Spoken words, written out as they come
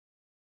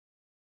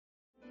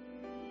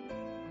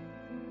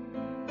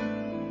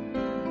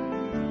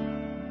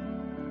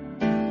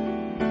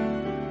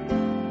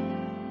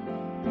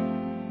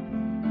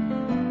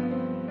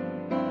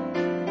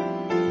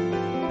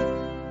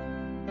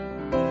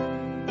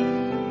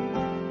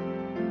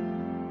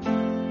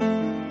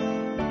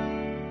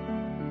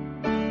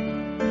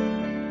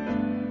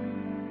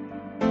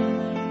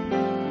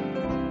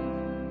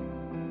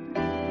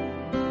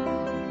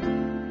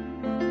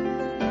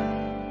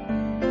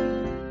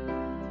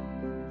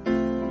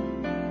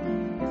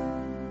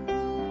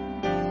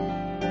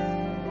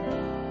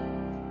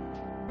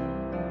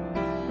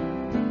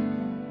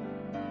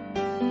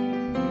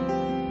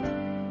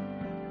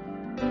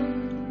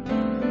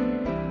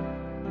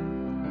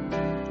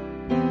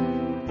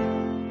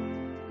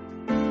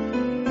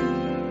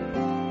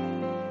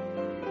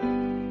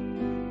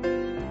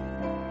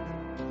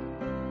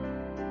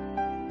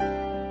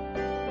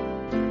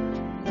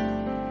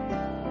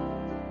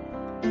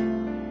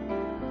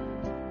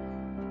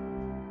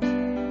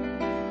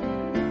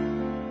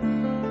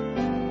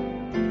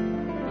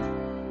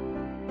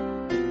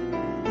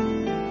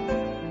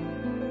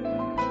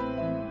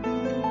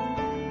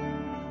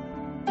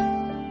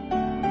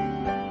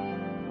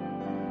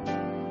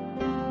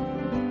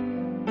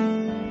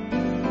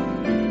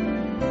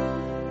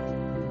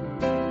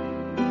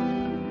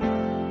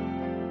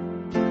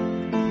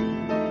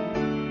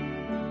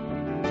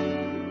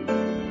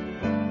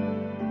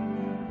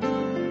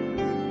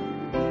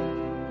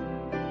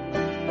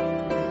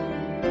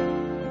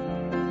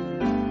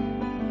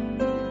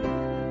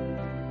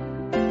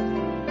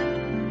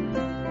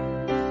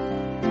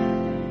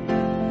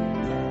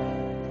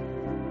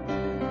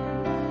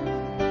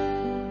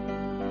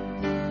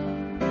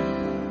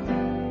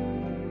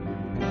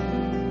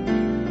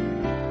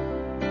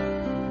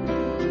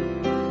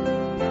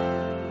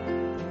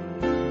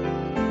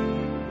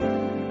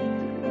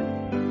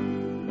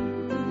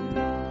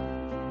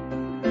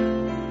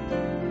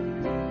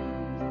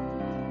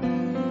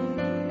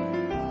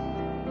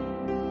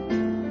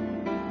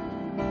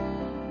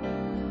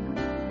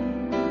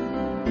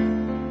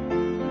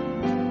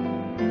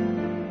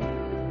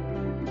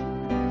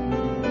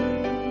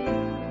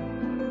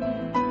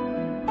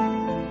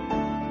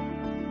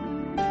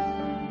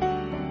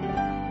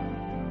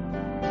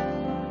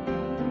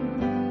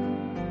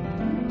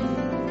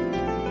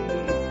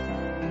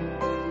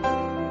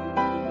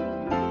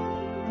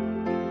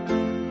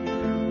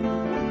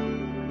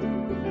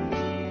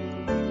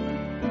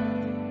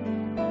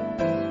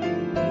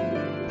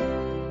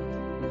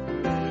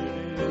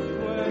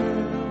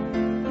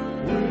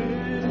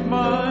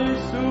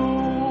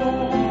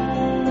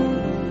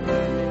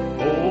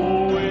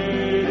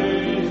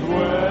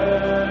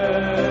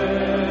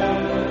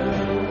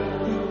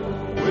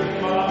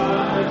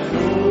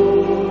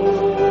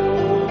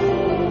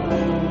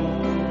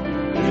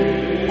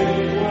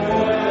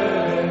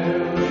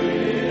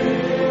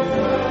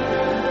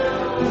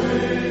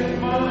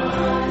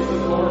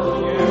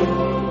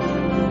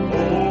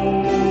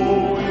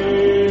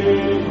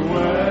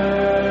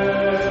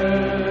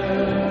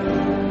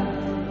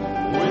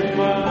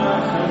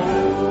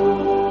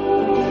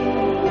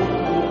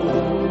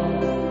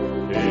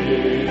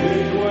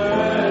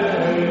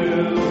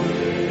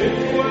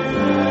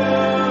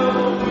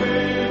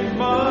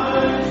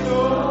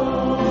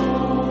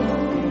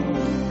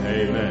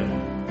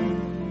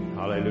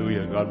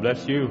God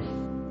bless you,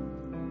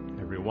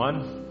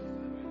 everyone.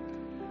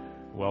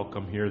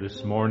 Welcome here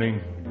this morning.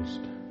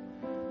 Just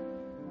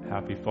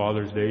happy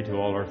Father's Day to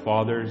all our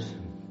fathers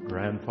and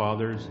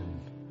grandfathers,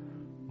 and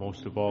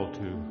most of all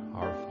to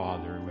our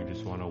Father. We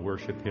just want to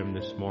worship Him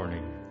this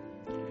morning.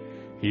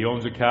 He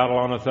owns the cattle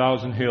on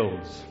 1,000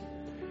 hills,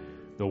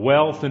 the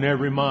wealth in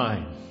every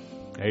mine.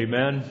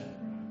 Amen.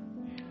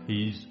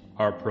 He's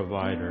our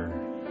provider.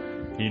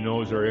 He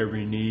knows our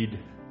every need.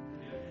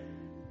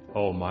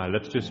 Oh my,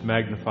 let's just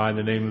magnify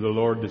the name of the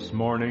Lord this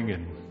morning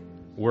and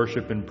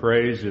worship and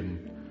praise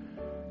and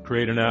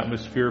create an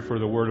atmosphere for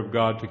the Word of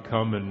God to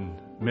come and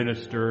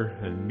minister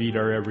and meet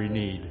our every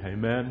need.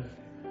 Amen.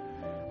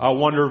 A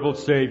wonderful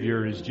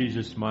Savior is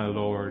Jesus my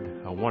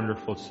Lord. A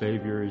wonderful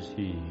Savior is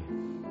He.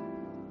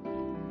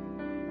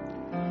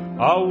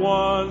 A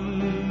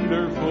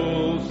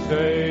wonderful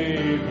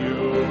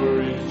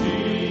Savior is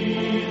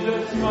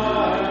Jesus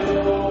my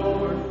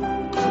Lord.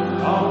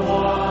 A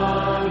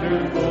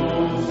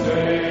wonderful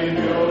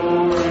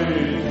Savior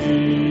is He.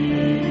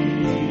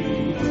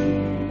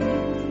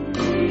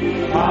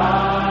 He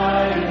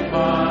hides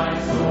my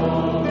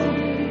soul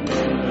in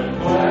the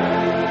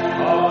cleft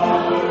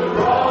of the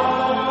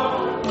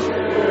rock,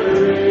 where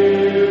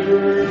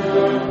rivers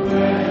of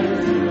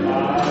pleasure I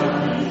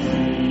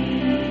see.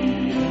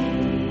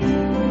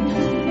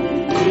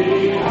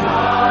 He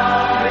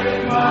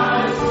hides my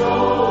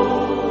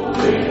soul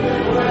in the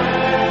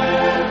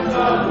cleft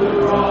of the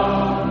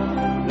rock.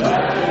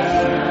 That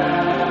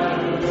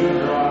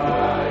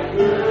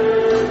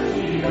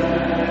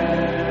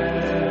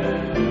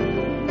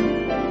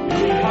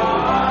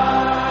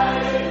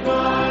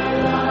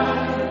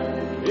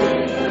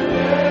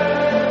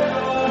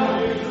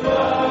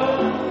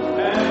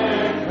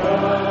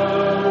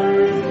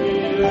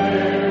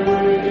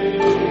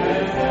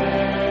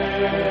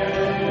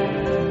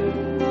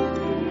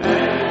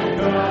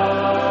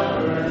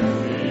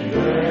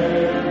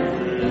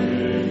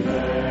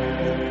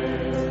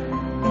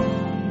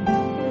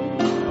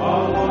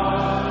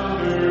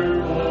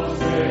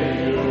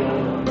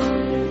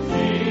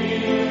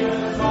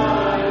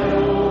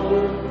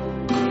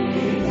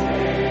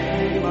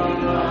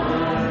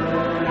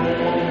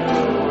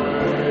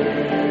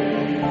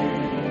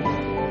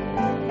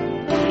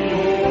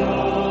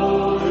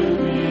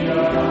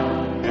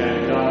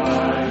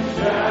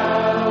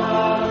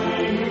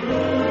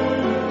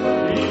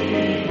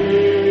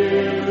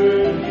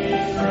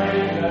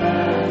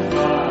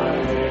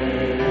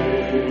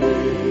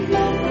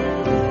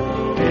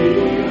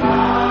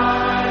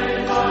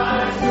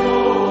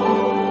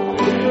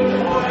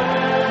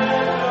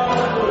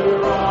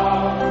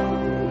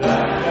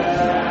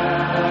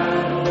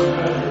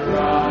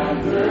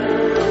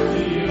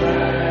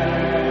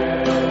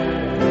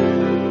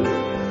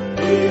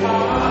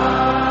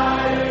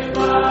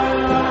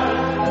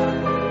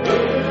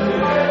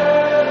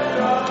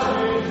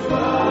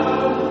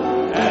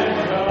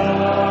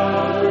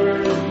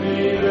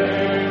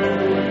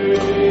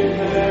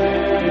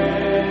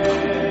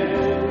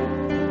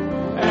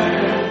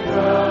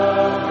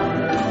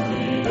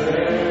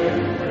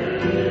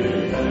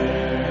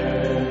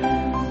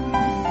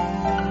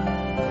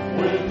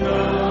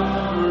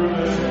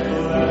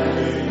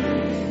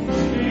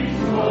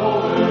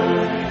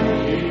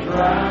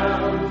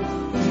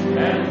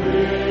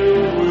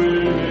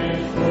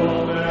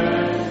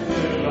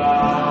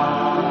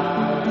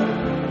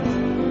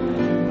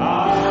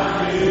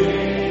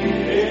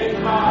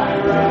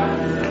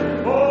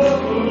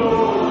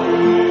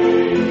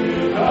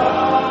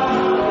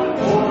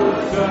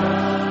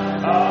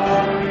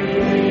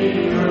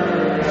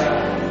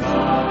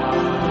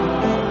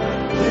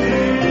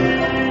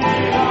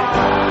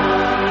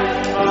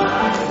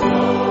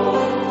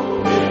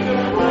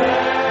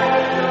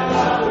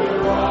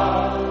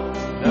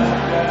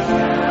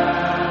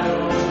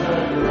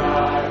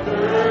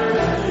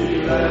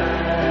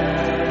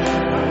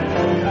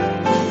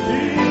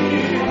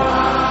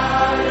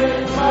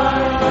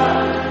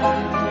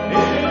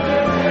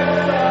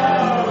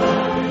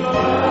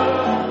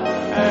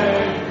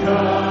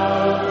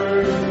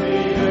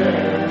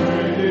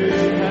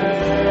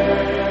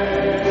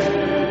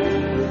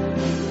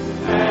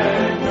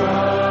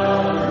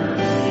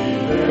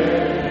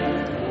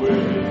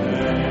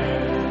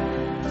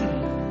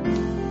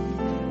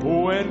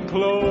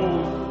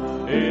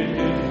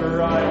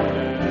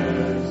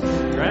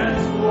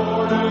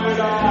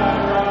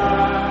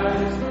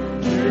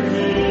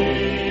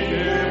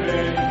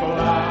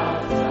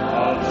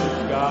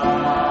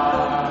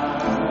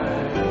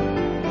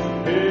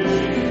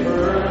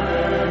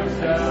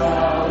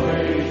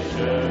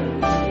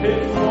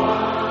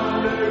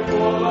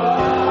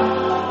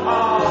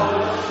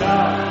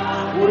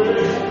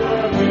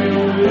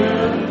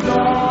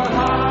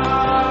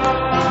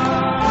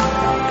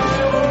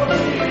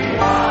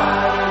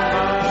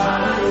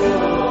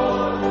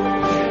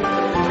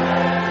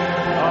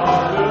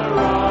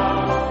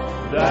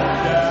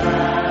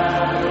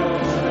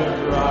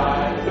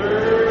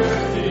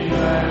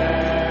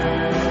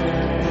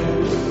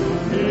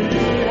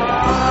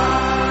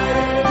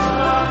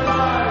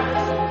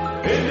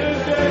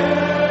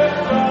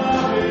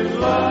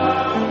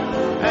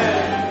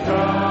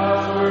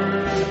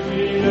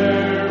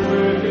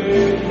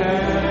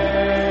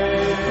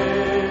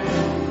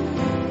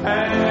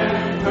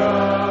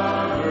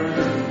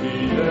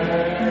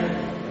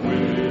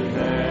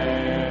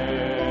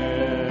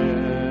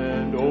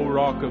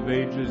of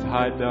ages,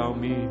 hide thou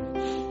me.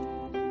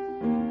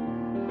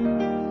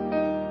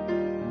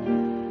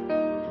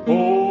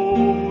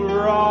 O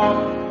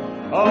Rock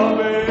of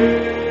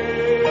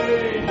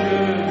Ages,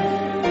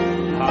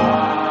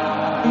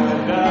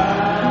 hide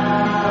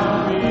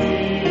thou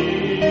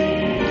me.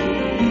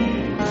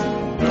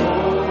 No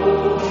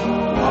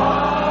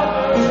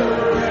other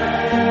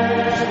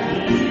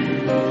refuge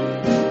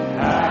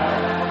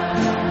have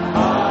I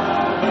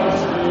but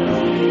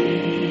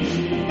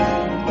thee.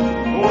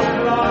 When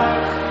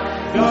life's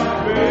dark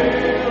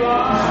veil I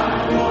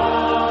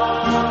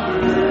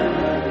wander,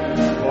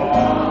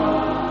 far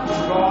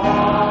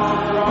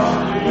from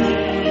thee.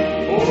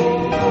 Oh,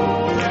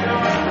 then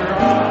I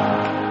cry,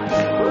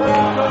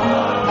 Rock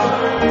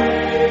of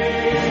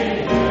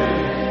Ages,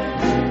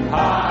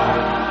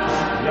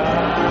 hide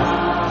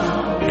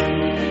thou me.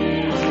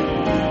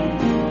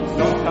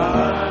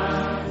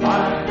 Sometimes I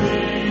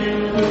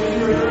feel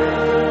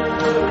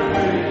discouraged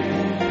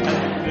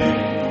and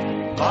think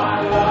my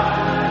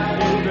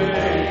life is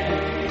vain.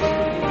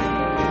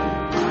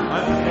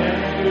 I'm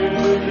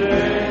tempted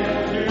then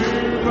to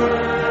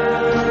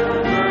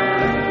murmur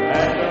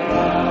and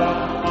of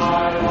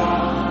my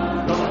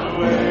life goes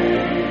away.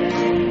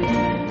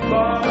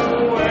 But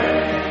when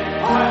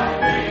I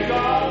think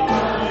of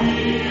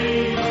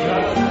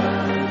Jesus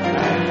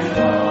and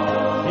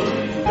all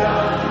He's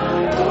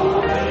done for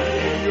me,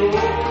 oh,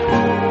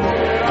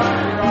 when I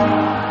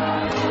cry,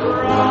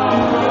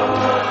 Rock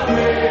of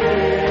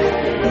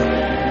Ages,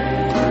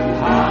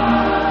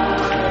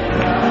 hide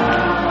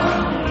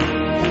thou me.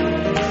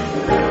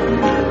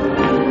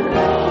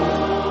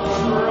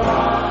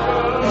 Rock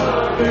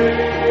of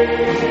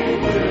Ages,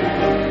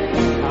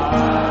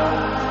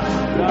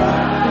 hide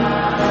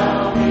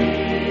thou me.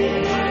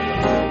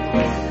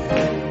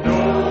 No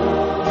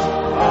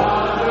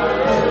other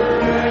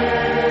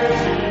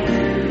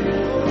refuge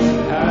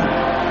have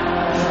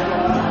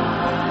I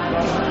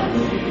but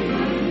thee.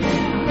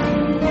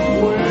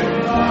 When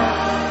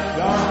life's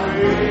dark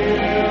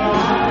veil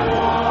I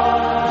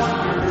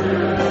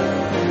wander,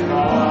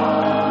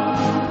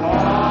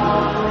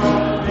 far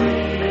from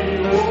thee.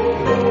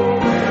 Oh,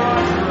 when I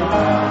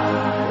cry,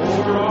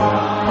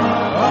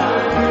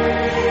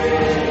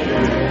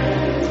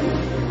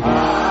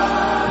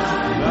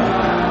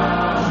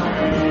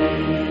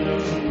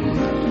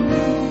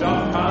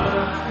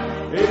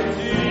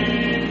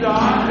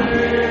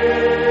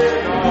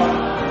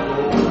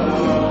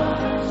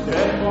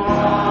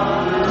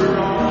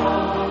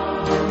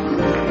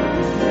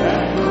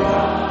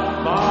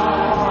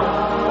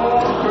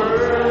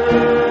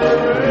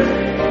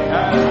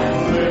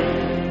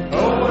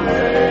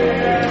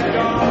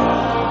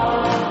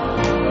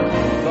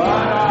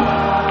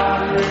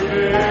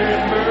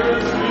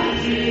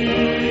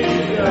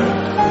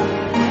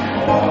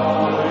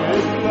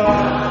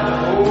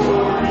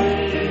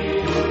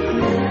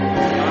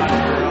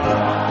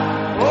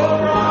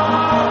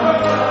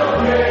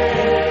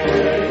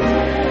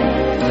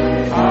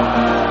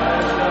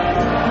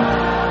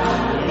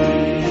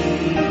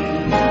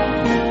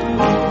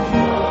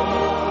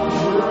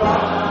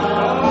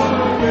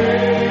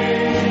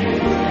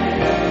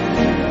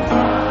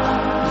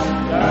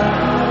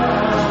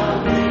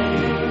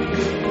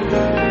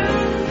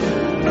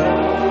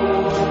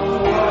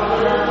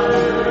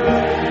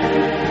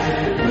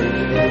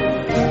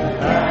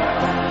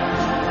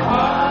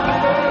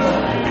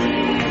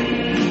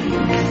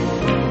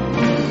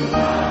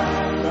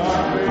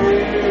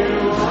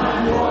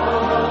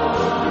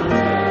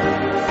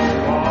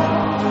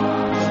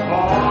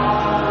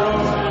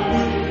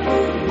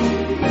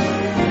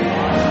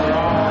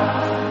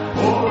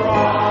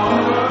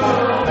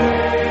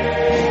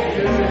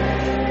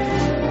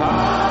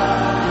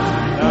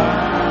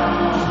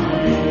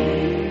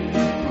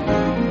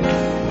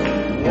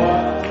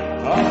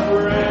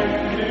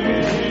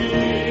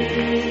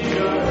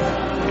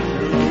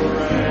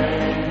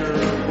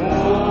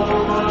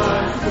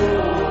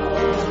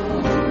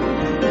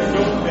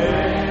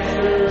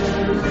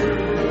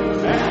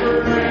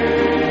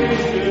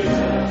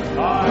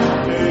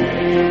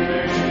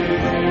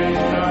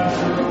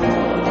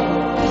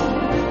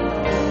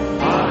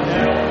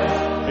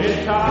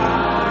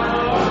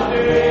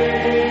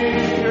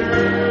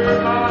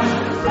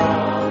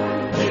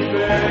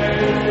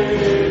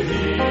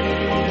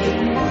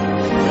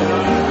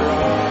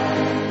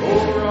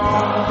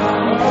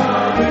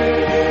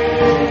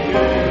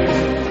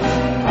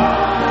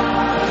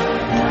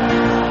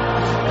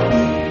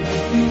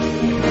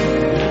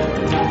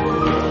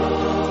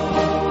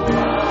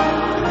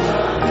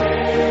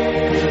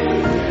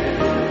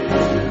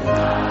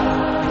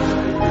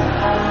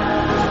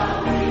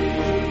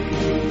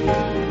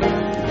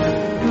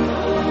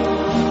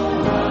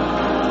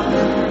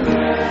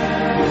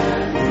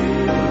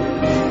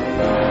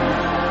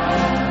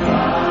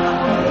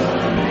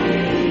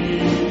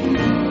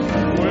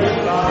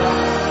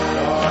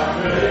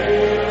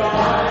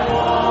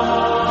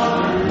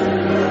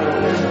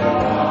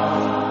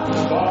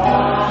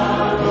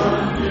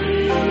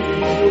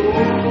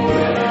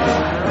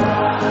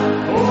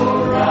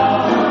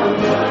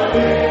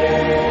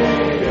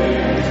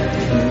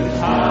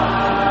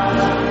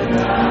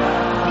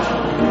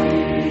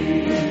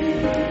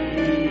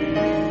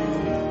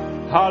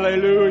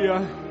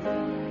 Hallelujah.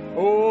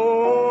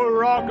 Oh,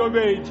 Rock of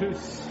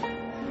Ages.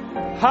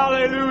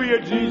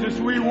 Hallelujah, Jesus.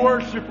 We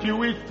worship you.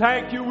 We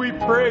thank you. We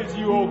praise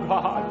you, oh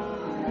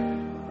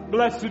God.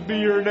 Blessed be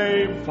your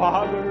name,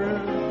 Father.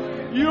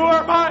 You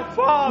are my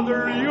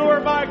Father. You are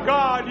my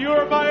God. You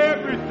are my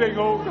everything,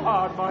 oh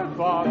God, my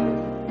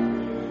Father.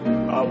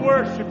 I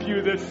worship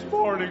you this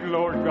morning,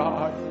 Lord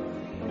God.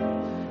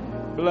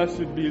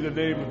 Blessed be the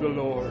name of the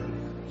Lord.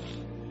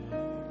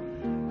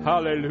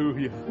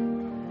 Hallelujah.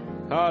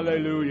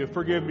 Hallelujah.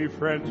 Forgive me,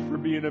 friends, for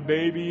being a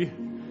baby.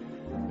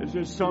 This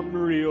is something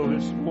real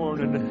this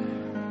morning.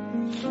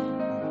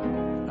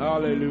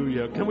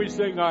 Hallelujah. Can we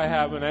sing I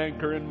Have an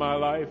Anchor in My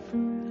Life?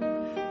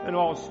 And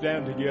all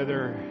stand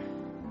together.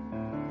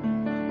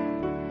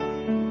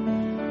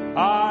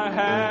 I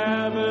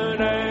have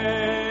an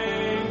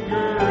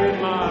anchor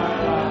in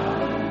my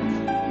life,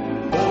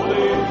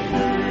 holding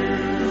to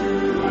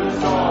the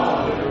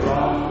solid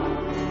rock,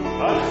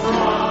 a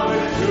strong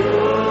and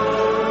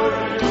sure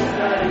and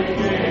steady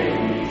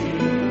gate,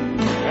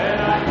 and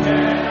I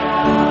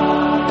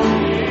cannot be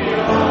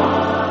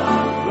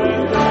lost. Let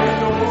there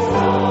no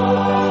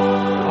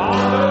storm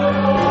on the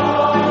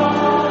water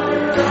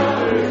of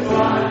this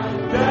life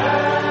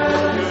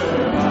that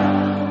should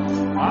have.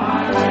 I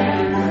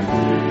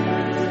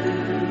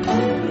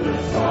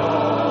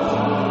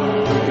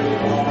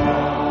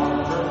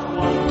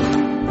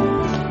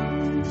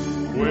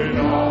when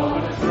all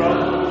the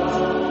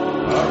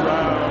trouble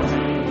around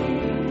me,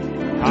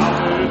 how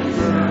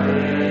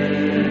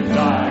discouraged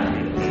I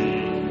could be,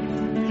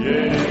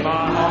 yet in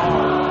my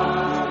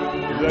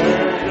heart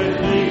there's a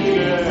deep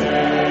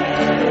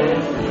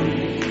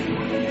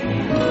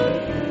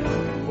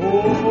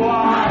oh, I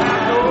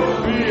have no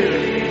fear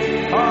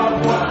of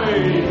what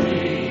may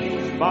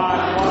be. My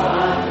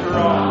Father's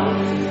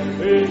promise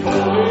is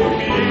holding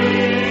me.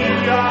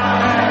 I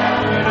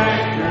have an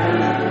anchor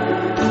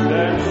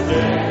that's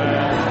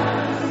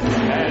steadfast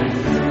and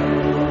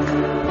true.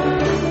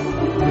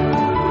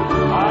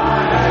 I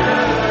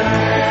have an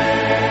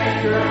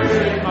anchor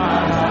in my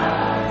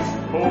life,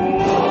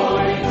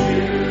 holding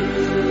to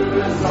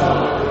the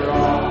solid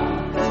rock,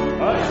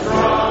 a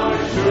strong,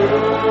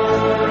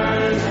 sure,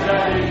 and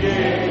steady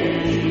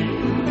gate.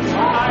 I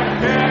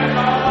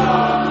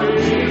cannot be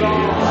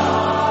lost.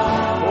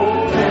 Oh,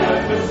 let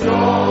the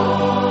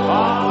storm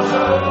of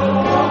the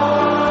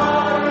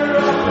water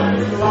of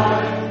this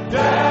life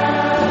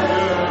death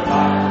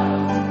goodbye.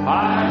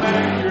 I'm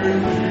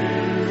anchored to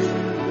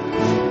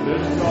the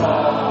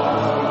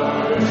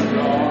solid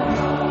rock.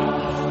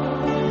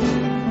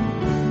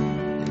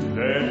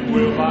 Then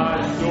will my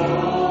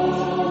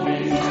soul be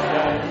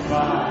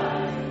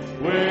satisfied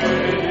when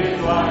in His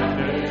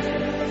likeness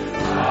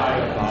I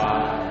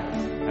abide,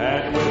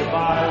 and with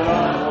my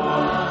loved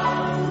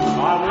ones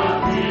I will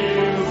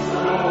feel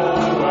so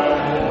at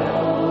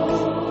home.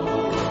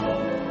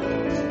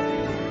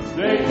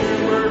 They too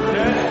were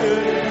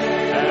tested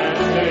and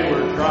they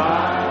were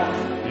tried,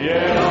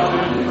 yet on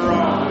His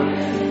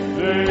promise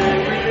they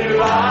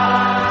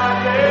realized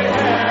they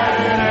had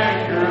an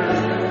anchor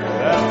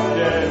that's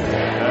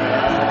steadfast.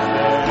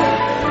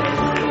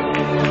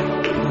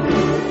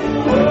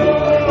 Oh,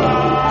 I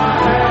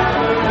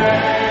have an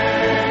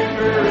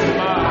anchor in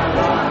my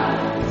life,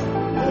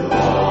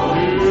 all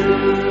to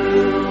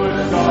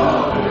a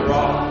solid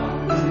rock,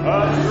 a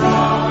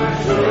strong and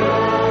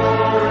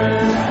sure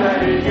and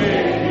steady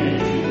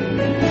gate.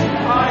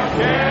 I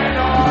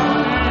cannot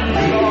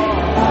be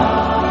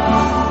lost,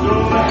 so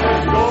let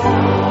us go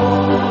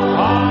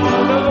on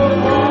the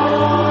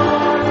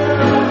water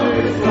of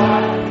this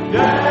life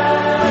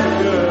that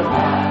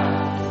goodbye.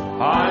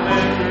 I'm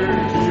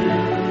anchored to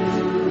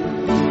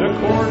the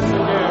course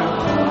again.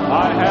 I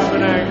have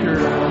an anchor.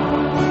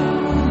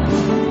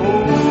 Oh,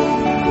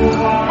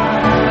 I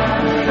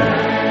have an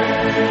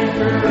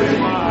anchor in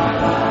my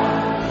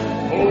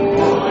life,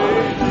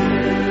 holding to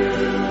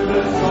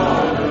the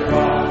solid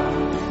rock,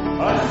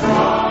 a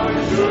strong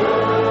and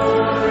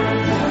sure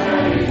and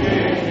steady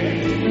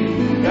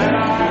gate, that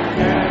I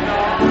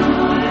cannot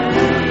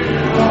be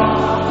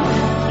lost.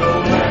 So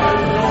let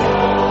us go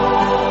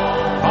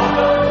on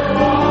the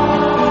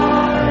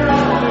water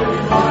of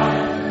this life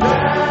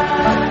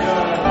that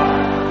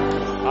goodbye.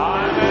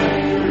 I'm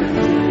anchored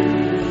to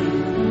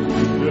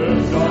the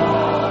solid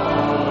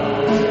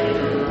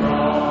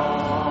rock.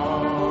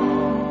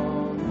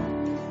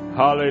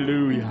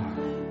 Hallelujah.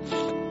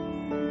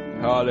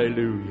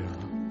 Hallelujah.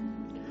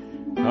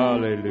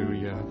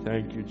 Hallelujah.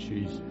 Thank you,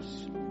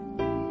 Jesus.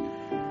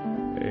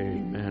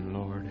 Amen,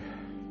 Lord.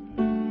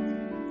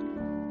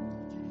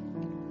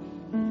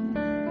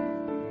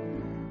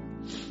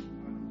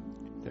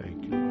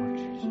 Thank you, Lord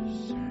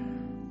Jesus.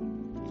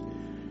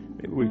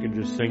 Maybe we can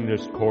just sing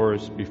this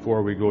chorus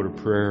before we go to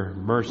prayer.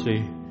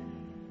 Mercy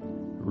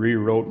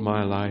rewrote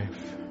my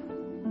life.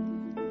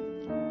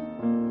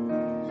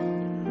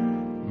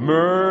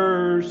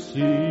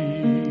 Mercy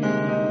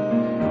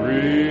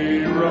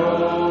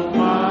rewrote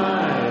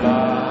my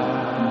life.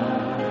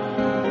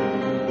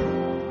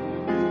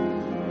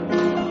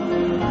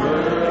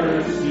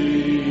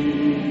 Mercy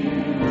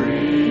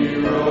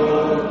rewrote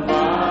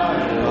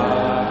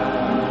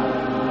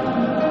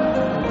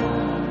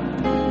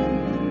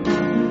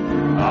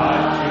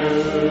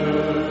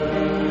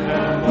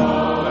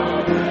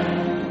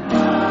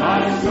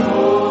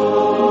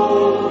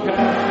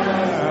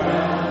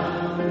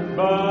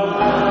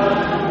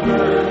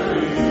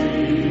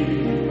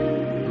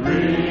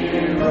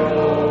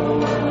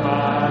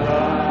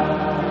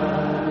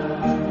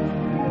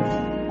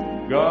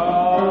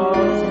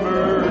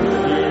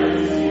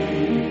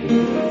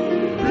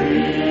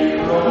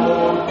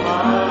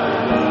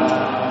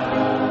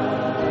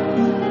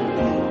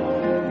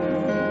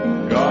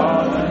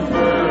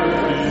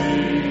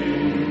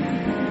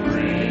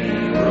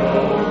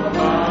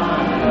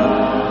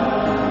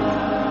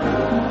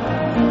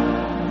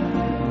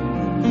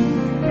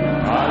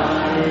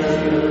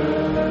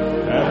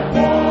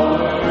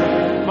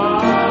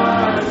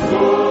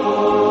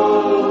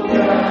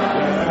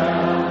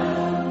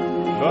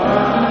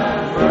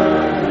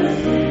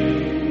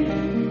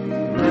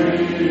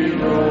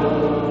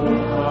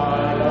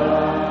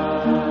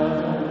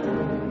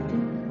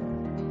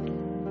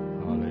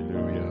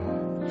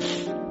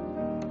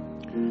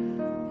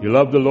You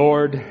love the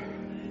Lord?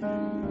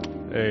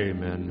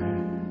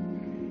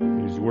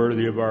 Amen. He's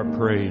worthy of our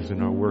praise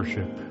and our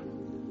worship.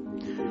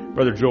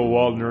 Brother Joe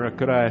Waldner,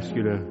 could I ask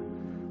you to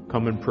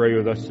come and pray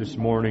with us this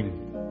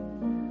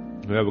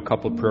morning? We have a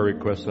couple of prayer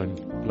requests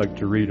I'd like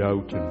to read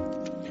out.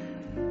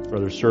 And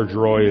Brother Serge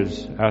Roy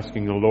is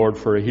asking the Lord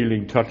for a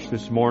healing touch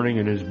this morning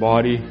in his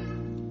body.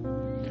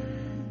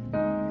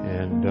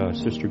 And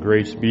Sister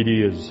Grace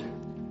Beatty is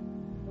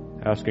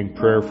asking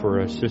prayer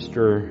for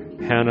Sister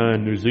Hannah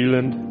in New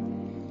Zealand.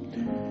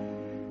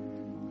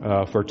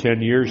 For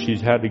 10 years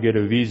she's had to get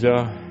a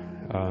visa,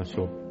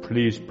 so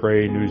please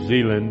pray New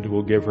Zealand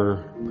will give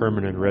her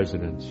permanent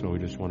residence. So we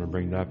just want to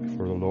bring that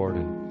before the Lord.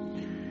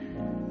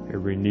 And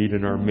every need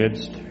in our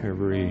midst,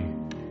 every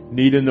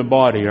need in the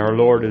body, our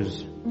Lord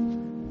is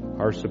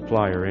our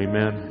supplier.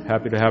 Amen.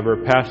 Happy to have our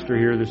pastor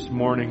here this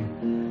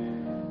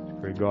morning.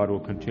 Pray God will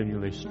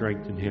continually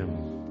strengthen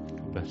him.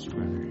 Bless you,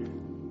 brother.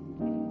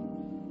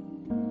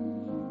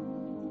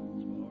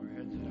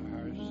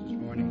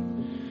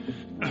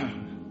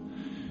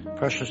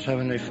 Precious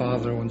Heavenly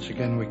Father, once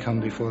again we come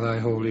before Thy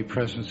holy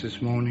presence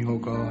this morning, O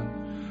God.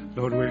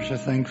 Lord, we're so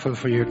thankful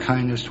for your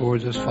kindness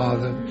towards us,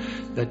 Father,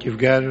 that you've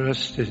gathered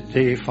us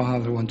today,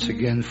 Father, once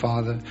again,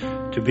 Father,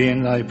 to be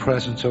in Thy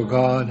presence, O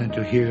God, and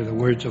to hear the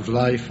words of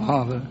life,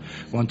 Father,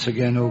 once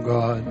again, O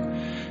God.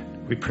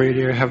 We pray,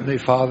 dear Heavenly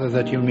Father,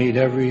 that you'll meet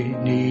every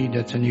need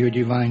that's in your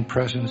divine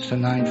presence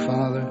tonight,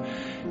 Father.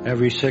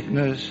 Every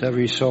sickness,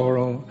 every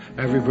sorrow,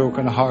 every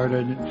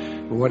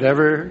broken-hearted,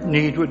 whatever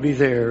need would be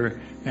there,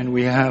 and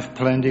we have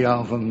plenty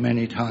of them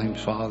many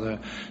times, Father.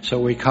 So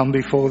we come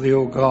before Thee,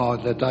 O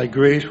God, that Thy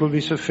grace will be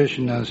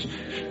sufficient us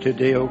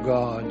today, O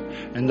God,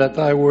 and that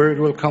Thy word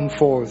will come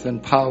forth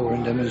in power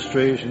and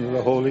demonstration of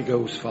the Holy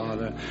Ghost,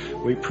 Father.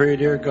 We pray,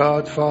 dear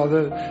God,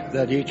 Father,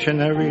 that each and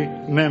every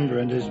member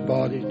in this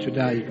body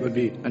tonight would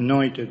be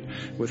anointed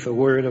with the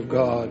word of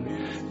God.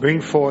 Bring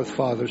forth,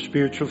 Father,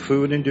 spiritual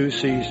food in due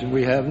season.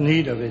 We have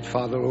need of it,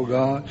 Father, O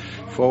God,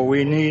 for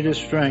we need a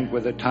strength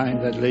with the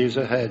time that lays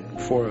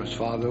ahead for us,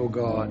 Father, O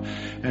God.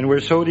 And we're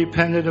so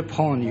dependent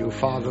upon you,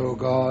 Father, O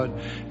God,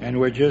 and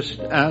we're just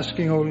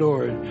asking, O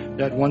Lord,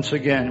 that once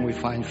again we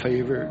find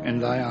favor in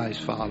Thy eyes,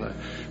 Father.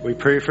 We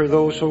pray for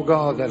those, O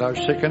God, that are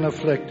sick and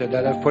afflicted,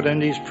 that have put in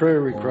these prayer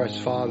requests,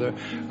 Father.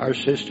 Our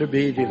Sister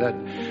Beatty that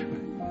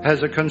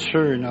has a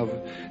concern of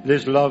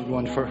this loved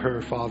one for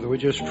her, Father. We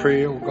just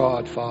pray, O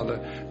God,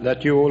 Father,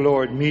 that you, O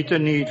Lord, meet the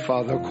need,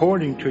 Father,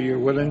 according to your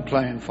will and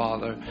plan,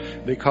 Father.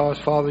 Because,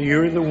 Father,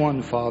 you're the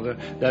one, Father,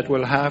 that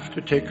will have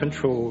to take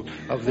control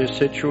of this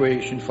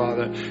situation,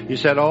 Father. You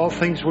said all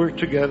things work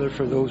together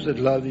for those that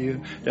love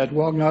you, that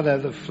walk not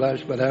after the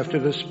flesh, but after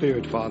the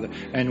Spirit, Father.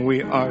 And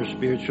we are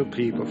spiritual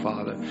people,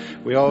 Father.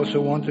 We also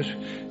want to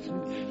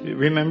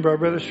remember our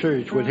brother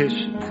Serge with his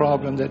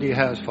problem that he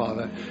has,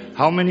 Father.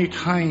 How many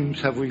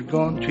times have we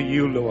gone to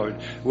you, Lord,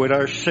 with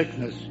our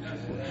sickness,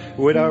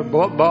 with our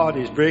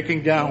bodies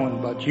breaking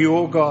down, but you,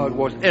 O God,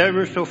 was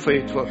ever so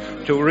faithful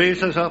to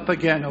raise us up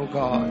again, O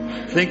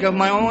God. Think of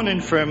my own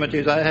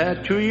infirmities I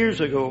had 2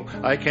 years ago.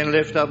 I can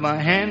lift up my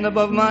hand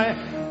above my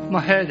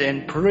head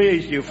and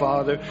praise you,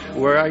 Father,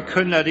 where I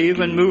could not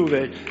even move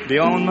it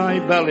beyond my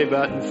belly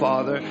button,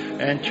 Father.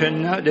 And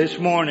tonight, this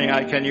morning,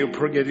 I can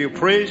give you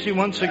praise you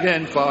once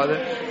again,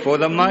 Father, for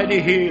the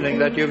mighty healing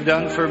that you've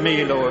done for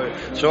me, Lord.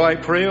 So I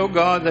pray, O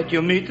God, that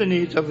you meet the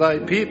needs of thy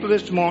people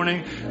this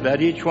morning,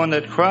 that each one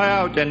that cry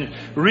out and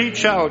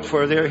reach out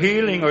for their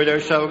healing or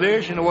their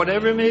salvation or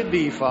whatever it may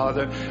be,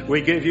 Father,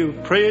 we give you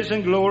praise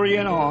and glory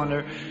and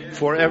honor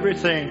for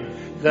everything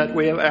that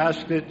we have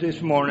asked it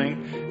this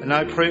morning. And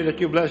I pray that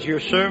you bless your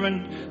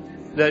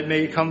sermon, that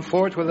may come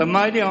forth with a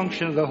mighty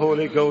unction of the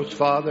Holy Ghost,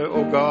 Father,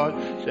 O God,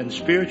 and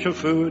spiritual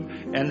food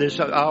in this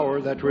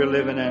hour that we're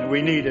living in.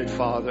 We need it,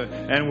 Father,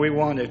 and we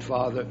want it,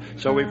 Father.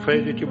 So we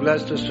pray that you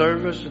bless the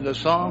service and the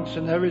songs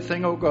and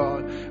everything, O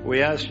God.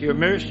 We ask your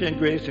mercy and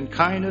grace and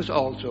kindness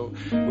also.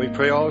 We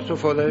pray also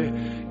for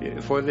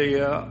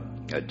the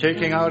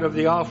taking out of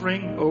the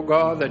offering, O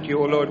God, that you,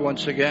 O Lord,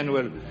 once again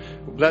will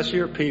bless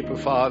your people,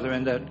 Father,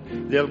 and that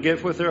they'll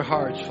give with their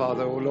hearts,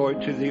 Father, O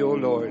Lord, to thee, O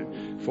Lord.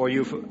 For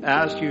you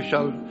ask, you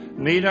shall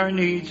meet our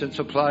needs and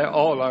supply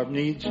all our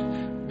needs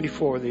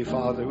before thee,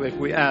 Father. If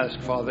we ask,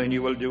 Father, and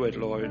you will do it,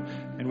 Lord.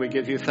 And we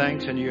give you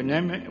thanks in your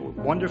name,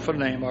 wonderful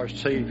name, our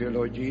Savior,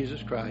 Lord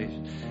Jesus Christ.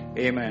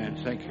 Amen.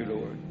 Thank you,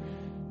 Lord.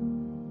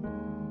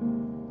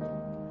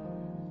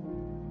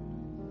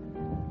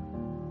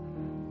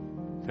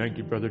 Thank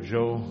you, Brother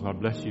Joe. God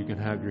bless you. You can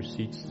have your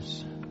seats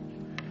this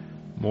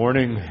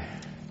morning.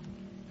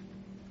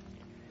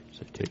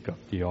 So take up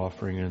the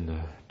offering and the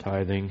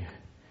tithing.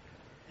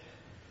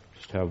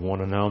 Just have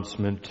one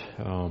announcement.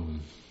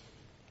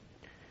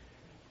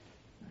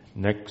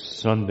 Next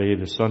Sunday,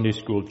 the Sunday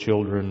school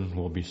children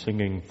will be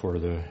singing for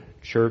the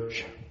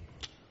church.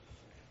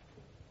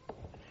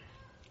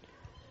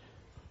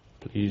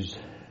 Please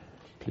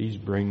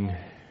bring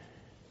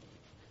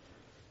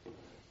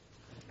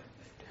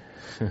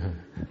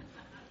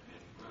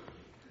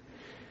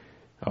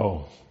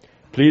Oh,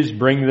 please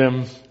bring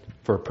them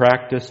for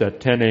practice at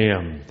 10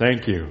 a.m.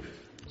 Thank you.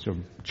 So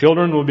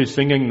children will be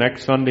singing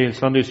next Sunday,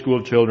 Sunday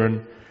school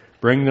children.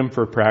 Bring them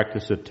for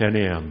practice at 10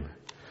 a.m.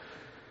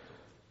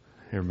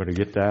 Everybody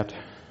get that?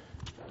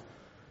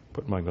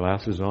 Put my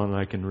glasses on and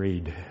I can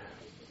read.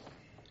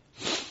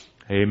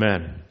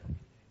 Amen.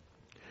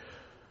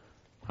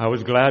 I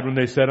was glad when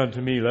they said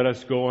unto me, let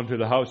us go unto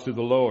the house of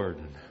the Lord.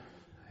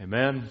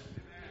 Amen.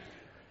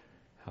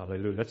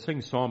 Hallelujah. Let's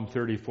sing Psalm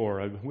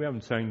 34. We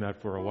haven't sang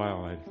that for a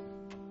while.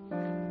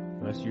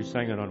 Unless you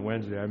sang it on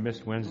Wednesday. I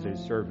missed Wednesday's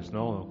service.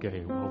 No?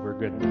 Okay. Well, we're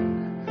good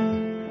then.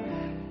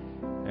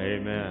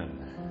 Amen.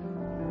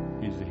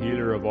 He's the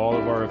healer of all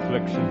of our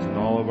afflictions and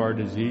all of our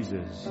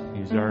diseases.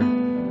 He's our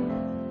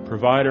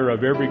provider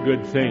of every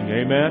good thing.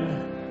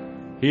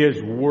 Amen. He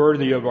is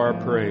worthy of our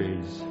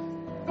praise.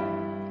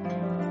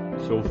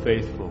 So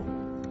faithful.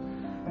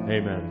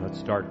 Amen. Let's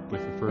start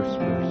with the first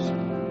verse.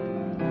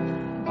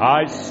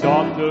 I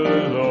sought the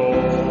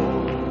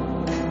Lord,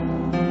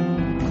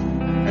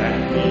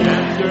 and He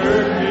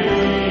answered me,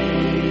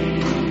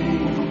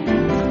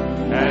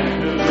 and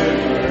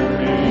delivered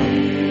me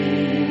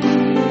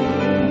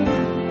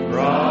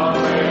from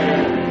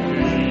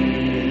every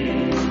fear.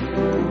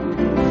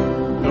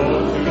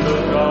 Those who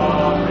look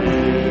on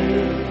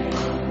Him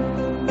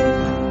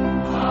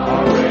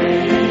are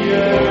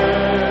radiant,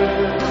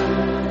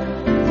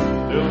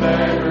 they'll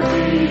never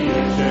be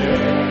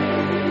ashamed.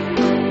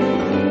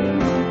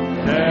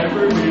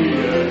 Never be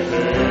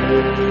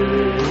ashamed.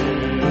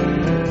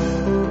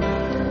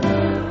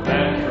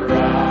 And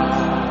cry,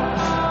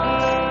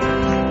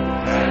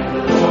 and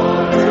the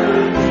Lord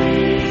heard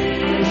me,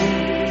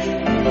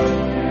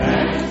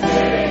 and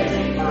saved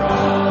me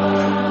from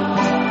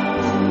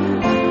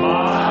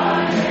my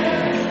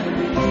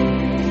enemies.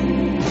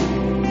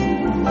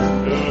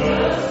 The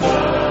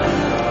Son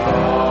of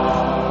God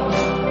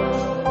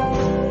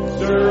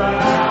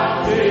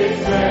surround His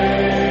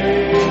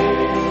saints.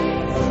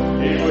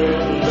 He will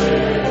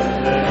deliver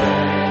them.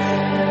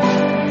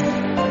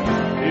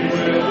 He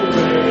will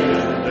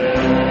deliver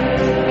them.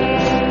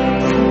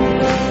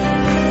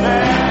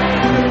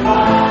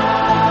 Magnify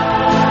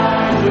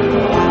the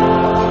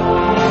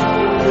Lord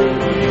with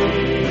me.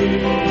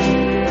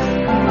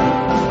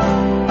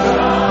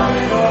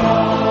 Coming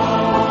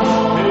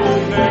on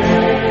His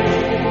name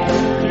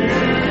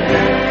together.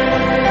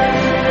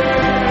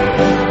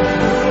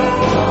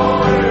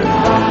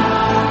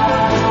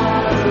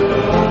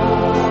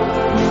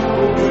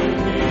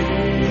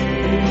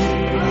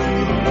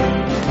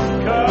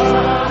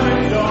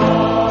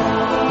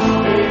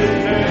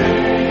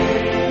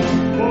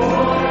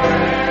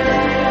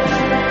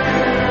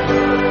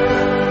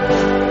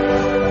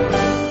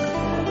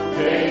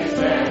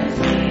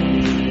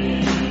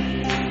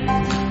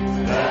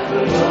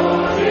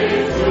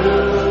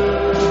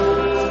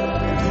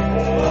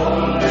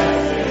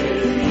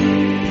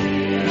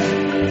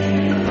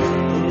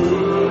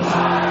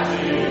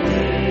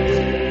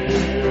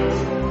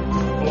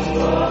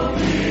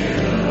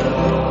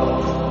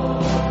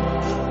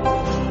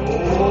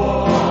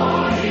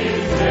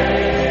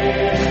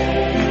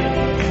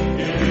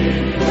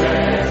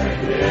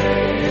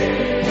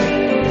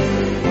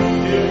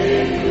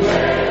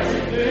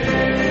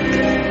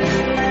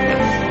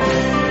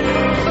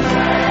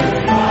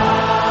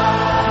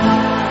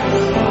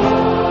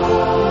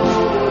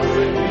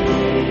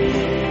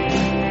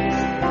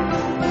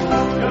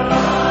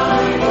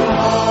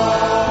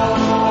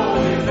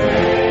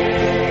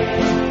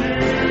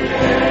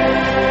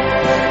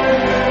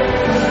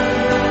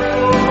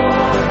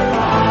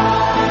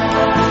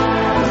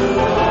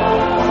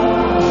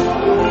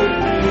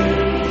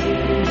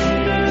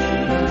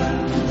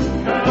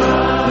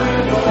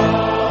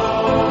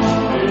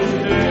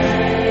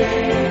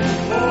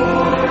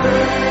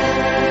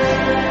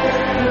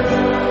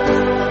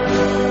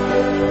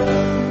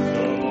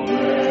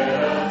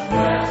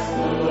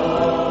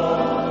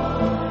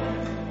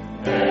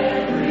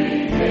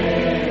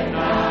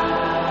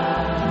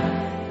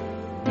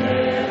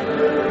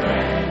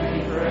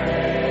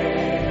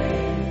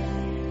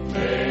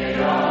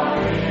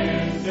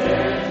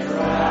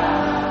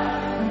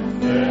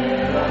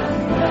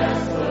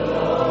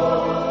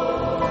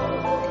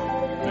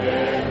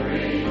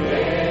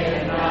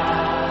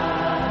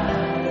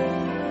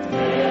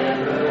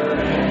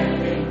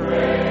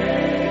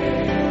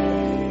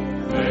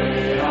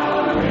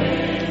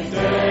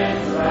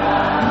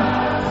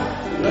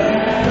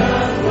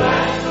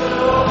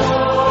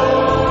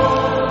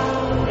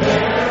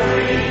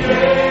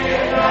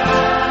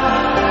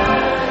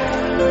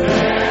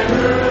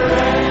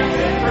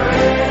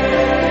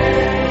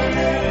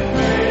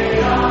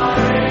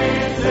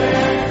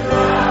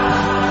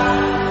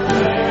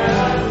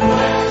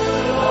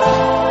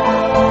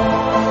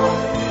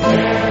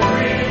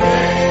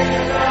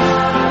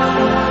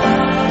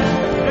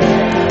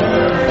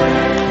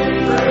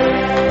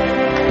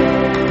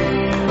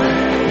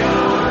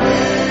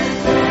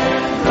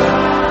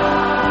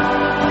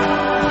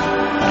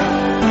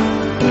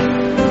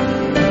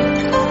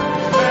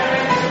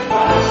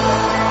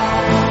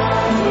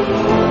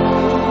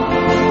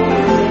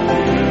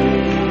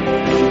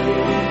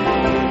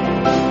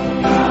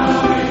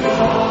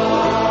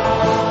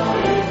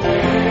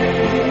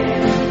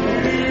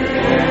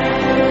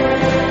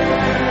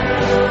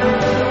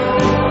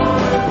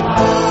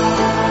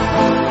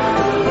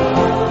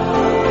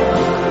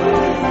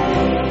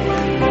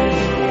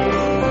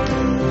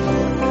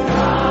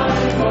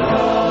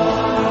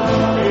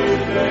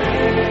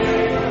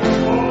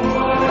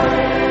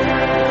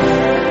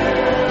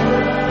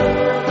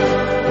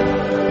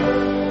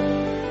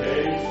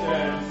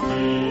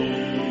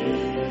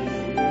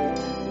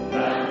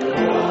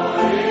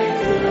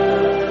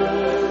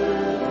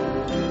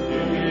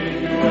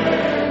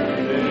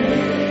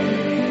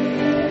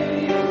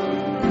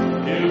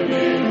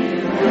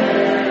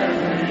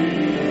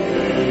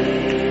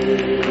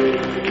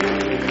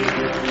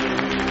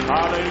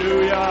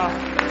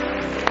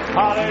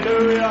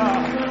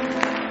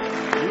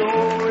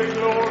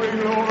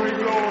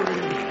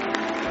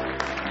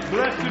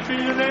 Blessed be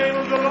the name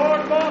of the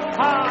Lord Most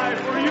High,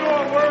 for you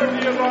are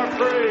worthy of our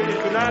praise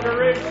and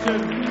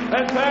adoration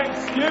and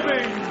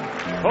thanksgiving.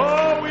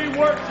 Oh, we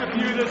worship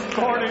you this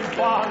morning,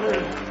 Father.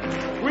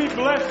 We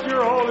bless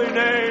your holy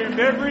name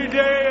every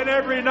day and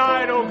every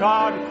night, O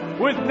God,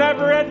 with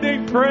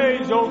never-ending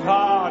praise, O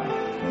God.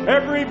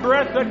 Every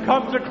breath that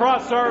comes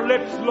across our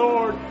lips,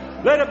 Lord,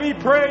 let it be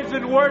praise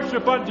and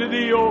worship unto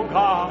thee, O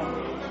God.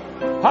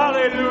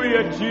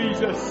 Hallelujah,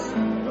 Jesus.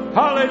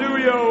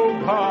 Hallelujah,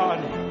 O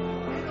God.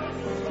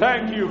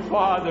 Thank you,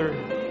 Father.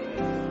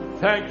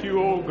 Thank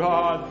you, O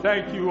God.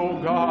 Thank you, O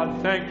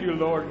God. Thank you,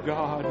 Lord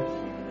God.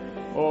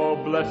 Oh,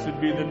 blessed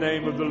be the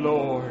name of the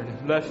Lord.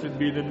 Blessed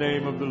be the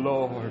name of the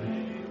Lord.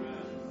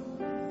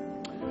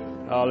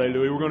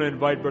 Hallelujah. We're going to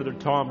invite Brother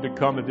Tom to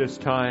come at this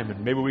time,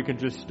 and maybe we can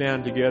just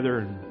stand together.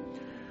 And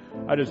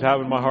I just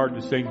have in my heart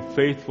to sing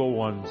Faithful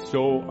One,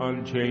 so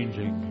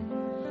unchanging.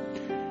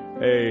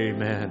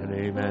 Amen and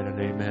amen and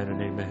amen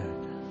and amen.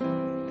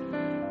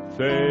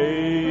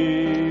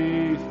 Faithful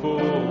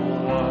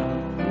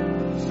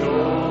One, so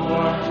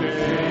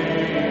unchanging.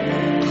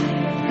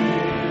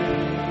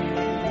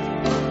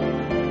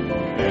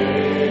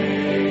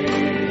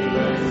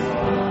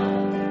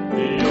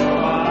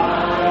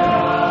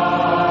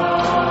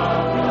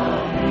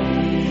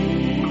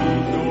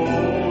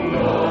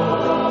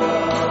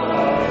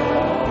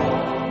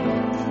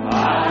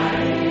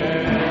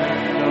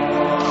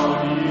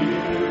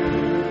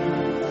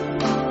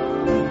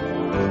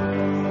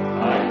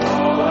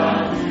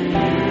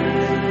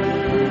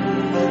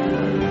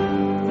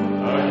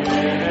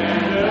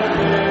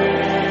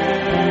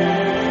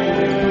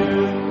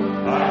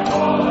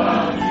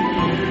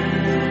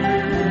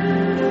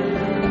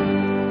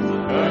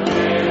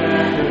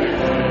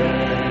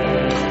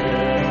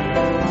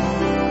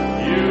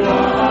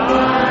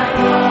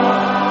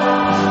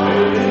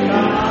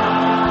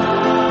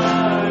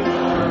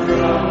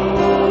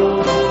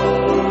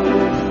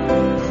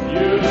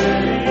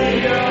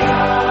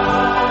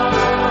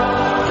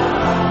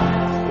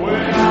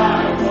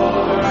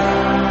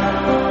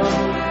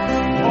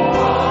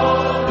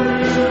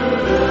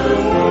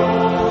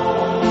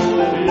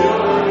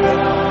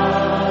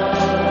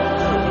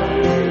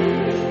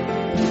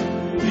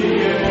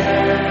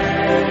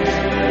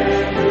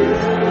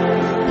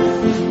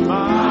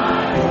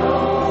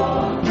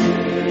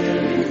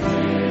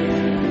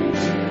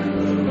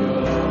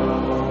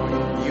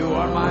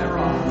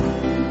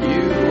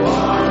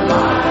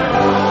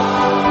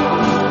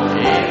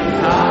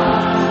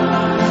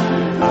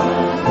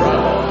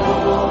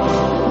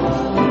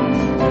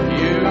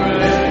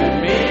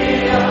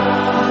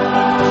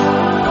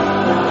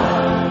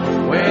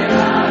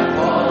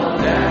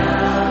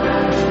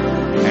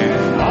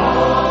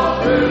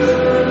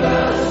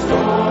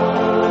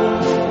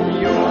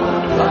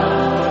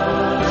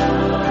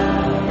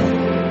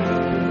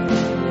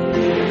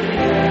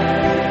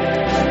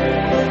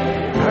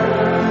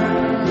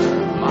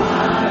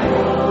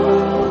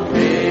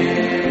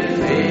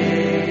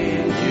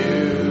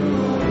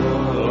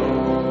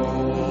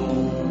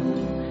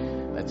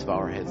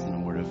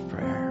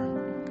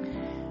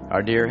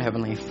 Our dear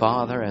Heavenly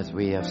Father, as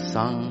we have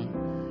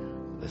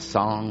sung the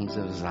songs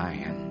of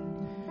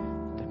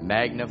Zion, to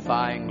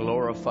magnify and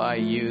glorify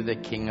you, the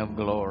King of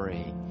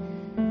glory.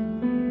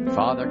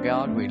 Father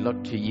God, we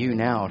look to you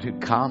now to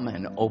come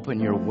and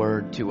open your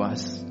word to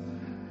us.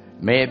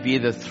 May it be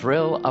the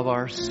thrill of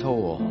our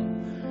soul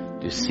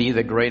to see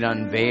the great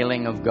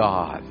unveiling of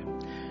God.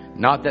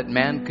 Not that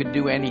man could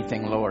do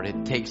anything, Lord.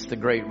 It takes the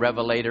great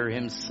revelator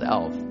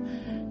himself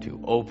to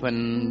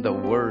open the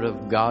Word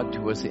of God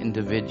to us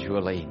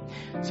individually.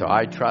 So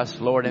I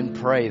trust, Lord, and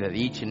pray that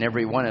each and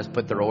every one has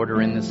put their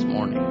order in this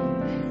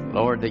morning.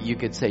 Lord, that you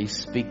could say,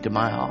 speak to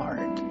my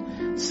heart,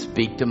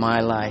 speak to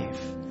my life,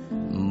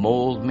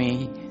 mold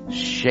me,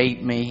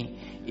 shape me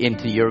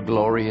into your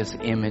glorious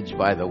image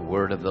by the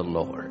word of the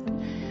Lord.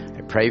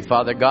 I pray,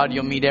 Father God,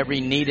 you'll meet every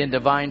need in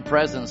divine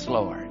presence,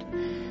 Lord.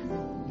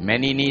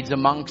 Many needs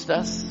amongst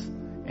us,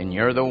 and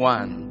you're the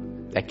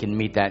one that can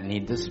meet that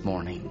need this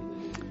morning.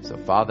 So,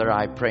 Father,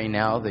 I pray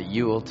now that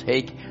you will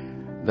take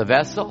the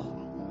vessel,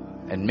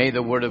 and may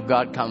the word of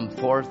God come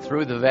forth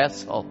through the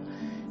vessel.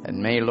 And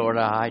may, Lord,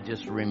 I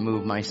just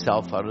remove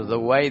myself out of the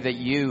way, that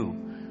you,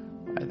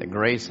 by the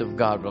grace of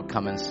God, will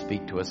come and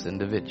speak to us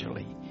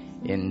individually.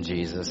 In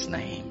Jesus'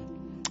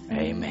 name,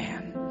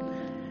 amen.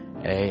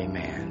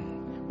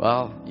 Amen.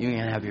 Well, you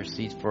can have your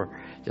seats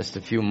for just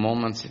a few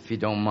moments, if you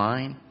don't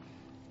mind.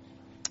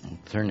 I'll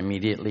turn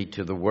immediately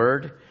to the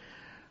word.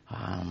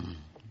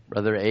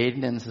 Brother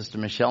Aiden and Sister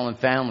Michelle and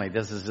family,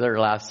 this is their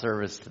last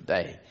service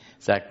today.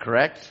 Is that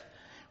correct?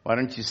 Why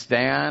don't you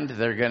stand?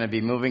 They're going to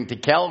be moving to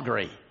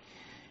Calgary.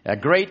 A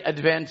great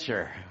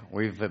adventure.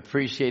 We've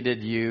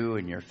appreciated you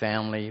and your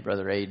family,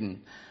 Brother Aiden,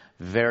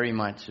 very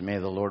much. May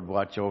the Lord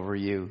watch over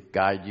you,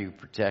 guide you,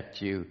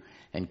 protect you,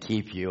 and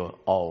keep you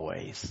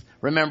always.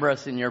 Remember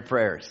us in your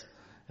prayers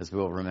as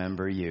we'll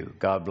remember you.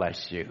 God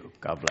bless you.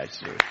 God bless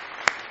you.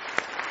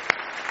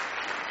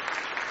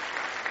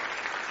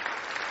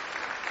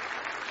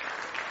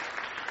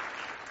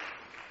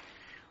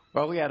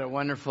 Well, we had a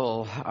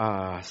wonderful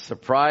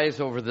surprise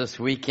over this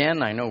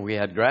weekend. I know we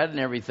had grad and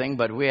everything,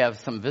 but we have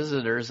some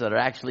visitors that are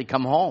actually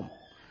come home.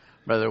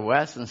 Brother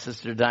Wes and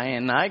Sister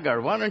Diane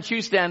Nygaard. Why don't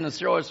you stand and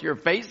show us your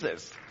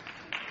faces?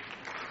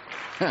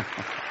 We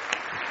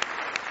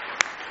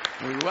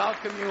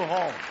welcome you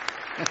home.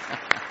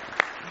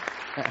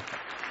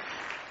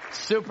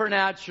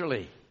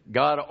 Supernaturally,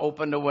 God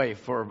opened a way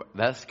for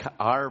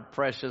our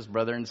precious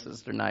brother and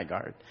sister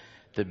Nygaard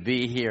to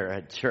be here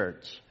at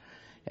church.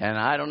 And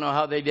I don't know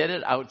how they did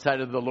it outside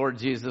of the Lord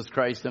Jesus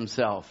Christ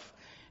himself.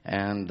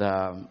 And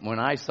when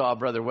I saw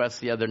Brother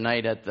West the other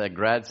night at the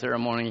grad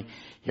ceremony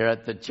here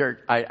at the church,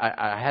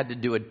 I had to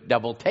do a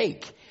double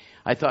take.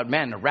 I thought,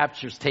 man, the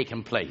rapture's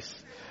taking place.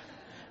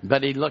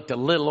 But he looked a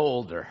little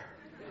older.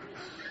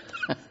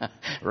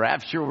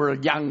 Rapture were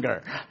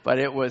younger. But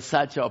it was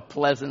such a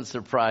pleasant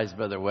surprise,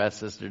 Brother West,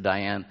 Sister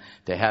Diane,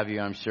 to have you.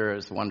 I'm sure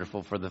it's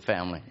wonderful for the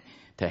family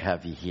to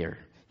have you here.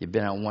 You've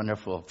been a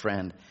wonderful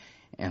friend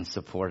and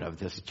support of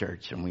this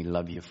church, and we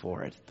love you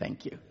for it.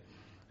 Thank you.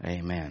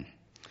 Amen.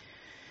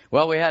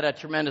 Well, we had a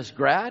tremendous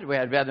grad. We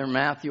had Brother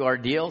Matthew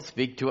Ardeel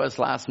speak to us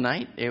last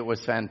night. It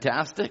was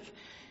fantastic.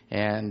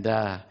 And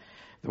the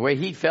way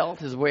he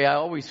felt is the way I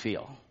always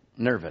feel,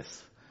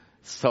 nervous.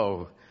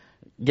 So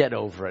get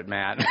over it,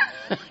 man.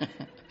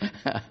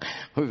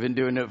 We've been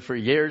doing it for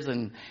years,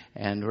 and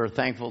we're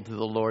thankful to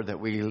the Lord that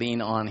we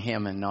lean on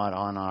him and not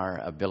on our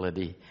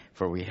ability,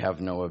 for we have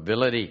no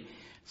ability.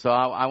 So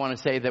I want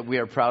to say that we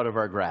are proud of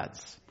our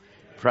grads,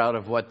 proud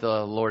of what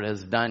the Lord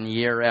has done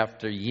year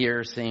after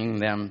year, seeing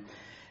them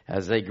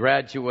as they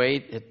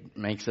graduate. It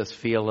makes us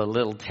feel a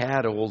little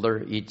tad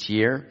older each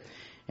year.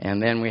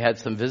 And then we had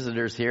some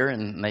visitors here,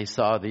 and they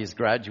saw these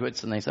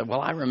graduates, and they said,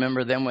 well, I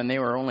remember them when they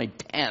were only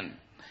 10.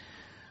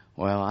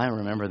 Well, I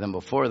remember them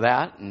before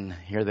that, and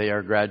here they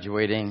are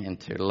graduating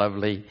into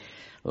lovely,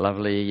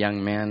 lovely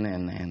young men,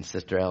 and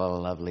Sister Ella, a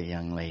lovely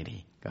young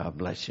lady. God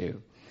bless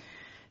you.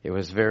 It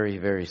was very,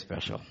 very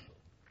special.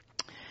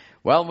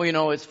 Well, we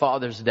know it's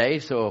Father's Day,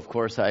 so of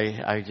course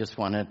I just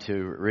wanted to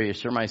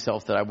reassure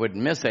myself that I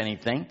wouldn't miss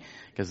anything,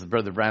 because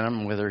Brother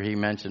Branham, whether he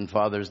mentioned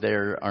Father's Day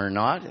or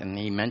not, and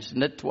he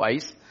mentioned it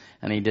twice,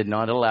 and he did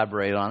not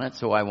elaborate on it,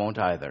 so I won't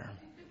either.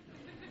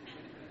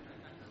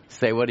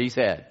 Say what he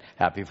said.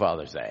 Happy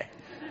Father's Day.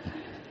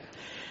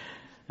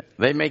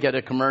 They make it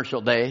a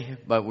commercial day,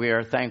 but we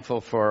are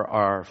thankful for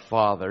our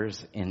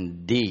fathers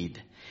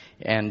indeed.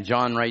 And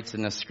John writes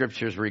in the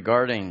scriptures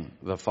regarding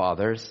the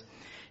fathers,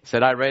 he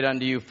said, I write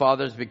unto you,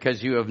 fathers,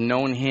 because you have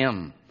known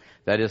him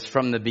that is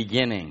from the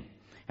beginning.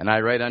 And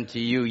I write unto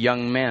you,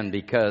 young men,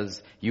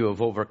 because you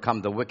have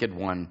overcome the wicked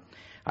one.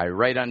 I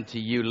write unto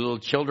you, little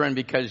children,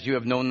 because you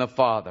have known the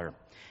Father.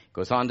 It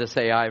goes on to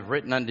say, I have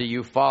written unto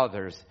you,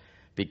 fathers,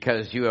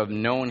 because you have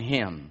known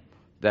him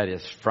that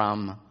is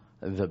from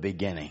the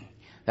beginning.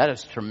 That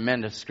is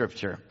tremendous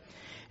scripture.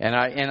 And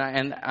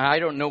I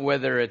don't know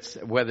whether it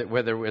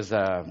was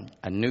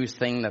a news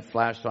thing that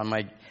flashed on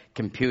my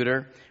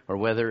computer, or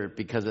whether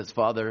because it's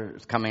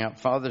coming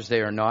up Father's Day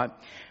or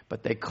not,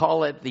 but they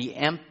call it the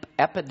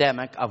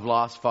epidemic of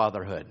lost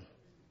fatherhood.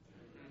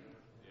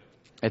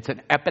 It's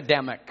an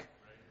epidemic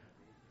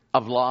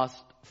of lost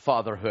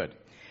fatherhood.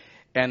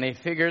 And they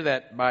figure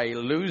that by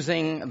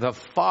losing the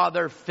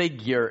father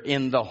figure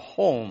in the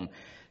home,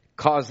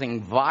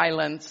 causing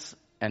violence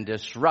and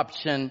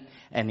disruption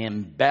and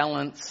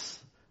imbalance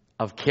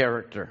of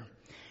character.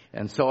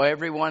 And so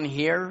everyone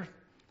here,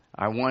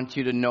 I want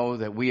you to know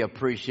that we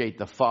appreciate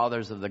the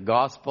fathers of the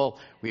gospel.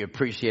 We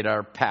appreciate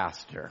our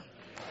pastor.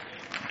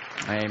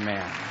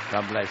 Amen.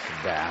 God bless you,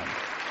 Dad.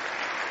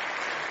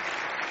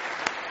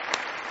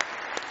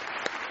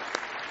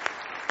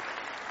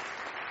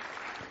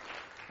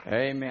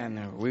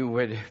 Amen. We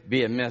would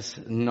be amiss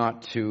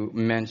not to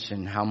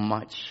mention how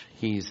much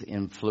he's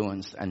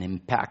influenced and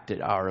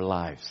impacted our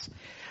lives.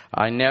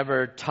 I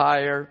never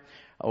tire.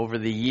 Over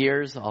the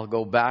years, I'll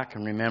go back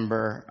and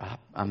remember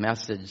a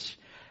message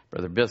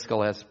Brother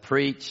Biscoe has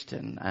preached,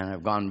 and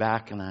I've gone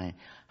back and I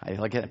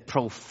look at it,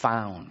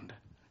 profound.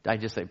 I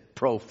just say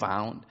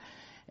profound,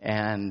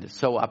 and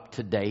so up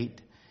to date.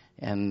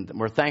 And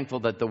we're thankful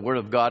that the Word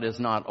of God is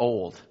not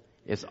old.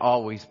 It's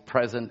always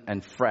present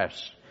and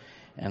fresh.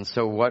 And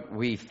so what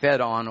we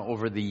fed on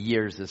over the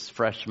years is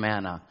fresh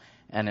manna,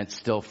 and it's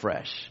still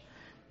fresh.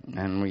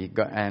 And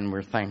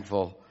we're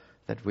thankful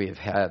that we have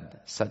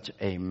had such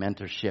a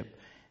mentorship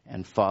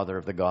and father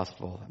of the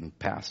gospel and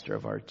pastor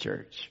of our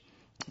church.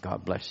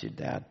 God bless you,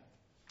 Dad.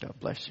 God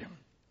bless you.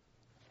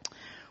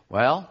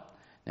 Well,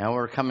 now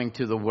we're coming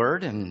to the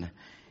Word, and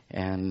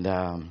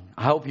I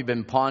hope you've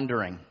been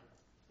pondering.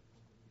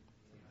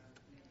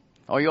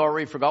 Oh, you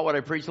already forgot what I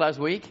preached last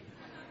week?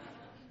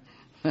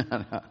 You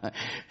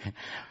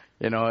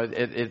know,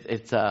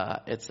 it's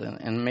an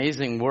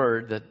amazing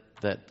word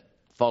that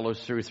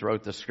follows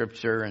throughout the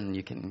Scripture, and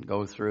you can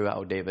go through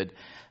how David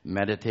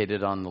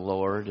meditated on the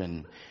Lord.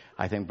 And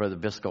I think Brother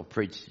Biscoe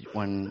preached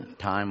one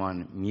time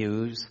on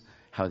muse,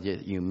 how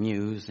you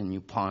muse and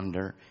you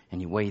ponder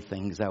and you weigh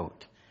things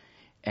out.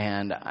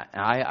 And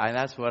I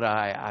that's what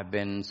I've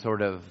been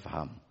sort of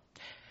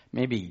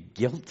maybe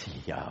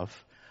guilty of,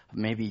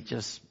 maybe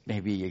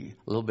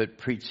a little bit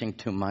preaching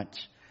too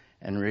much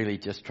and really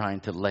just trying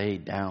to lay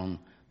down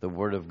the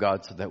Word of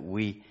God so that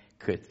we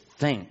could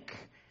think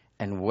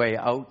and weigh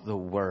out the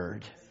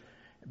Word,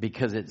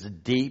 because it's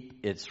deep,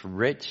 it's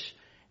rich,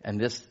 and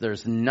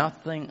there's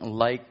nothing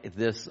like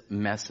this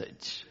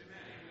message.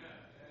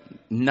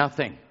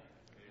 Nothing.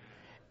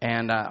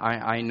 And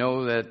I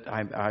know that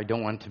I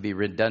don't want to be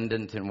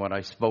redundant in what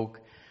I spoke,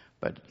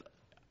 but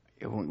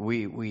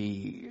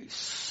we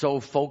so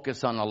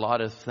focus on a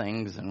lot of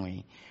things, and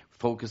we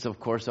focus, of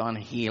course, on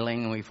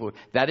healing.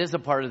 That is a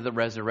part of the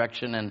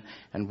resurrection,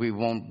 and we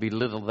won't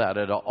belittle that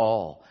at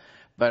all.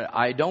 But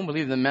I don't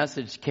believe the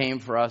message came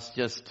for us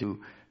just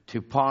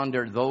to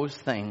ponder those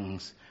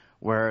things,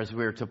 whereas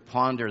we're to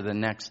ponder the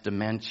next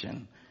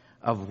dimension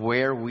of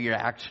where we are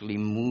actually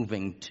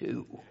moving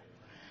to.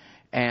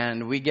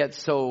 And we get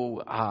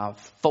so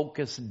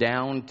focused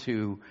down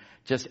to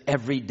just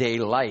everyday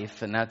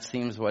life, and that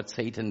seems what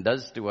Satan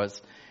does to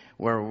us,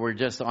 where we're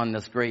just on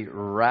this great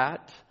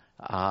rat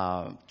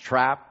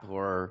trap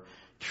or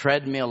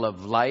treadmill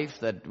of life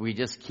that we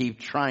just keep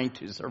trying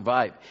to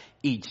survive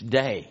each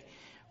day.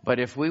 But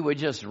if we would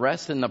just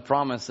rest in the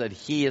promise that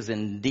He is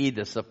indeed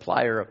the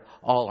supplier of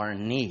all our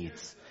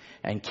needs,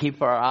 and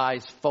keep our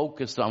eyes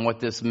focused on what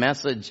this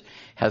message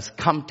has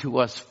come to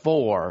us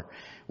for,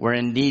 where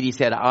indeed He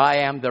said,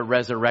 I am the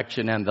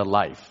resurrection and the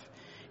life.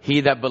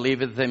 He that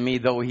believeth in me,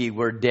 though he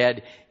were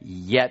dead,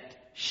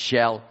 yet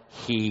shall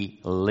he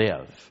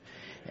live.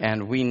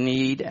 And we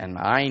need, and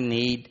I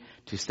need,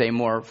 to stay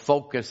more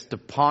focused to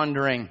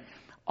pondering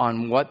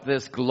on what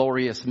this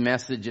glorious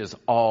message is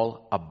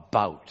all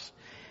about.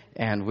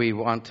 And we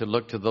want to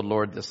look to the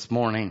Lord this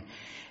morning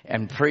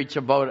and preach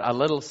about a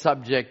little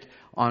subject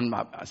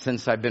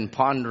since I've been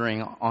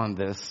pondering on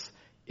this,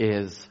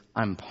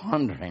 I'm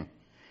pondering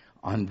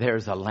on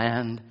there's a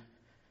land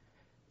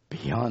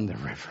beyond the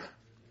river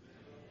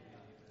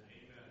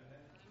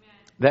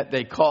that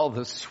they call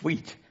the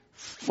sweet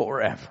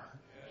forever.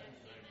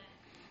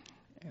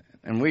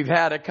 And we've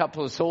had a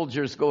couple of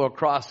soldiers go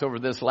across over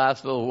this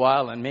last little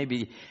while, and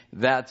maybe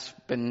that's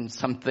been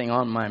something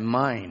on my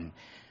mind.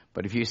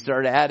 But if you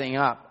start adding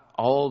up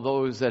all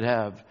those that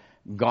have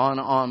gone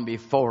on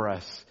before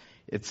us,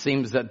 it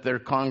seems that their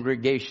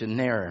congregation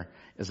there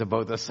is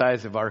about the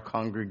size of our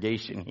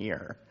congregation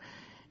here.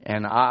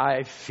 And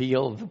I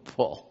feel the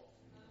pull.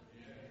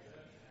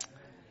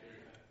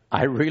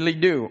 I really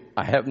do.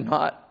 I have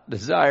not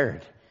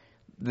desired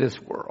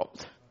this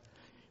world.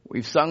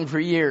 We've sung for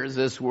years,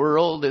 this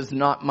world is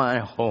not my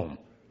home.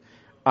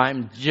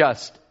 I'm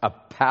just a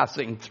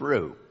passing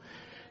through.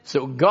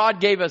 So God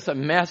gave us a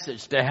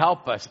message to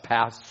help us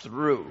pass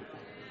through.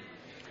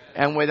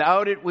 And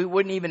without it, we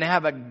wouldn't even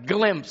have a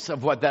glimpse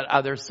of what that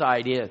other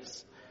side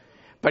is.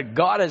 But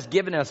God has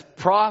given us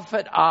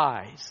prophet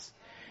eyes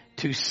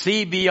to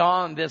see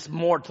beyond this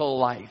mortal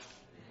life.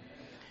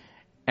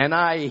 And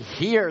I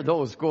hear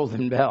those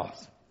golden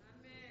bells.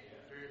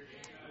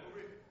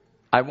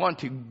 I want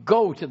to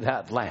go to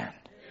that land.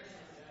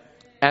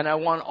 And I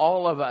want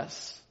all of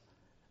us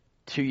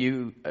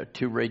to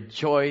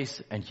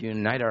rejoice and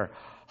unite our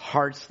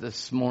hearts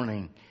this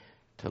morning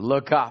to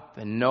look up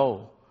and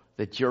know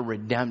that your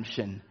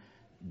redemption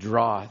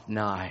draweth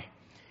nigh.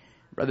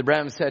 Brother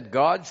Branham said,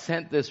 God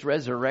sent this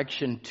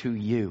resurrection to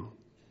you.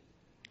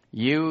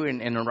 You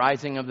in the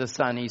rising of the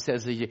sun, he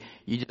says, you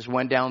just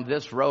went down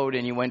this road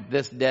and you went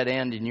this dead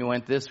end and you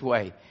went this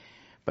way.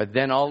 But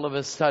then all of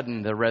a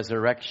sudden the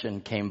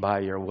resurrection came by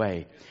your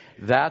way.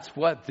 That's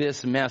what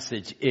this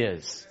message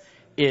is.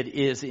 It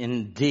is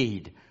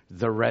indeed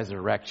the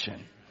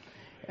resurrection.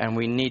 And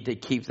we need to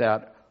keep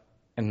that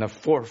in the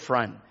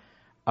forefront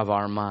of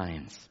our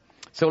minds.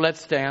 So let's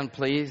stand,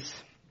 please.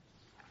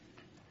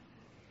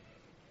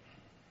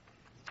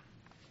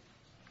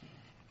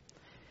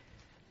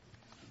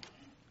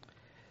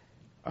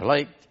 I'd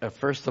like,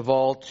 first of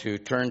all, to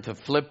turn to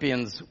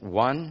Philippians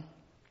 1.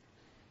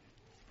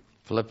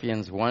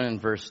 Philippians 1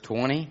 and verse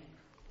 20.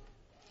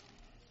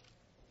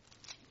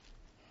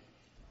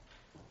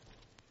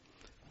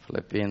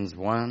 Philippians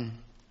 1.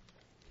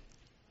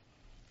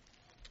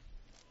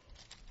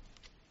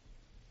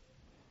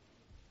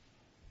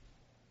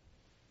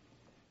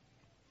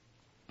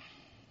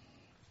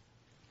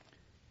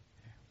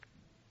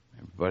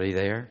 Everybody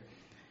there?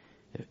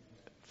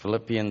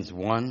 Philippians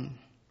 1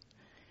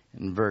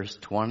 and verse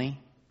 20.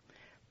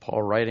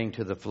 Paul writing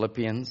to the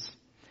Philippians.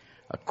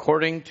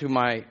 According to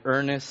my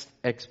earnest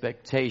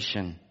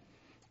expectation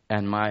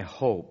and my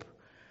hope,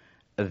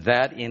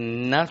 that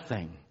in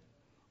nothing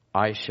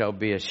I shall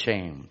be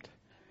ashamed,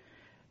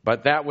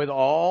 but that with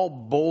all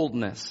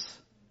boldness,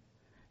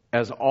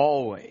 as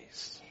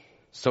always,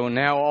 so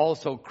now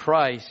also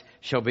Christ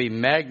shall be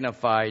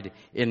magnified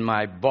in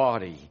my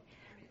body,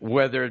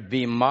 whether it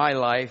be my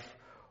life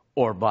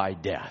or by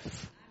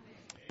death.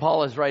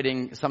 Paul is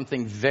writing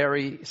something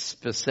very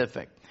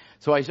specific.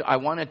 So I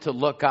wanted to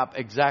look up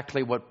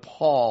exactly what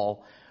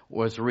Paul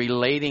was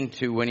relating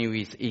to when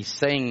he's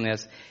saying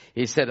this.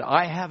 He said,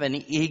 I have an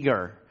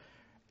eager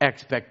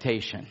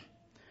expectation.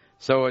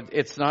 So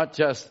it's not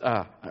just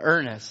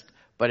earnest,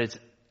 but it's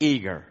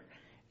eager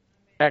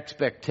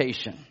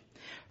expectation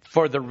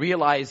for the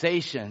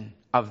realization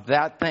of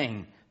that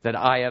thing that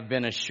I have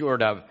been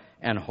assured of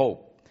and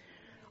hope.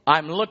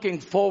 I'm looking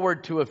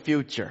forward to a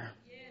future.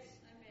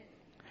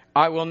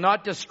 I will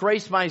not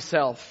disgrace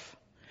myself,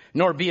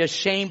 nor be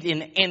ashamed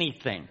in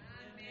anything,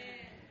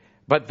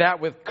 but that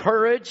with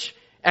courage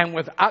and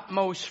with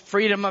utmost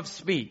freedom of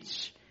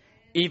speech,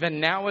 even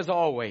now as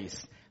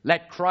always,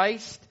 let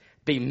Christ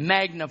be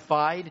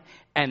magnified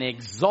and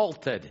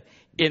exalted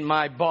in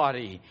my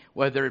body,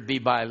 whether it be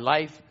by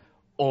life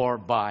or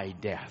by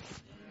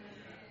death.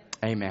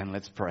 Amen.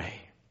 Let's pray.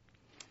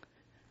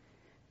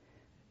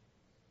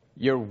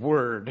 Your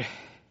word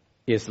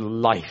is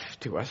life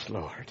to us,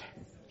 Lord.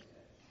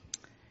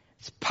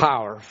 It's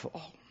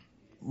powerful,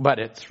 but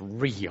it's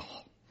real.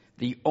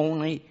 The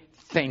only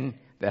thing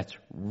that's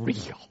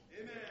real.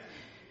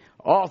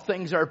 All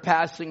things are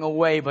passing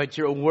away, but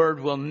your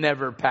word will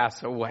never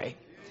pass away.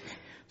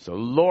 So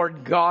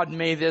Lord God,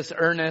 may this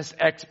earnest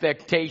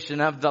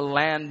expectation of the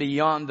land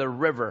beyond the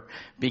river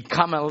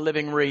become a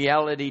living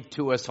reality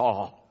to us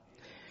all.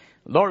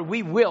 Lord,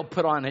 we will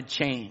put on a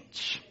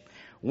change.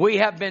 We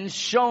have been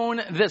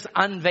shown this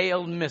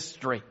unveiled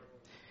mystery.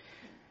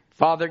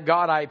 Father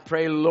God, I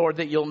pray, Lord,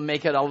 that you'll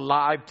make it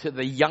alive to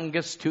the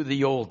youngest, to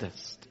the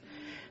oldest.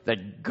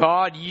 That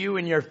God, you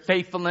in your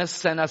faithfulness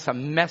sent us a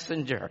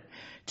messenger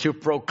to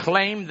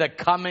proclaim the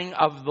coming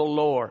of the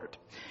Lord.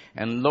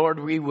 And Lord,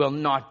 we will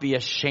not be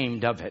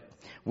ashamed of it.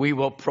 We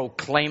will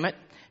proclaim it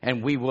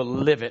and we will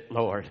live it,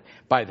 Lord,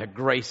 by the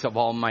grace of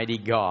Almighty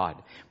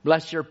God.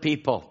 Bless your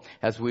people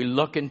as we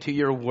look into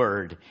your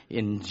word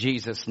in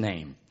Jesus'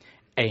 name.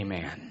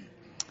 Amen.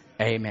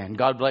 Amen.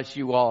 God bless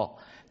you all.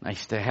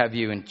 Nice to have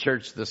you in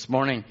church this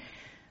morning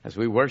as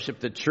we worship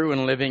the true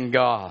and living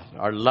God,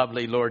 our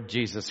lovely Lord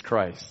Jesus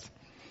Christ.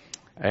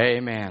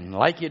 Amen. I'd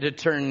like you to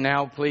turn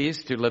now,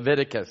 please, to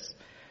Leviticus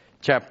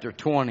chapter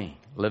 20.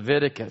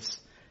 Leviticus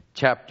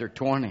chapter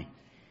 20.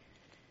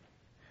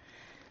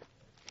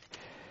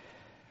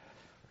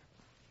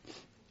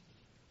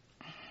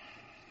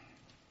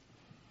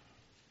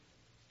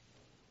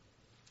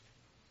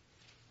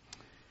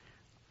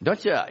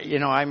 Don't you,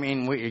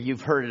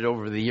 you've heard it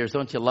over the years.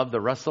 Don't you love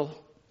the rustle?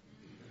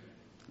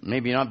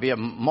 Maybe not be a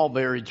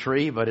mulberry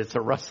tree, but it's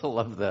a rustle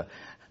of the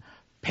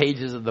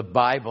pages of the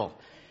Bible.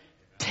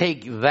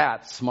 Take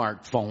that,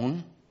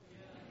 smartphone.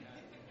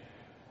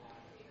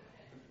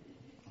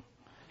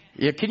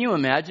 Yeah, can you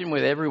imagine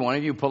with every one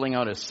of you pulling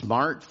out a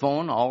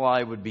smartphone, all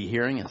I would be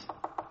hearing is...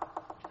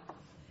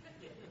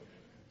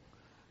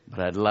 But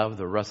I'd love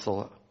the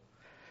rustle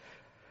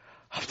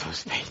of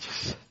those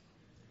pages.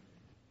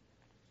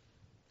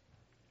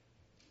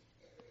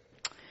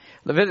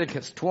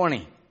 Leviticus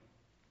 20,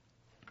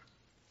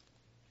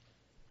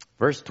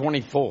 verse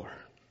 24.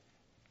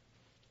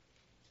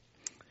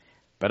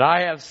 But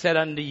I have said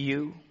unto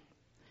you,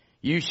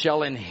 you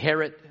shall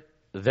inherit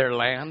their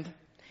land,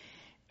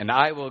 and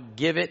I will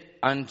give it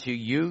unto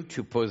you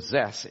to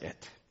possess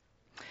it.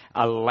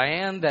 A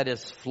land that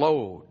is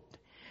flowed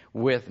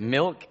with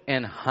milk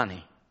and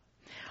honey.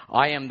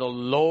 I am the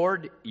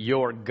Lord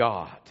your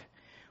God,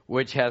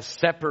 which has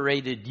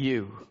separated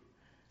you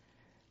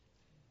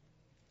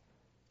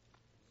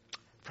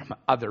from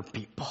other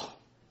people.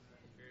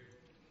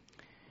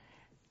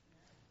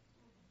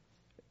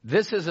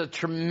 This is a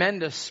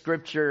tremendous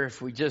scripture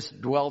if we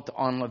just dwelt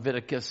on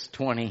Leviticus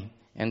 20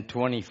 and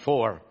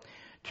 24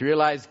 to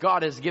realize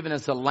God has given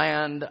us a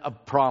land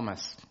of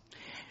promise.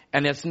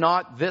 And it's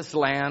not this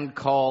land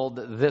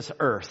called this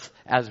earth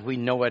as we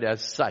know it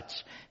as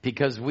such,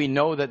 because we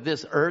know that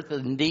this earth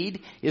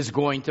indeed is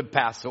going to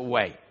pass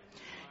away.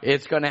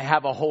 It's going to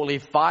have a holy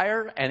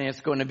fire and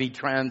it's going to be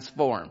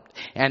transformed,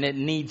 and it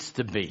needs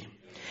to be.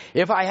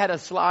 If I had a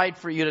slide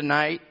for you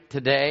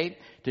today,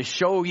 to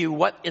show you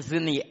what is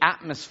in the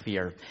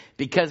atmosphere,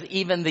 because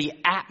even the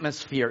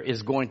atmosphere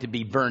is going to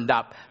be burned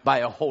up by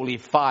a holy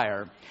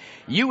fire,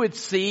 you would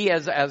see,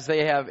 as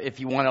they have, if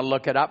you want to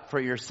look it up for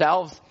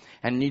yourselves,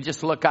 and you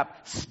just look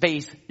up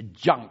space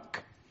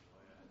junk.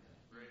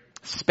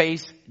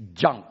 Space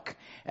junk.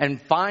 And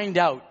find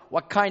out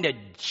what kind of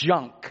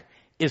junk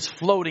is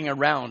floating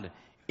around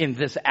in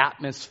this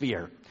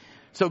atmosphere.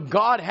 So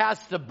God has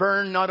to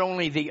burn not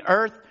only the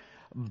earth,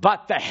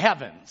 but the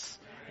heavens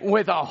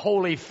with a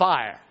holy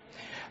fire.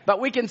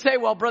 But we can say,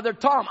 well, Brother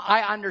Tom,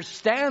 I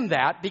understand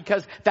that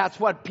because that's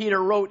what Peter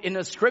wrote in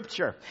the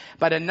scripture.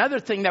 But another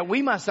thing that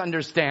we must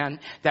understand,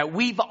 that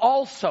we've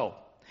also,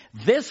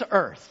 this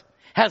earth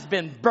has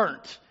been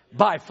burnt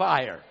by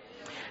fire.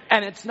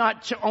 And it's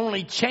not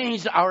only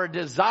changed our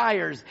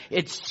desires,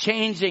 it's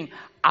changing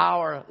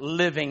our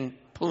living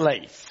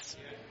place.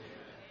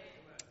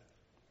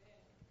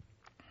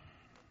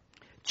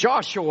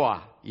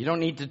 Joshua, you don't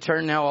need to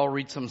turn now, I'll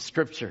read some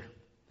scripture.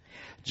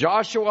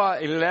 Joshua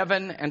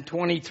 11 and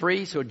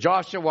 23. So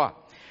Joshua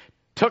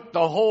took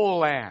the whole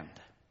land.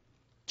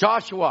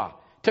 Joshua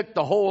took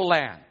the whole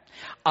land.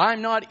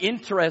 I'm not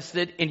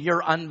interested in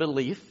your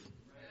unbelief.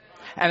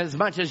 And as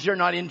much as you're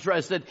not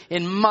interested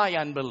in my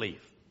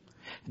unbelief.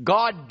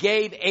 God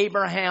gave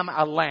Abraham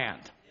a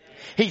land.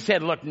 He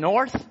said, look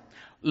north,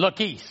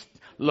 look east,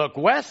 look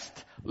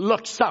west,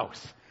 look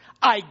south.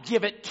 I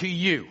give it to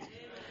you.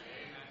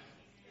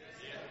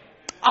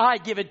 I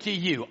give it to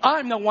you.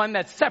 I'm the one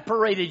that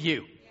separated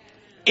you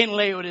in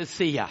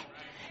Laodicea.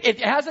 It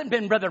hasn't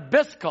been Brother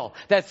Biscoe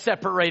that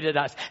separated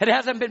us. It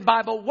hasn't been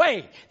Bible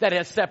Way that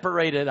has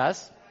separated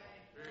us.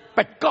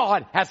 But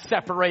God has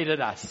separated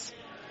us.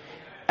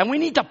 And we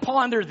need to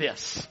ponder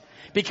this.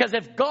 Because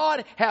if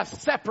God has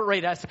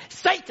separated us,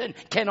 Satan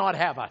cannot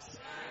have us.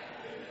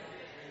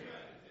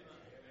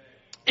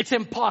 It's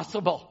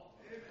impossible.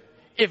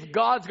 If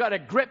God's got a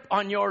grip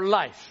on your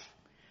life,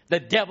 the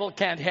devil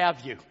can't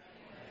have you.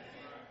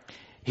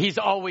 He's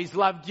always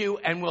loved you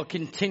and will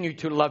continue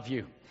to love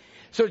you.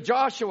 So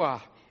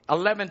Joshua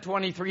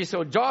 11:23.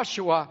 So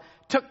Joshua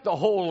took the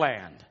whole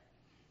land.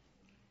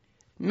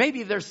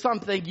 Maybe there's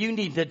something you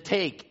need to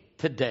take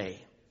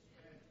today.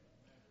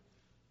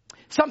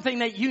 Something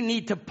that you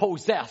need to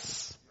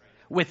possess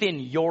within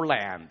your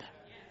land.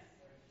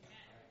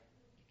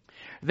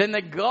 Then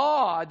the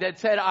God that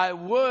said, I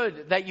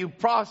would that you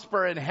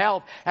prosper in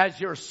health as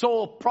your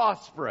soul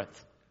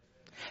prospereth.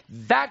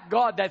 That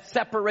God that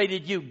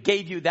separated you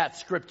gave you that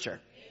scripture.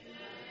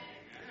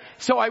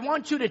 So I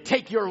want you to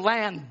take your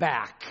land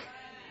back.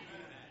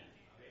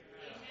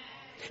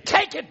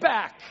 Take it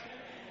back.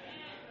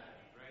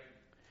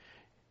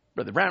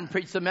 Brother Branham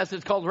preached a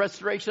message called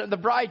Restoration of the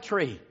Bride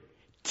Tree.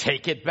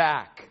 Take it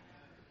back.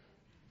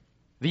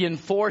 The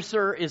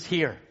enforcer is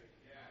here.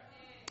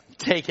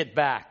 Take it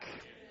back.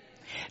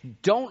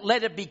 Don't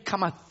let it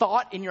become a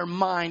thought in your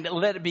mind.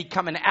 Let it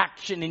become an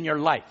action in your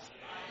life.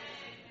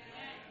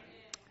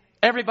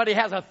 Everybody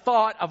has a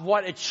thought of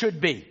what it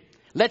should be.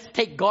 Let's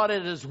take God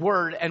at His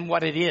word and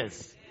what it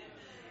is.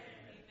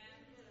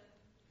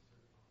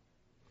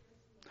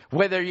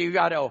 Whether you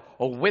got a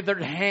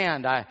withered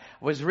hand. I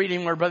was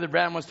reading where Brother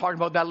Branham was talking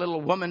about that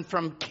little woman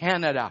from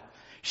Canada.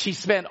 She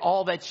spent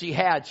all that she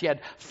had. She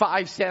had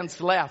 5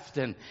 cents left.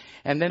 And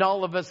then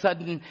all of a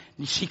sudden,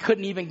 she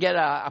couldn't even get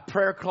a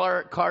prayer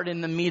card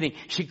in the meeting.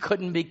 She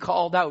couldn't be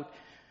called out.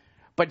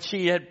 But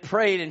she had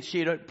prayed, and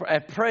she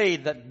had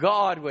prayed that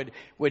God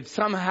would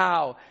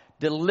somehow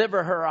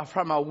deliver her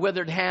from a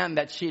withered hand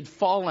that she had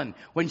fallen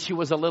when she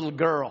was a little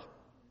girl.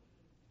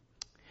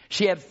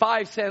 She had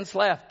 5 cents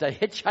left to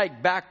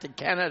hitchhike back to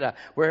Canada,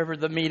 wherever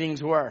the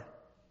meetings were.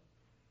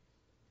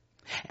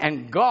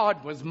 And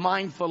God was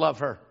mindful of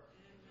her.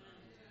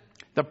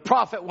 The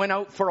prophet went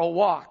out for a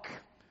walk.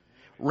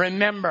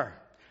 Remember,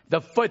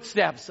 the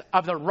footsteps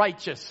of the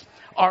righteous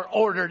are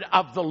ordered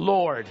of the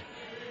Lord.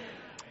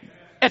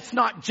 It's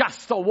not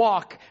just a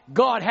walk.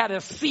 God had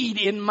a seed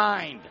in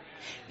mind.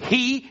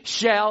 He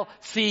shall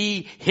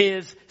see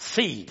his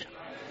seed.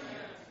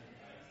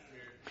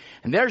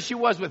 And there she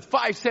was with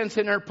 5 cents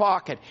in her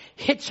pocket.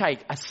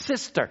 A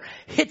sister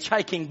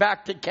hitchhiking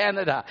back to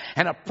Canada.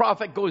 And a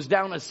prophet goes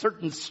down a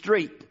certain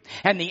street.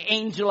 And the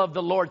angel of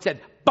the Lord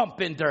said, bump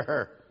into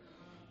her.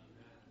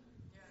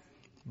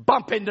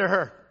 Bump into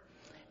her.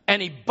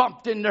 And he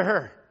bumped into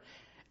her.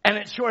 And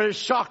it sort of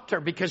shocked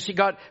her because she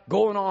got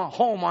going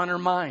home on her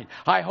mind.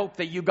 I hope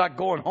that you got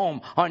going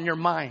home on your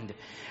mind.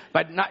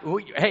 But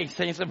hey,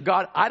 saints of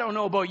God, I don't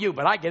know about you,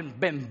 but I've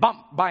been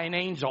bumped by an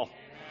angel.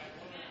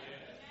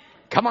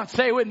 Come on,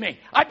 say it with me.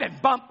 I've been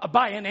bumped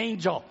by an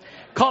angel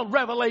called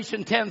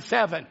Revelation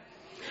 10:7.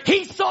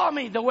 He saw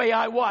me the way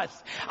I was.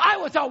 I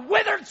was a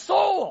withered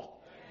soul.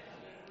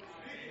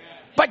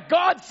 But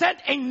God sent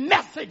a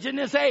message in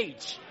this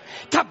age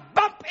to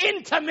bump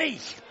into me.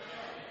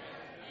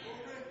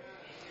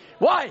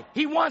 Why?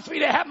 He wants me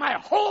to have my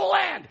whole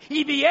land.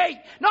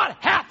 EVA, not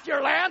half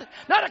your land,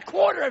 not a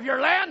quarter of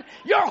your land,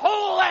 your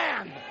whole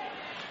land.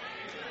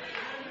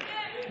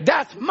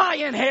 That's my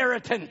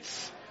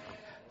inheritance.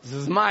 This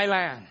is my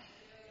land.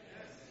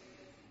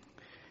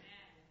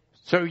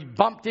 So he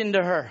bumped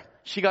into her.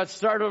 She got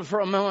startled for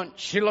a moment.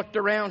 She looked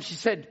around. She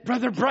said,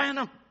 Brother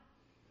Branham.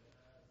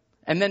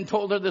 And then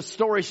told her the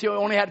story. She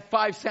only had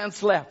 5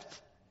 cents left.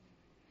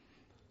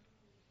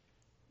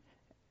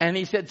 And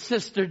he said,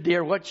 Sister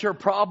dear, what's your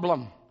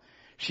problem?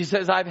 She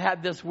says, I've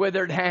had this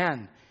withered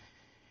hand.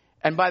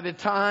 And by the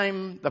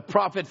time the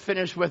prophet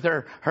finished with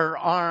her, her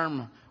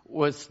arm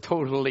was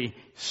totally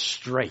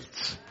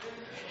straight.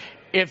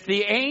 If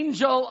the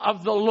angel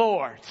of the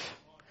Lord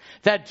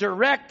that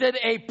directed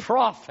a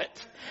prophet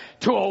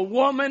to a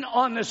woman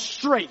on the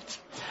street,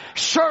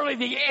 surely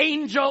the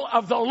angel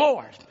of the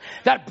Lord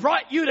that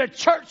brought you to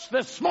church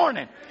this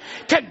morning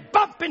can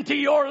bump into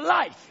your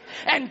life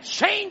and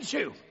change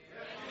you.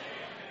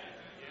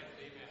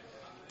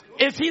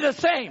 Is he the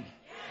same?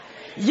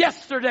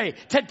 Yesterday,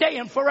 today,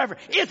 and forever.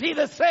 Is he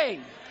the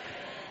same?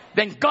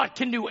 Then God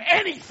can do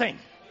anything.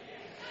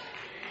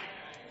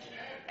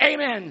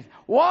 Amen.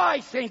 Why,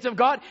 saints of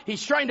God?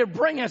 He's trying to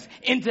bring us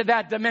into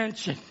that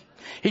dimension.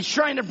 He's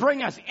trying to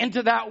bring us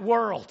into that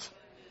world.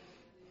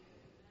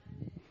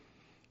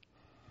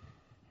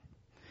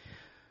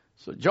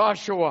 So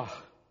Joshua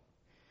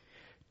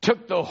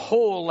took the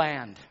whole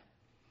land.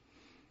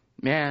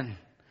 Man,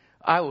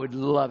 I would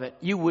love it.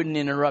 You wouldn't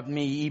interrupt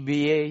me,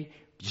 EBA,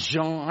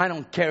 Jean, I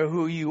don't care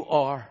who you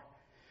are.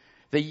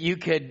 That you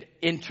could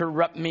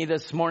interrupt me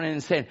this morning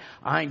and say,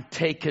 I'm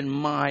taking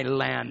my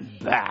land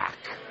back.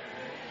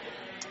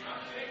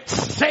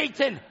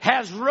 Satan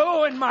has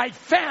ruined my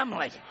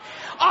family.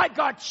 I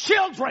got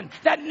children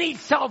that need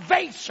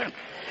salvation.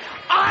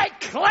 I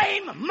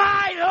claim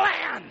my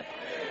land.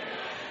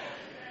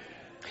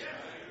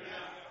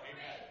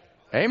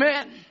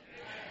 Amen.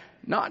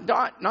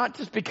 Not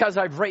just because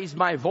I've raised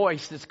my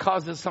voice this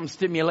causes some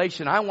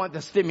stimulation. I want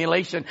the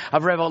stimulation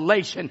of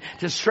revelation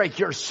to strike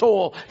your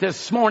soul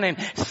this morning.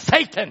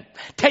 Satan,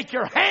 take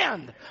your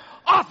hand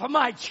off of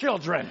my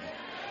children.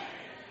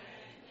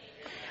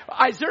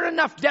 Is there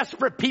enough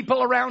desperate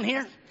people around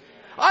here?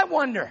 I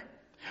wonder.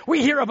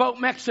 We hear about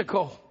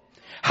Mexico.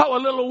 How a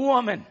little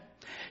woman,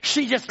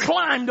 she just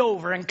climbed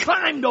over and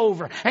climbed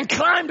over and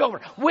climbed over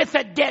with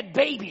a dead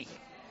baby.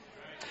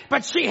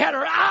 But she had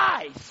her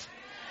eyes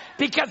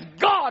because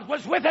God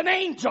was with an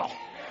angel.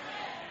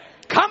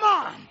 Come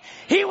on.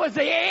 He was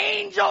the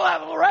angel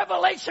of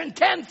Revelation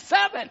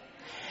 10:7.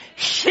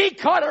 She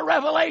caught a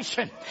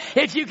revelation.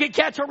 If you could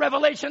catch a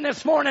revelation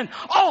this morning,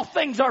 all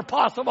things are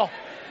possible.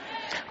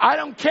 I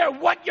don't care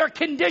what your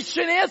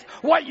condition is,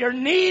 what your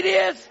need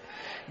is.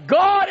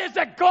 God is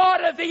the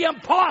God of the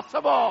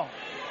impossible.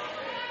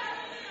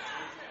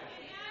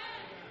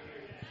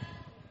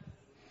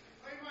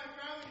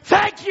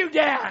 Thank you,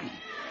 Dan.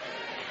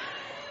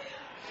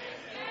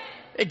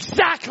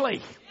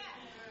 Exactly.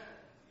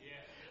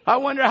 I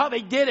wonder how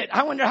they did it.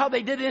 I wonder how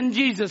they did it in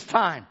Jesus'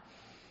 time.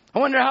 I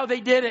wonder how they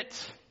did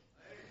it.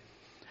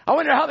 I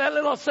wonder how that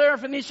little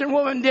Syrophoenician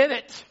woman did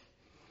it.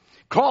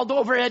 Crawled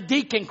over a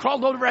deacon,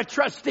 crawled over a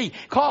trustee,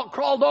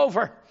 crawled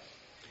over.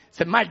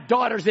 Said, my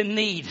daughter's in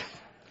need.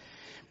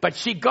 But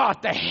she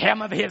got the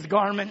hem of his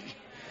garment.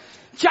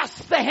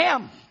 Just the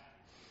hem.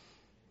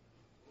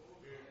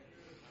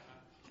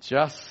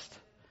 Just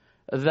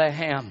the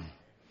hem.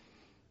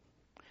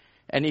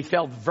 And he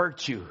felt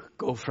virtue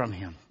go from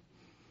him.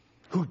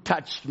 Who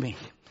touched me?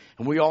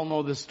 And we all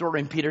know the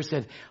story. And Peter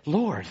said,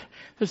 Lord,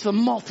 there's a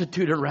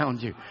multitude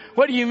around you.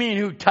 What do you mean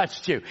who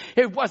touched you?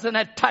 It wasn't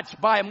a touch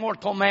by a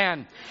mortal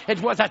man.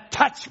 It was a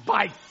touch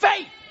by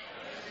faith.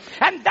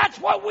 And that's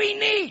what we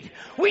need.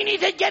 We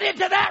need to get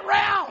into that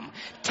realm.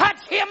 Touch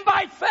him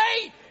by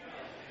faith.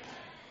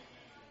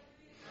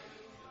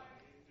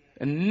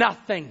 And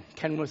nothing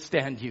can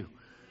withstand you.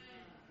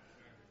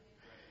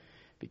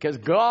 Because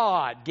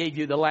God gave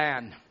you the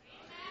land.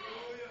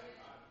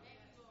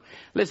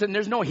 Listen,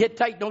 there's no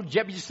Hittite, no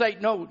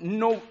Jebusite,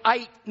 no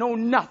Ite, no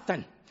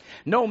nothing.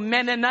 No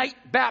Mennonite,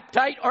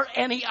 Baptite, or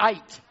any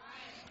Ite.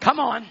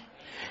 Come on.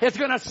 It's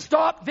going to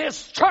stop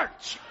this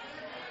church.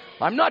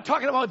 I'm not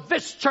talking about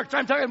this church.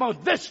 I'm talking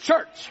about this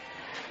church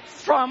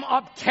from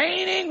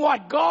obtaining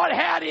what God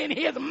had in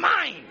his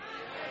mind.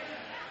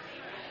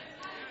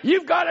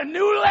 You've got a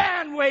new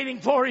land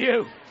waiting for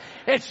you.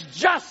 It's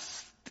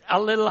just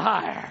a little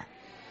higher.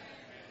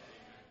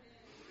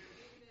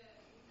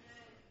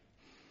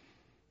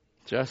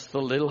 Just a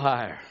little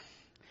higher.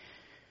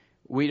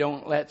 We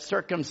don't let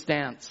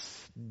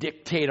circumstance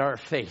dictate our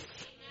faith.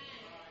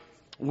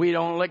 We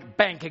don't let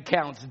bank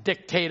accounts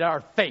dictate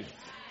our faith.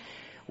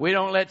 We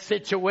don't let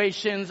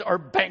situations or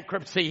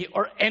bankruptcy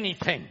or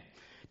anything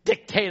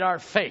dictate our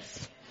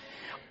faith.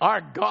 Our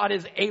God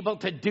is able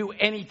to do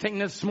anything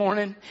this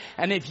morning.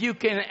 And if you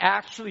can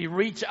actually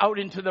reach out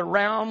into the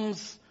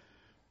realms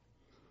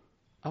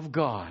of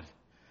God.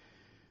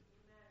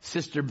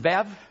 Sister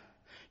Bev,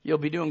 you'll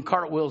be doing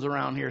cartwheels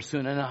around here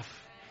soon enough.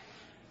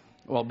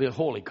 Well, be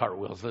holy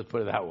cartwheels, let's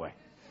put it that way.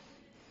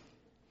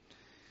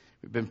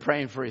 We've been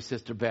praying for you,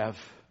 Sister Bev.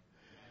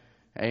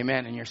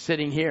 Amen. And you're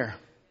sitting here.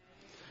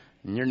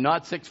 And you're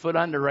not 6 foot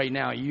under right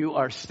now. You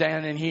are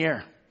standing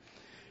here.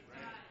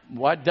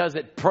 What does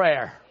it?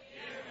 Prayer.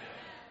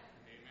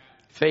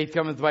 Faith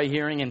cometh by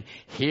hearing, and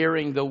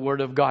hearing the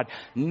word of God.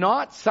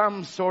 Not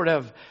some sort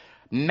of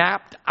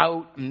mapped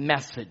out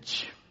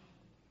message.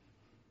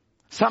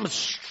 Some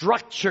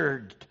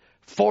structured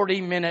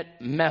 40-minute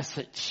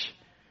message.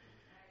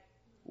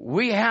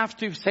 We have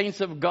to, saints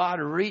of God,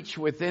 reach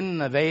within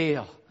the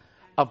veil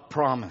of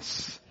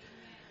promise.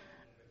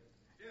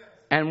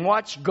 And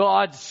watch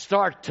God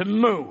start to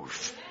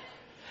move.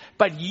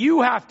 But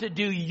you have to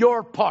do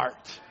your part.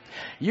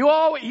 You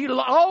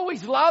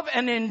always love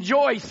and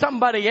enjoy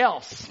somebody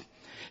else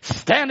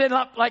standing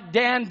up like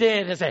Dan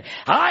did and say,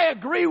 I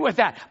agree with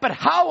that. But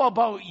how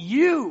about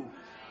you?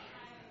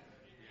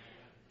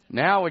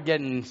 Now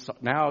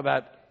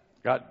that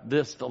got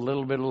this a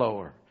little bit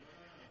lower.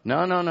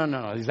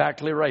 No.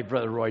 Exactly right,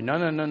 Brother Roy.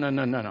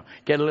 No.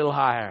 Get a little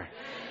higher.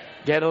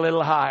 Get a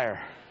little higher.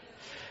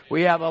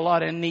 We have a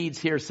lot of needs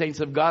here, saints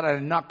of God, and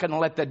I'm not going to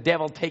let the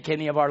devil take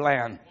any of our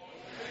land.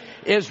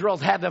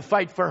 Israel's had to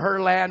fight for her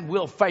land.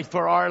 We'll fight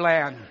for our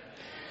land.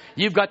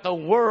 You've got the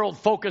world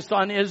focused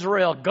on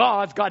Israel.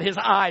 God's got his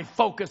eye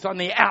focused on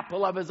the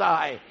apple of his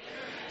eye.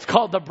 It's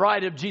called the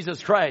bride of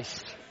Jesus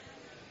Christ.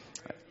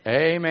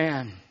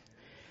 Amen.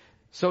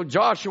 So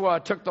Joshua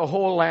took the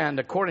whole land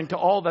according to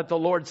all that the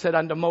Lord said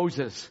unto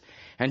Moses.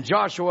 And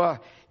Joshua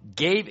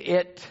gave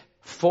it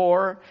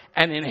for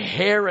an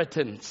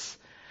inheritance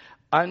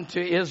unto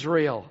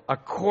Israel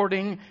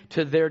according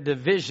to their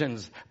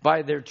divisions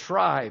by their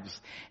tribes.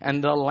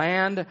 And the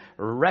land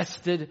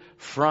rested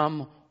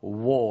from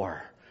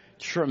war.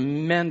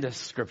 Tremendous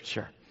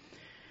scripture.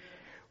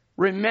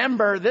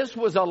 Remember, this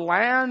was a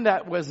land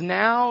that was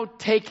now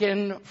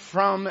taken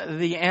from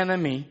the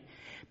enemy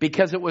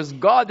because it was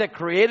God that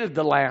created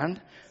the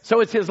land. So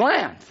it's his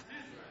land.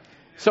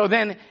 So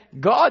then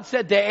God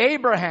said to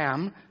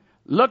Abraham,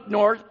 look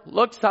north,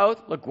 look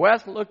south, look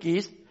west, look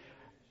east.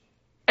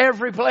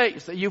 Every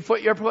place that you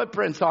put your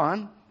footprints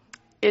on,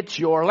 it's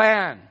your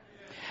land.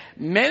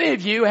 Many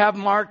of you have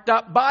marked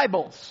up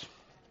Bibles,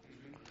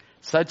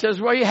 such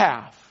as we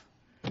have.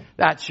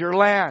 That's your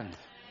land.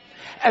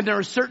 And there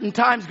are certain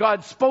times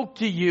God spoke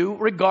to you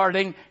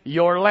regarding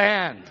your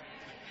land.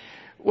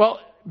 Well,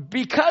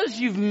 because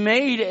you've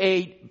made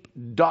a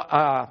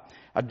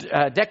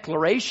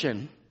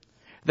declaration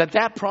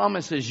that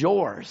promise is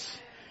yours,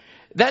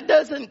 that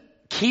doesn't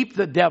keep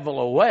the devil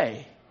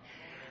away.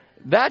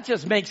 That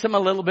just makes him a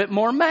little bit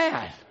more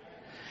mad.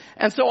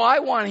 And so I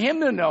want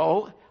him to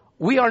know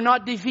we are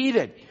not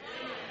defeated.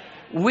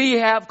 We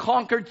have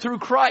conquered through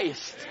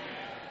Christ.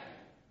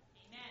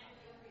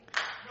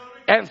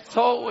 And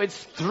so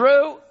it's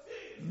through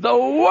the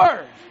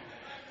Word.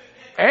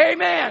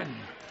 Amen.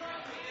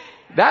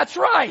 That's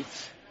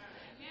right.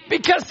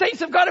 Because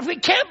saints of God, if we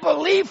can't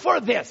believe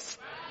for this,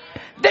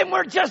 then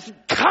we're just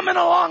coming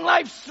along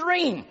life's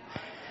stream.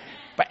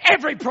 But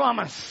every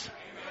promise,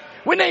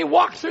 when they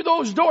walked through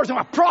those doors and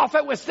a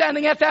prophet was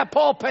standing at that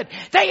pulpit,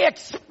 they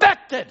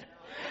expected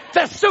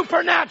the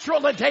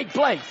supernatural to take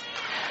place.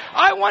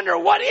 I wonder,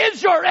 what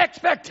is your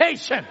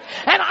expectation?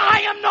 And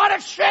I am not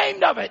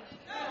ashamed of it.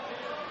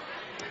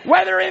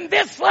 Whether in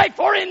this life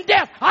or in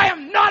death, I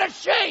am not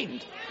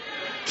ashamed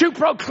to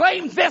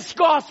proclaim this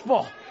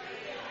gospel.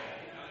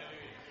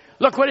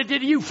 Look what it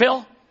did to you,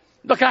 Phil.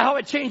 Look at how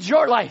it changed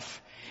your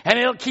life. And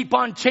it'll keep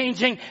on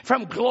changing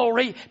from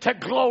glory to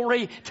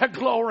glory to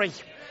glory.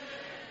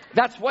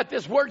 That's what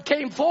this word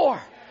came for.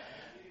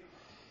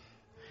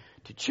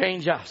 To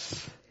change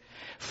us.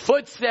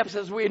 Footsteps,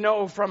 as we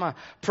know from a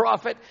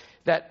prophet,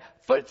 that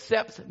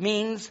footsteps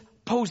means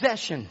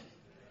possession.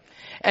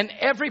 And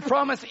every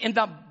promise in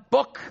the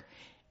book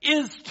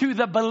is to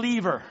the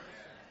believer.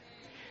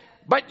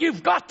 But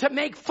you've got to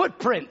make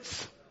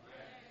footprints.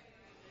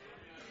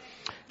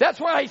 That's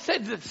why I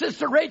said to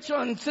Sister Rachel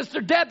and Sister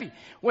Debbie,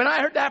 when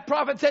I heard that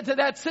prophet said to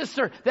that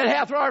sister that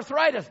hath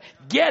arthritis,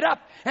 get up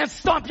and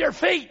stomp your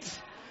feet.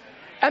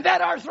 And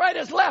that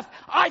arthritis left.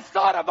 I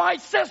thought of my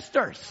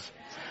sisters.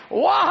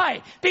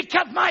 Why?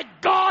 Because my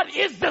God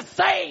is the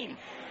same.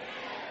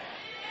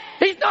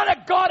 He's not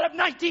a God of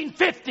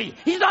 1950.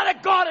 He's not a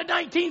God of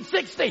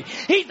 1960.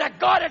 He's a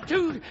God of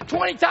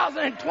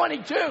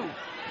 2022.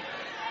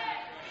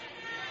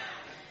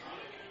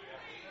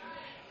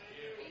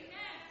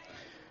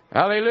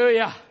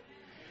 Hallelujah.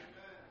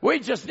 We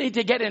just need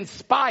to get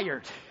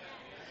inspired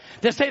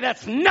to say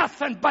that's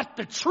nothing but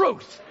the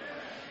truth.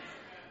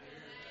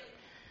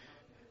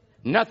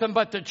 Nothing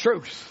but the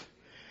truth.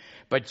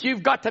 But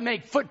you've got to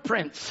make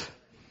footprints.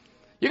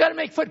 You got to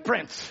make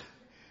footprints.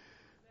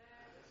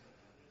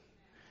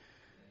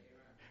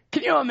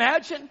 Can you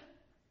imagine?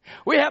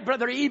 We have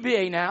Brother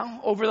EBA now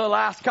over the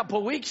last couple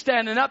of weeks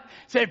standing up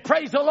saying,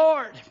 praise the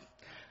Lord.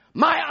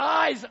 My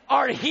eyes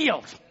are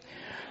healed.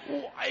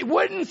 It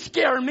wouldn't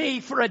scare me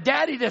for a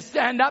daddy to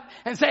stand up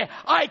and say,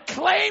 I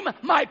claim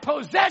my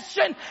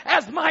possession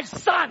as my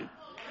son.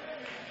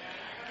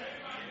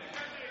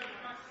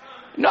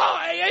 No,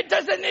 it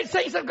doesn't. It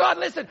says of God,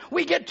 listen,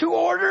 we get too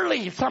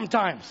orderly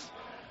sometimes.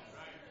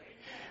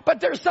 But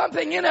there's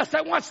something in us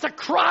that wants to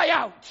cry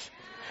out.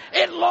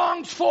 It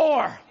longs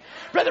for.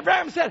 Brother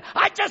Branham said,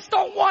 I just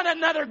don't want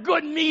another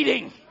good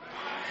meeting.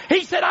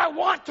 He said, I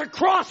want to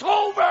cross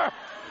over.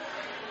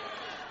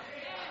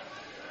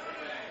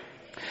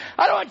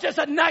 I don't want just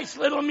a nice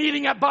little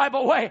meeting at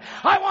Bible Way.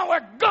 I want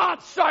where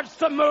God starts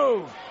to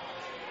move.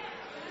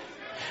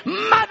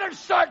 Mothers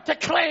start to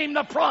claim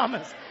the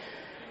promise.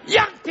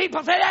 Young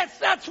people say,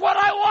 that's what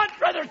I want,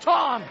 Brother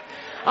Tom.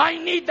 I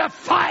need the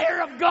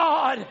fire of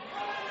God.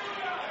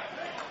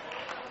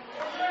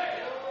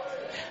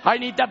 I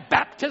need the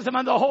baptism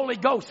of the Holy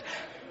Ghost.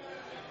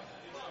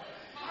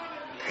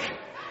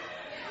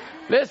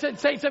 Listen,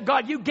 saints of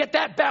God, you get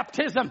that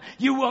baptism,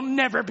 you will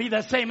never be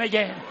the same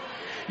again.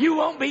 You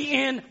won't be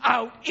in,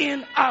 out,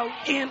 in,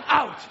 out, in,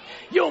 out.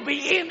 You'll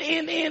be in.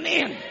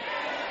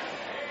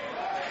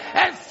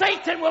 And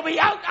Satan will be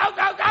out.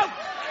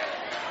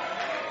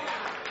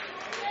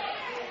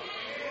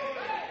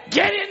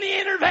 Get in the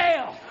inner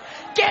veil.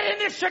 Get in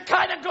the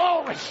Shekinah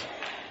glory.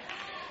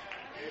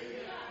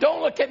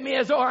 Don't look at me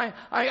as though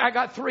I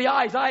got three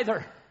eyes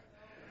either.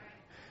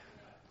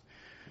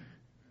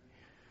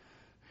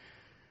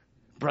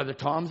 Brother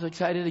Tom's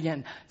excited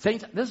again.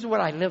 Saints, this is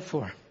what I live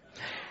for.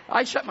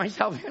 I shut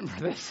myself in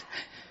for this.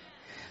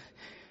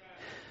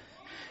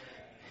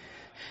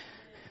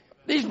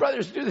 These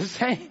brothers do the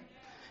same.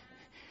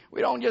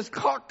 We don't just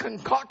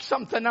concoct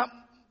something up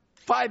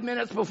 5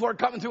 minutes before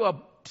coming to a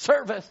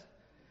service.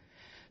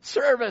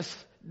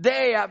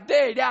 Day after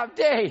day after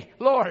day.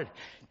 Lord,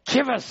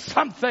 give us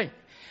something.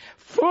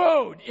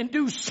 Food in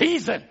due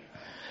season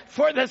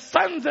for the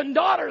sons and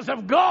daughters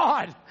of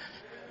God.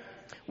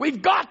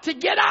 We've got to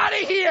get out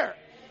of here.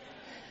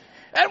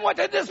 And what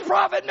did this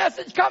prophet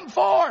message come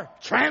for?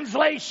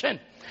 Translation.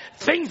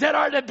 Things that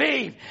are to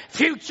be.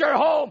 Future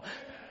home.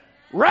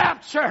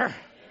 Rapture.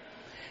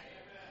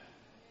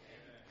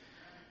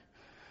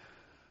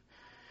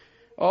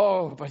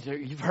 Oh, but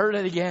you've heard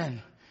it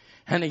again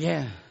and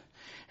again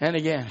and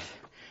again.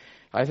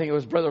 I think it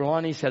was Brother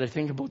Lonnie said, I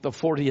think about the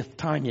 40th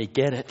time you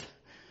get it.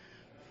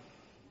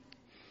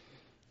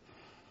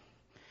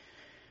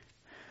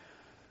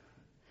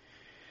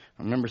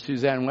 I remember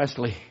Suzanne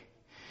Wesley.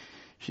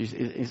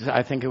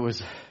 I think it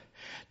was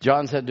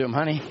John said to him,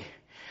 honey,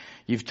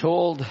 you've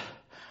told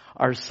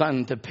our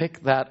son to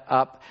pick that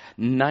up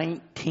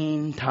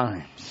 19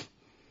 times.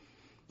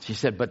 She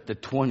said, but the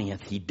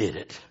 20th he did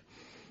it.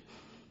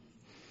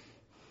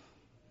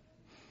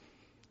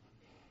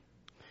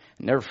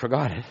 Never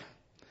forgot it.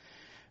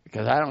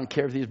 Because I don't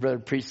care if these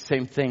brothers preach the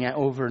same thing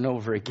over and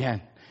over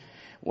again.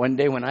 One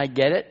day when I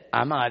get it,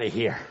 I'm out of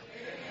here.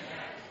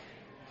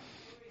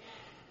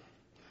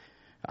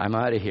 I'm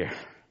out of here.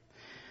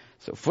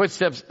 So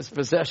footsteps is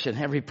possession.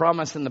 Every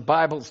promise in the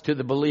Bible is to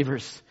the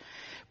believers.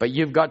 But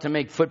you've got to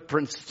make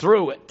footprints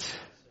through it.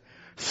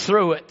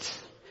 Through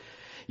it.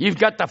 You've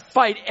got to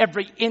fight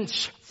every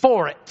inch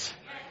for it.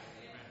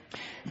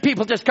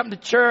 People just come to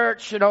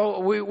church,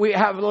 we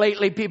have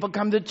lately people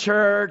come to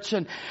church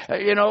and,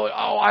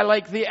 I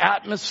like the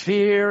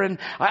atmosphere and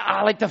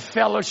I like the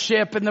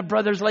fellowship and the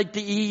brothers like to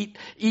eat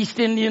East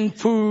Indian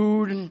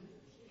food. And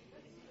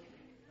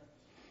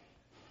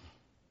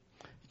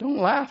don't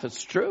laugh,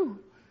 it's true.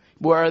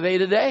 Where are they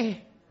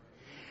today?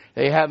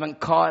 They haven't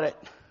caught it.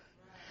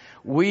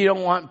 We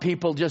don't want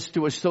people just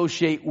to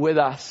associate with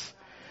us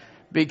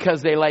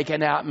because they like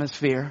an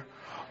atmosphere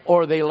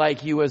or they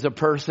like you as a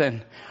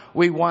person.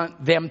 We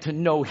want them to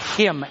know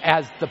Him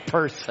as the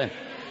person.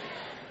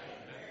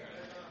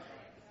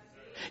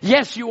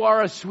 Yes, you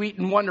are a sweet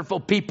and wonderful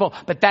people,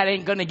 but that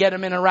ain't going to get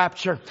them in a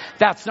rapture.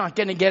 That's not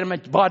going to get them a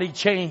body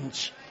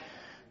change.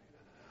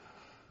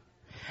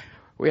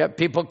 We have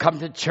people come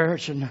to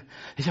church and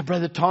they say,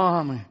 Brother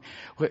Tom,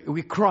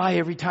 we cry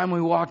every time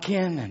we walk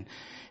in.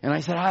 And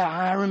I said,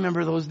 I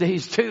remember those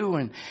days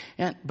too.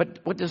 But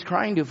what does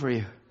crying do for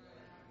you?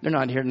 They're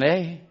not here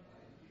today.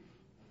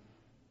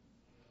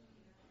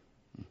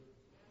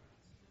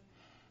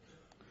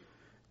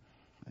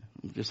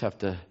 You just have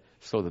to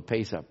slow the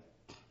pace up.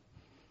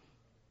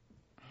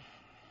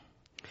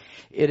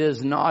 It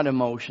is not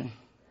emotion.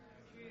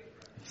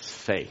 It's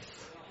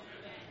faith.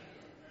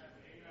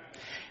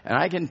 And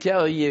I can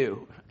tell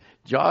you,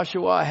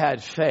 Joshua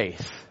had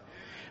faith.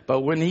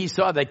 But when he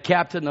saw the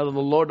captain of the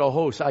Lord of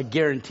hosts, I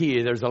guarantee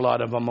you there's a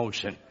lot of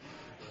emotion.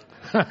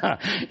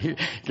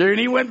 And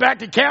he went back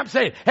to camp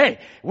saying, hey,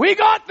 we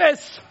got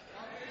this.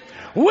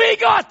 We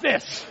got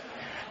this.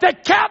 The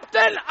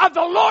captain of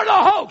the Lord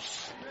of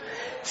hosts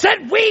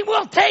said, we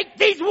will take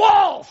these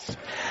walls.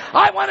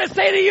 I want to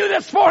say to you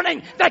this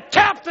morning, the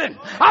captain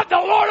of the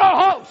Lord of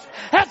hosts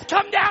has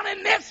come down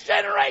in this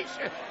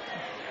generation.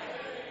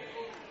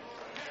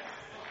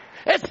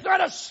 It's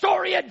not a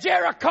story of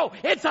Jericho.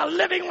 It's a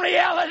living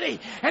reality.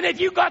 And if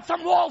you got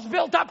some walls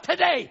built up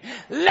today,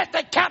 let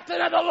the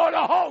captain of the Lord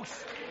of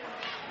hosts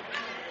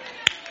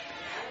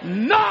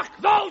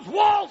knock those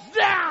walls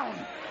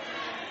down.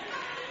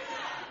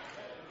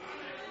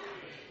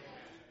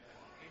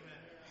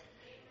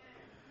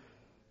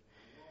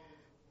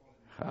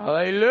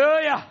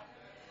 Hallelujah.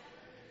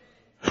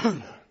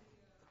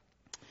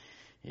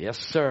 Yes,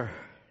 sir.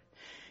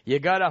 You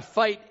got to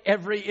fight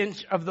every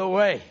inch of the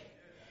way.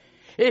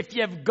 If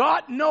you've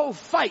got no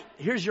fight,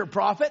 here's your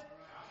prophet.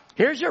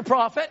 Here's your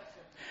prophet.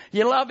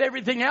 You love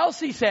everything else,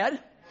 he said.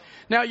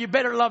 Now you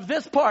better love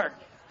this part.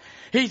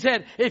 He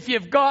said, if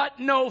you've got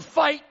no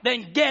fight,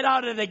 then get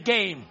out of the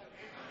game.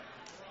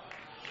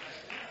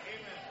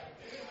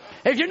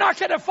 If you're not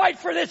going to fight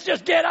for this,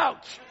 just get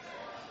out.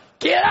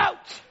 Get out.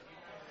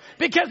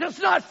 Because it's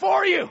not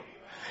for you.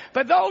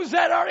 But those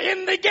that are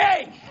in the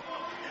game,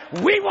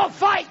 we will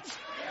fight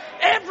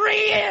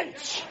every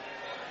inch.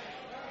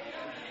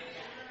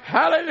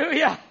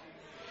 Hallelujah.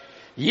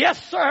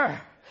 Yes,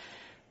 sir.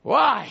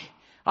 Why?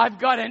 I've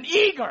got an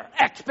eager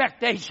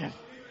expectation.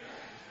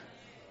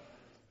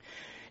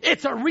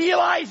 It's a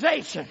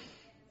realization.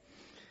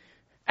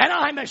 And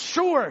I'm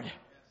assured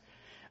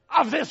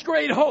of this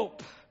great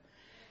hope.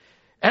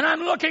 And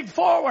I'm looking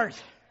forward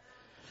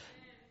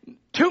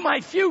to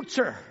my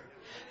future.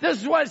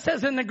 This is what it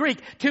says in the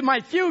Greek, to my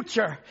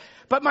future.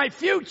 But my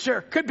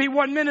future could be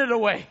 1 minute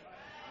away.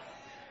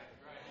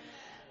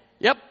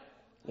 Yep,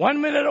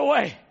 1 minute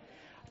away.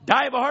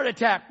 Die of a heart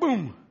attack,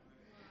 boom.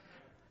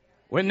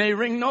 When they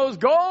ring those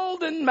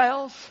golden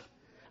bells,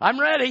 I'm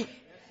ready.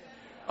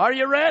 Are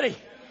you ready?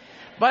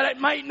 But it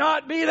might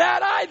not be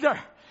that either.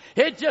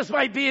 It just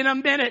might be in a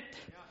minute.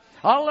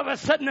 All of a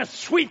sudden a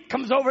sweep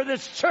comes over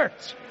this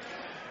church.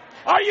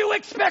 Are you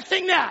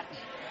expecting that?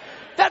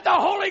 that the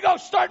Holy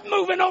Ghost start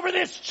moving over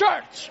this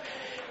church.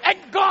 And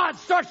God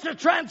starts to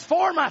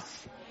transform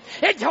us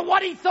into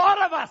what He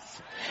thought of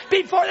us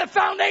before the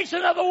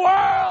foundation of the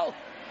world.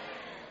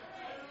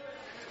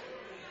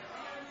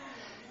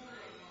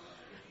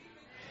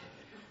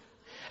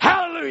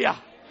 Hallelujah.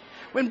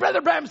 When Brother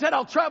Branham said,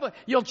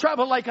 you'll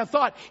travel like a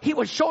thought, he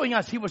was showing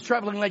us he was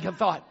traveling like a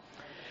thought.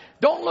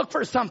 Don't look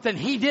for something.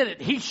 He did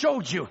it. He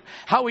showed you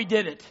how He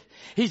did it.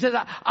 He said,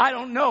 I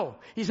don't know.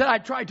 He said, I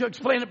tried to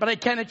explain it, but I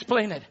can't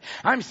explain it.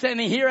 I'm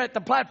standing here at the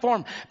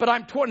platform, but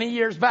I'm 20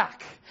 years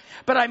back.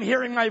 But I'm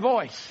hearing my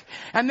voice.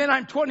 And then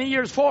I'm 20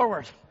 years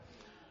forward.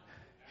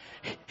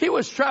 He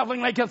was traveling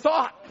like a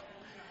thought.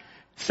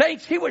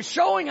 Saints, He was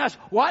showing us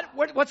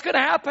what's going to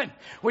happen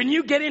when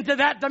you get into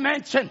that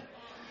dimension.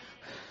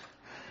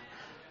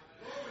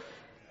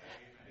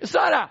 It's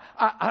not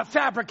a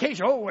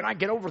fabrication. Oh, when I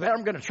get over there,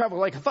 I'm going to travel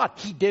like a thought.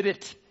 He did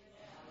it.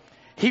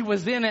 He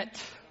was in it.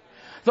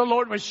 The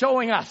Lord was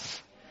showing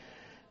us.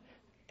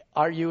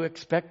 Are you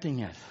expecting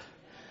it?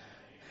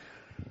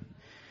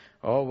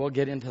 Oh, we'll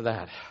get into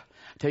that.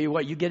 Tell you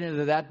what, you get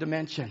into that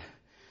dimension.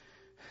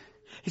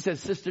 He says,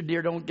 sister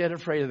dear, don't get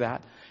afraid of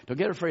that. Don't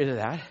get afraid of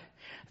that.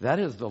 That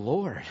is the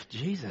Lord,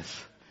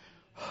 Jesus.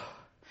 I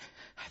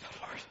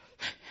thought, Lord,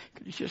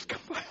 could you just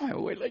come by my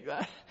way like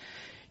that?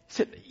 He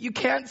said, you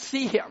can't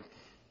see Him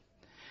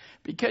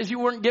because you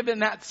weren't given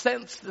that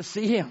sense to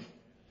see Him.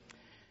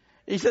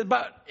 He said,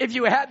 but if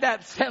you had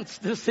that sense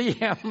to see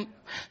Him,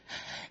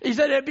 He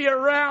said, it'd be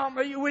around,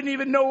 but you wouldn't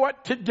even know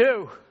what to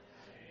do.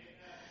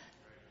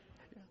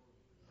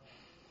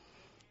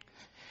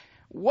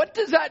 What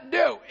does that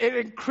do? It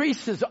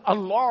increases a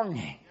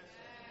longing.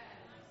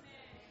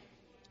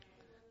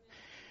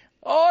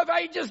 Oh, if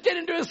I could just get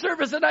into a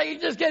service and I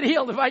could just get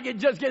healed. If I could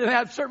just get in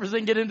that service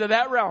and get into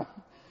that realm.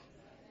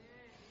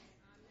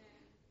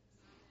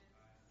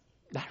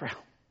 That realm.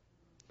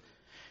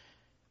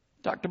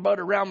 Talked about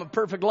a realm of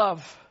perfect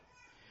love.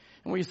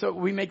 And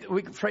we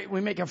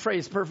make a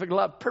phrase, perfect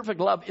love. Perfect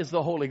love is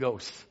the Holy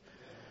Ghost.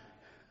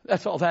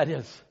 That's all that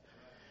is.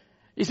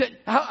 He said,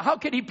 how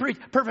could he preach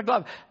perfect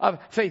love of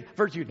faith,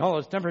 virtue,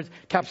 knowledge, temperance,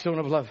 capstone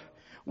of love?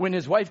 When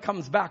his wife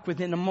comes back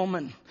within a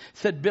moment,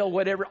 said, Bill,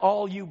 whatever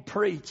all you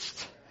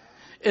preached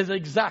is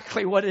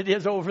exactly what it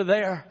is over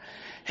there.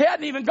 He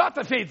hadn't even got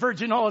the faith,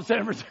 virtue, knowledge,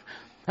 temperance.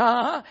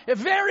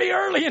 Very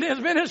early in his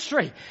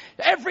ministry,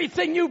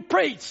 everything you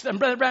preached. And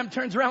Brother Branham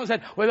turns around and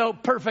said,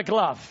 without perfect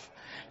love,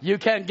 you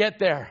can't get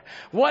there.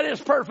 What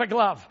is perfect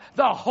love?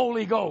 The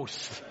Holy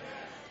Ghost.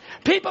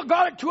 People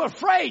got it to a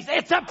phrase.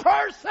 It's a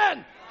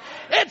person.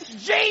 It's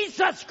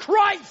Jesus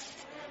Christ.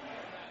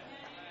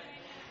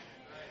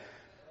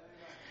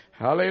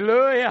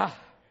 Hallelujah.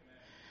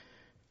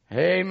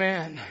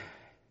 Amen.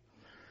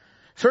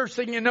 First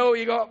thing you know,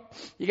 you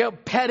go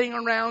petting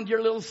around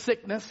your little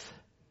sickness.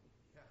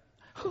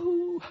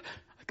 Ooh,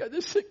 I got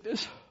this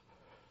sickness.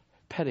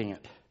 Petting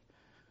it.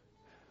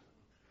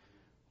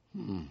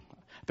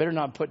 Better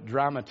not put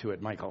drama to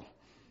it, Michael.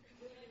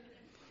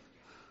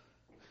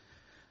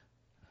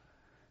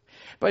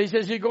 But he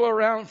says you go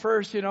around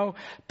first,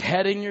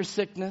 petting your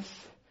sickness,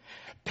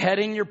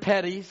 petting your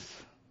petties.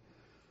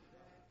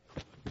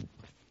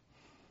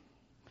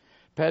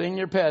 Petting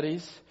your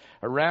petties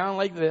around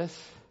like this.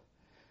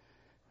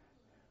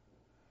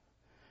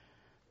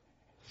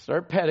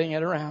 Start petting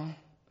it around.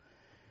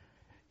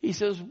 He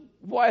says,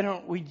 why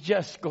don't we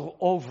just go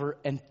over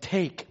and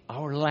take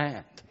our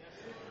land?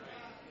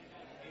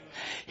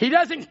 He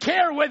doesn't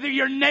care whether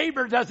your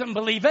neighbor doesn't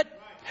believe it.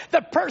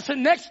 The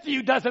person next to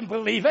you doesn't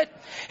believe it.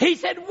 He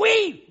said,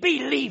 we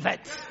believe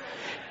it.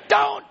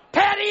 Don't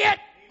petty it.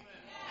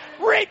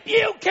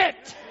 Rebuke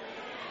it.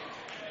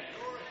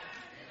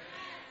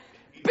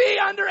 Be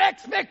under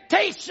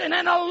expectation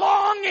and a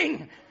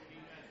longing.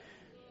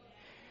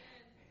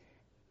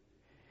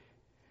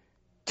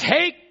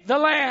 Take the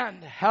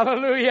land.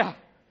 Hallelujah.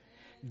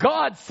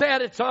 God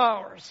said it's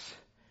ours.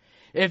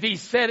 If He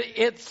said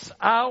it's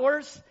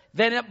ours,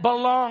 then it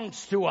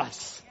belongs to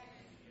us.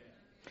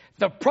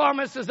 The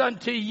promise is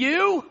unto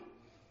you.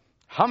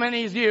 How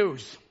many is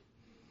yous?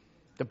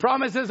 The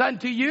promise is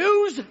unto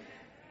yous.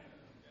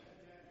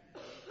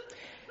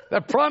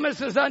 The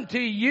promise is unto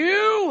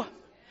you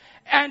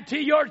and to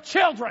your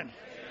children.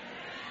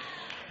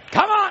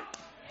 Come on.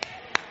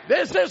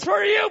 This is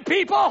for you,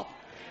 people.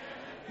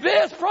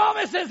 This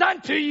promise is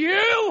unto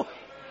you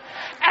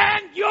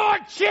and your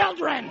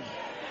children.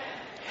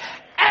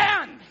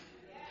 And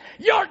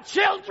your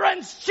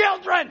children's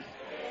children.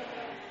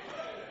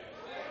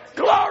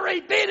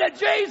 Glory be to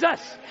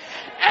Jesus.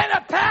 And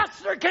a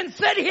pastor can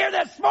sit here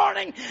this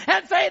morning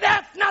and say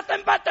that's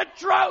nothing but the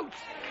truth.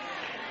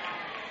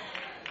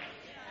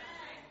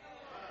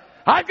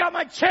 I've got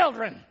my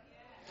children.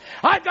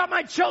 I've got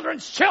my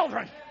children's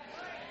children.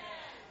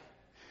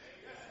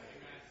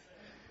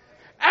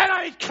 And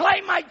I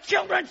claim my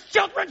children's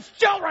children's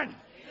children.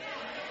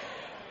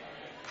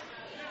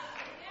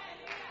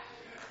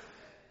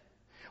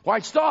 Why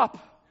stop?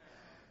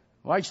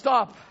 Why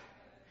stop?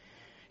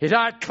 Did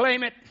I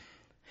claim it?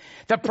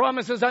 The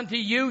promise is unto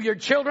you, your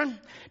children,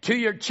 to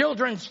your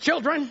children's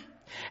children,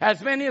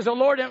 As many as the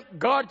Lord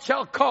God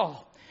shall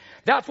call.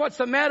 That's what's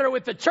the matter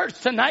with the church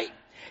tonight.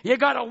 You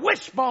got a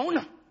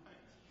wishbone.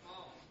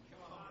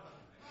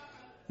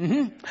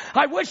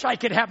 I wish I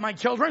could have my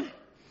children.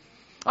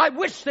 I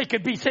wish they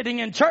could be sitting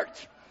in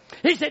church.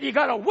 He said you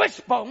got a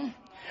wishbone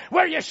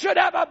where you should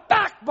have a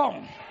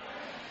backbone.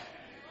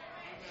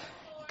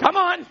 Come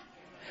on.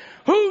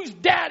 Whose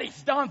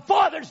daddy's on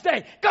Father's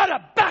Day got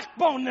a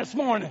backbone this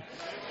morning?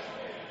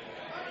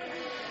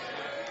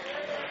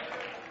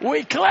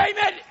 We claim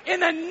it in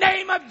the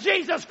name of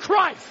Jesus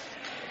Christ.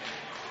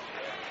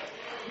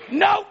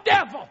 No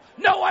devil,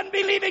 no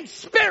unbelieving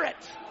spirit,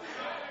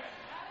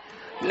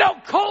 no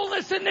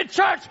coldness in the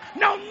church,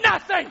 no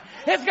nothing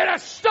is going to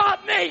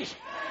stop me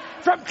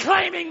from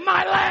claiming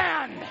my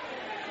land.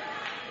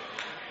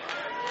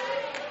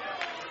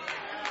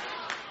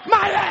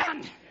 My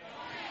land.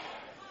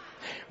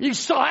 You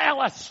saw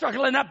Ella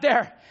struggling up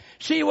there.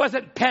 She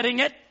wasn't petting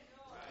it.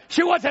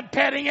 She wasn't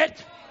petting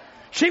it.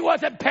 She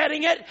wasn't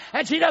petting it.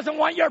 And she doesn't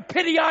want your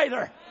pity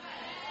either.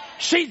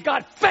 She's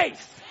got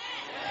faith.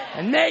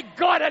 And may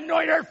God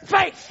anoint her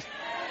face.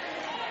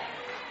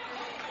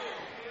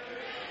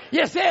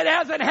 You say it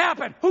hasn't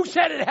happened. Who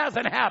said it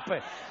hasn't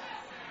happened?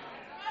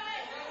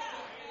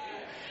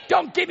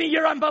 Don't give me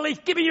your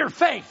unbelief. Give me your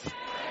faith.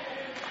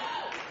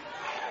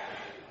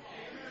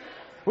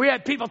 We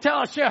had people tell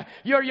us, yeah,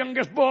 your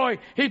youngest boy,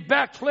 he's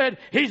backslid.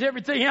 He's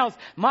everything else.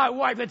 My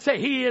wife would say,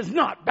 he is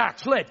not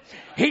backslid.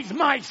 He's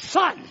my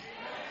son.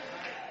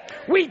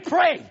 We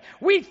prayed.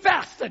 We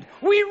fasted.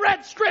 We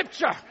read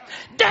scripture.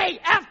 Day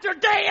after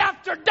day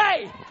after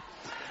day.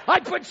 I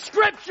put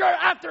scripture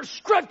after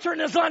scripture in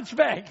his lunch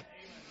bag.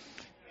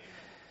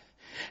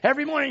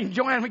 Every morning,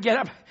 Joanne would get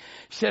up.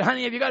 She said,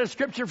 honey, have you got a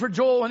scripture for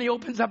Joel when he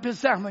opens up his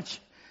sandwich?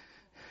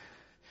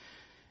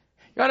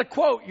 You got a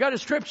quote. You got a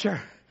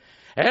scripture.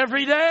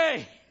 Every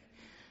day.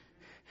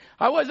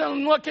 I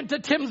wasn't looking to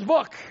Tim's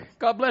book.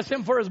 God bless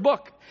him for his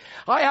book.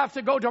 I have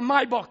to go to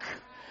my book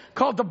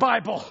called the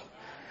Bible.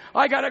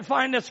 I got to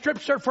find a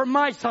scripture for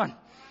my son.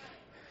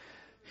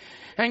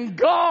 And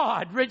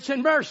God, rich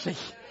in mercy.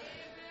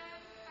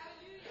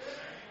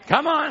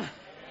 Come on.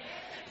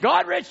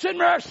 God, rich in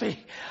mercy.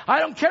 I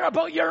don't care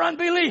about your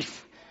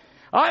unbelief.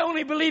 I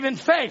only believe in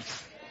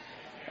faith.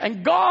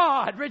 And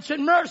God, rich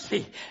in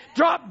mercy,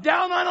 dropped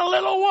down on a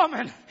little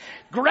woman,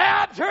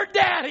 grabbed her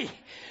daddy.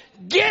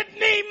 Give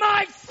me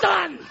my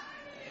son.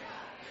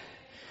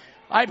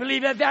 I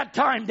believe at that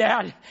time,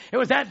 Dad, it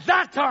was at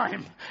that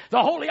time,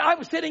 I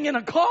was sitting in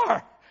a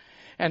car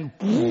and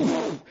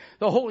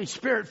the Holy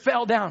Spirit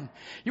fell down.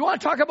 You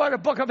want to talk about a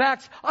book of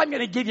Acts? I'm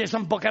going to give you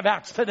some book of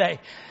Acts today.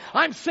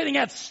 I'm sitting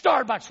at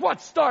Starbucks.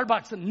 What's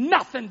Starbucks?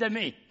 Nothing to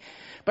me.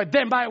 But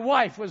then my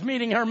wife was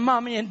meeting her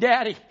mommy and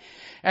daddy.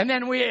 And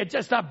then we had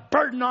just a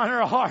burden on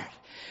her heart.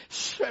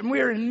 And we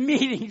were in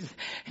meetings.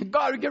 And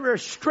God would give her a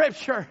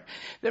scripture.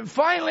 Then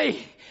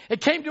finally,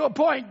 it came to a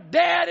point,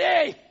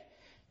 Daddy,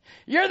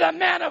 you're the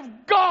man of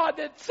God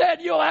that said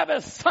you'll have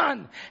a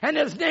son. And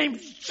his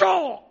name's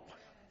Joel.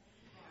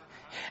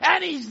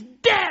 And he's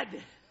dead.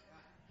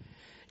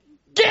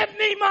 Give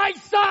me my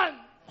son.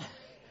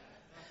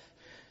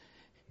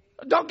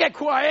 Don't get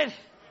quiet.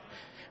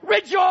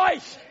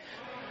 Rejoice.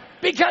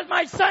 Because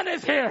my son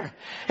is here.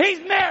 He's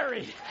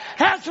married.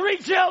 Has 3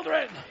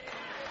 children.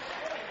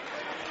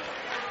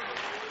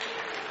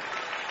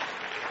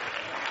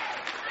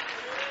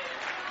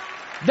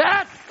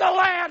 That's the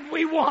land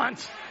we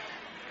want.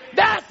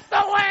 That's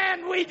the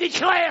land we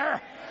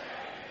declare.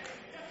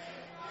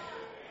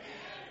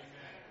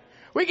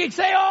 We can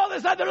say all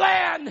this other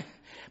land,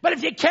 but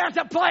if you can't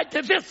apply it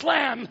to this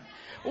land,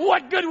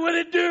 what good would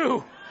it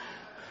do?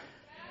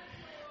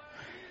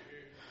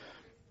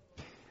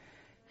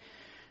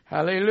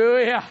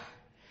 Hallelujah.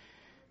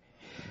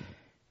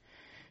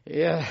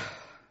 Yeah.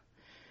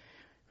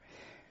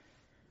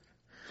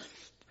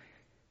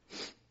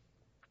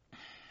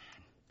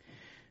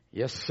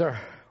 Yes, sir.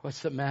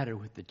 What's the matter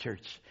with the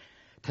church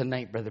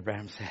tonight, Brother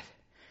Branham said?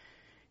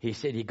 He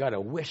said you got a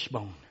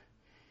wishbone.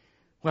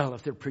 Well,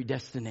 if they're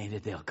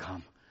predestinated, they'll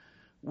come.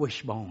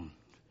 Wishbone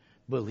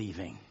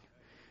believing.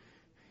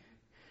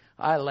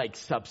 I like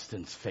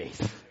substance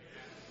faith.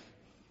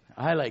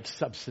 I like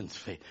substance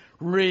faith.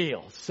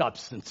 Real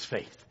substance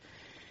faith.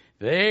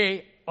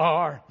 They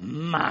are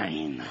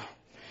mine.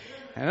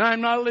 And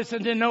I'm not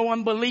listening to no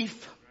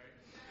unbelief.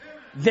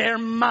 They're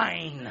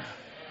mine.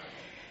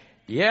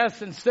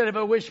 Yes, instead of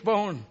a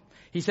wishbone,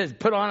 he says,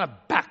 put on a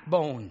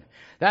backbone.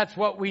 That's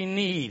what we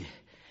need.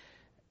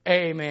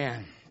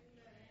 Amen.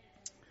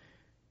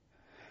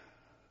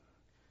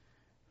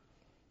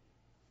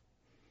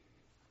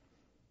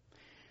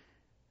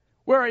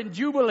 We're in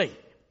Jubilee.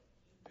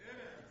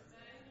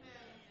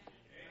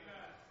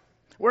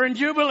 We're in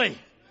Jubilee.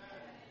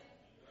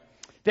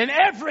 Then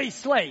every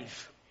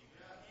slave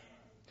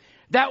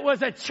that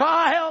was a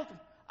child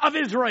of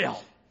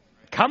Israel.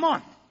 Come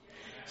on.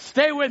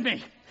 Stay with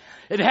me.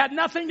 It had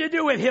nothing to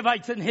do with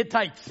Hivites and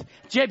Hittites,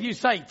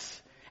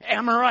 Jebusites,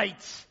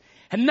 Amorites.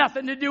 Had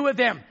nothing to do with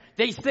them.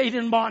 They stayed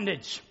in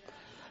bondage.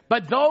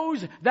 But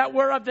those that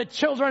were of the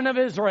children of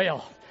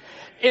Israel,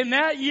 in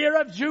that year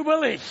of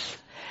Jubilee,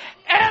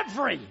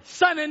 every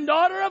son and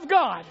daughter of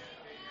God,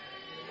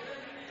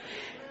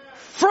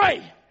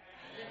 free.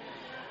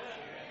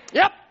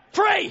 Yep,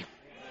 free.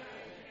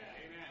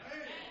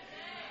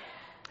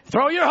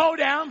 Throw your hoe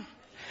down.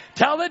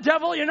 Tell the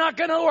devil you're not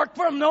going to work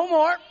for him no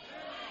more.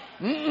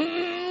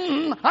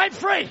 I'm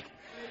free.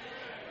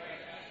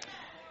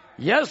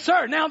 Yes,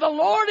 sir. Now the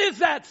Lord is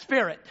that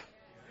Spirit.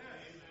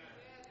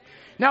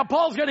 Now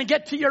Paul's going to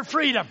get to your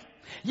freedom.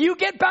 You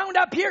get bound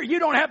up here, you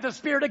don't have the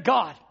Spirit of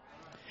God.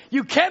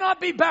 You cannot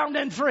be bound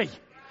and free.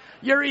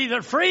 You're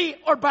either free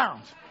or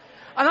bound.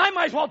 And I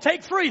might as well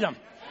take freedom.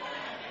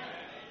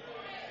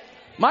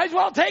 Might as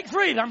well take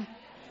freedom.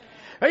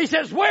 He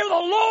says, where the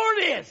Lord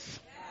is,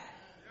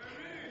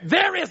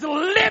 there is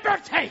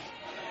liberty.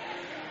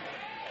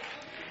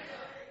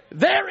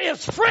 There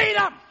is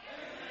freedom.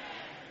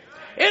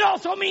 It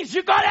also means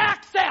you got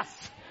access.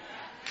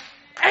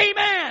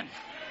 Amen.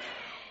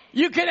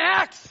 You can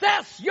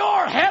access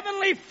your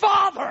Heavenly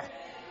Father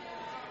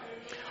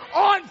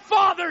on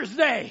Father's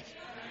Day.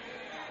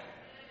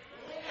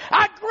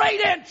 A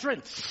great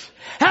entrance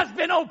has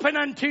been opened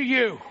unto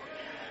you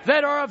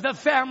that are of the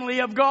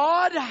family of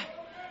God.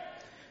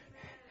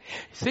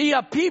 See,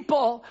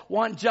 people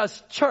want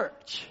just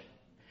church.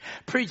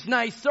 Preach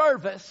nice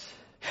service,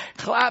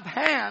 clap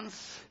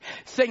hands,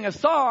 sing a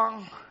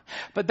song,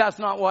 but that's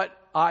not what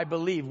I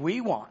believe we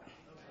want.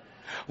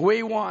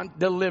 We want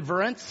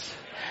deliverance.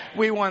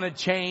 We want to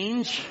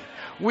change.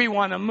 We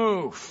want to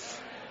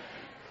move.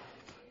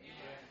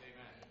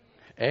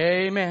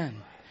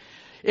 Amen.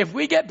 If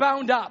we get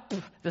bound up,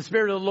 the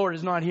Spirit of the Lord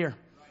is not here.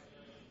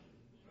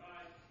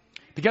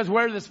 Because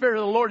where the Spirit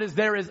of the Lord is,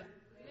 there is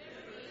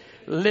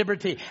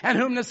liberty. And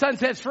whom the Son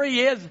sets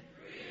free is?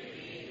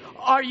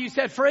 Are you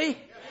set free?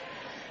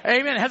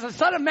 Amen. Has the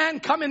Son of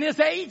Man come in this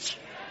age?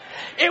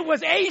 It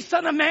was a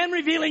Son of Man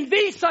revealing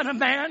the Son of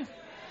Man,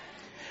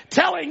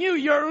 telling you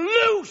you're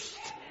loosed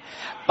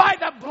by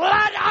the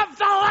blood of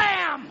the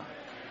Lamb.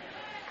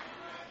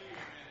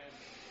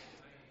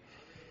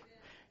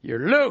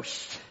 You're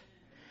loosed.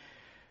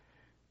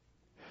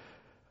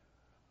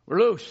 We're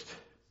loosed.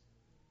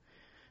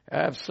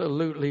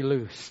 Absolutely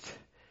loosed.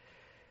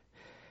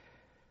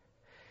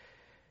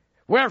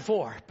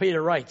 Wherefore,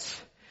 Peter writes,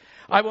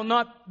 I will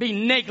not be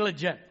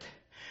negligent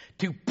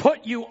to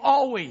put you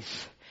always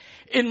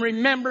in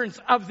remembrance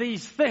of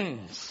these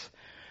things,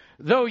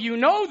 though you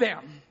know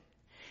them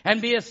and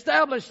be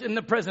established in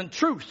the present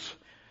truth.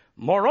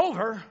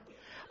 Moreover,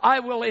 I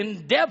will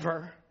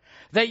endeavor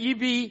that you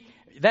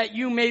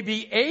may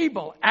be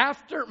able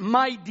after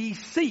my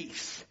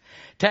decease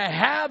to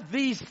have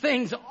these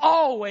things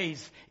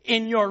always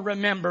in your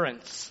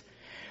remembrance.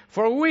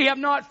 For we have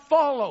not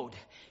followed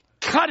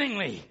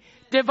cunningly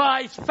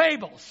devised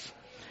fables,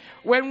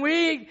 when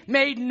we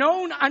made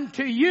known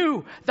unto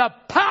you the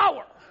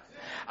power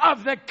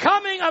of the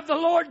coming of the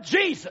Lord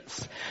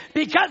Jesus,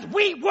 because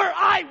we were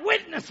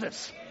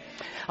eyewitnesses.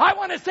 I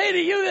want to say to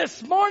you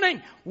this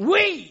morning,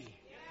 we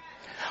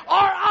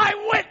are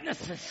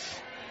eyewitnesses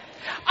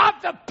of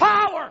the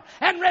power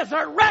and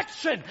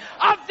resurrection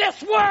of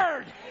this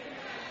word.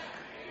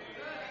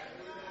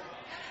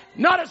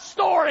 Not a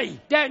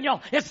story,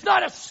 Daniel. It's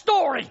not a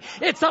story.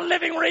 It's a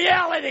living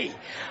reality.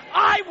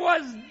 I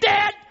was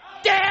dead.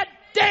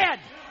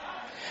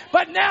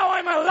 But now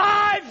I'm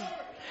alive.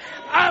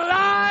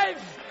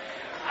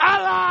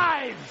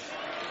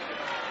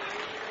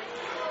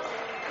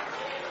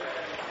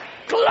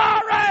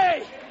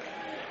 Glory!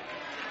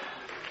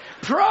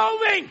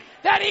 Proving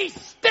that He's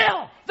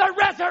still the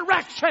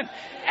resurrection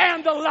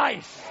and the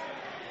life.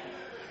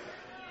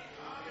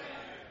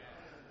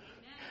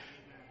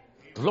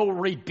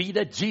 Glory be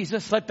to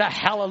Jesus. Let the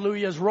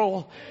hallelujahs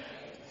roll.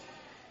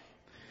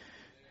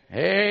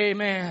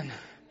 Amen.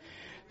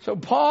 So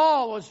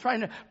Paul was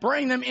trying to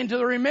bring them into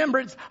the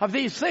remembrance of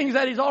these things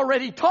that he's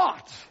already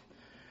taught,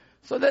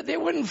 so that they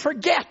wouldn't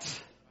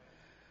forget.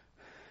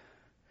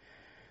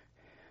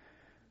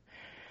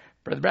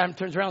 Brother Branham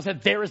turns around and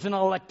said, there is an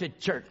elected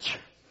church.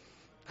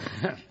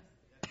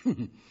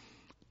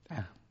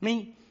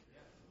 Me?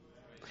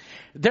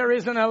 There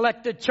is an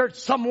elected church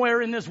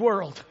somewhere in this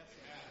world.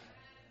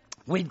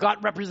 We've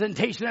got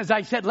representation, as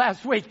I said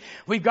last week.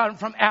 We've got them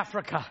from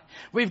Africa.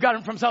 We've got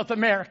them from South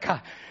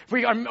America.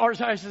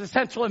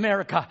 Central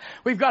America.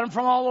 We've got them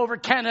from all over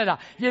Canada,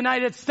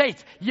 United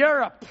States,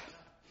 Europe.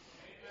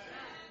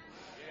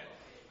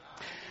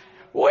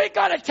 We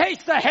got a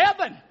taste of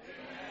heaven.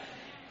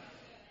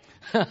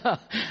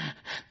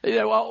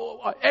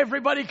 Well,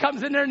 everybody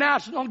comes in their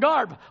national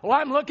garb. Well,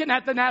 I'm looking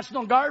at the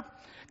national garb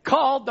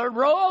called the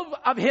robe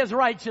of His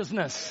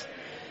righteousness.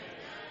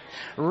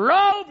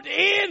 Robed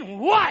in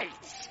white.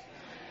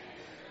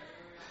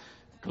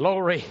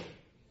 Glory.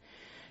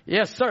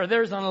 Yes, sir.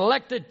 There's an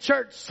elected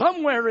church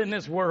somewhere in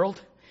this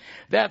world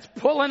that's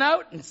pulling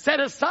out and set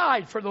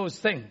aside for those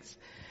things.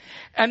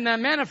 And the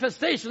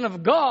manifestation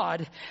of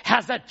God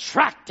has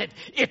attracted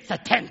its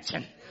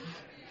attention.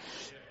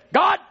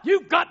 God,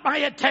 you've got my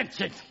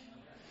attention.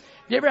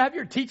 You ever have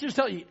your teachers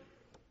tell you,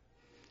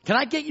 can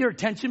I get your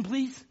attention,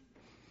 please?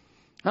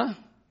 Huh?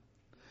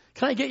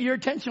 Can I get your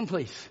attention,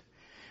 please?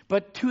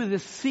 But to the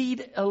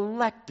seed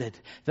elected,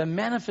 the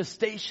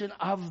manifestation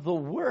of the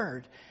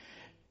word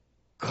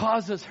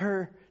causes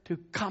her to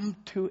come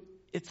to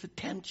its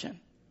attention.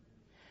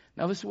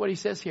 Now this is what he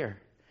says here.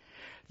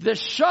 The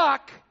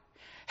shock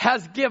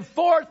has give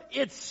forth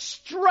its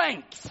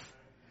strength.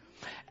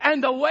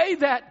 And the way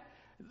that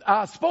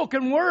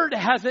spoken word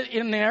has it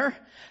in there,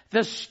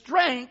 the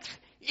strength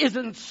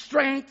isn't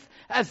strength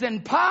as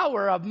in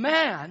power of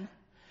man,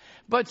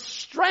 but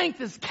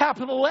strength is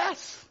capital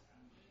S.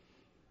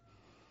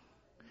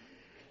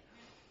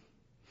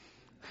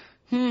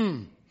 Yeah,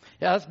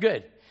 that's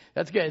good.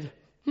 That's good.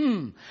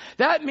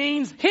 That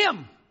means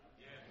him.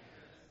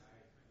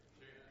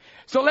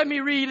 So let me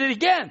read it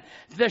again.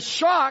 The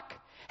shock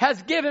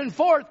has given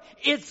forth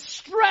its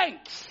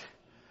strength.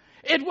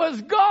 It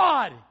was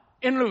God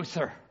in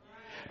Luther,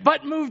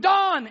 but moved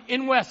on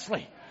in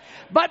Wesley,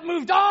 but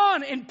moved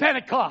on in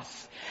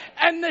Pentecost.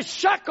 And the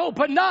shock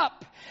opened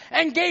up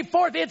and gave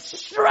forth its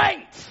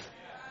strength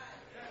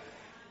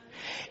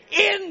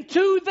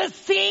into the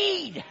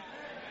seed.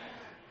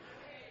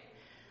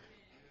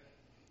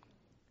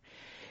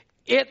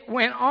 It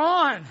went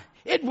on.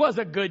 It was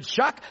a good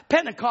shock.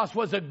 Pentecost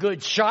was a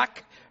good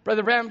shock.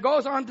 Brother Branham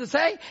goes on to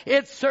say,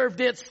 it served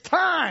its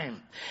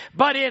time.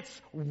 But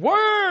its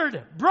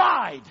word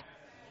bride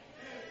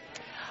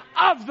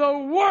of the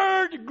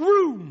word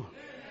groom.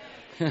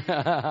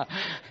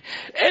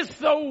 It's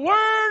the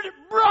word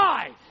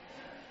bride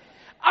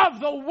of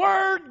the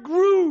word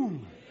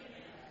groom.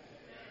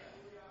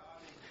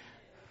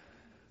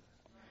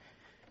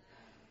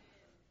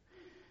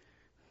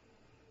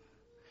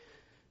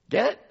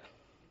 Get it?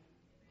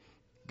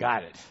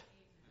 Got it.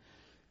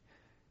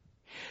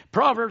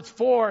 Proverbs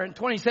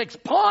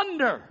 4:26.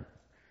 Ponder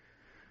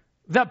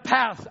the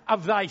path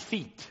of thy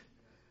feet.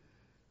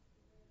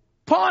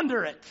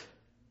 Ponder it.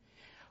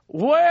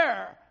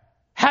 Where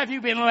have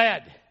you been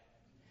led?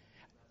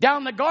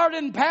 Down the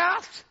garden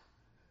path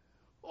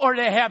or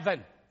to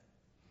heaven?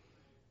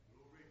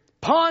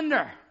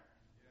 Ponder.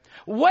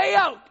 Weigh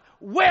out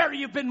where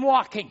you've been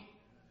walking.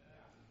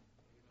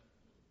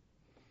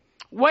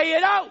 Weigh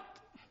it out.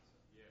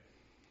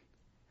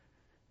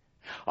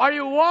 Are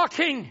you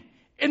walking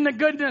in the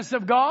goodness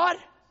of God?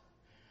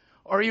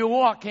 Or are you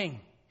walking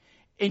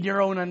in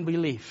your own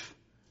unbelief?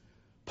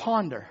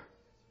 Ponder.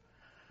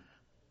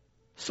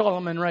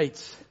 Solomon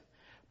writes,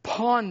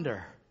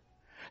 ponder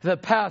the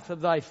path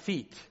of thy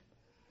feet.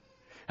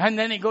 And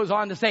then he goes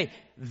on to say,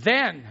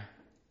 then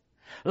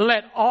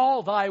let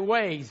all thy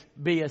ways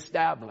be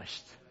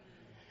established.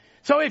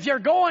 So if you're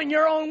going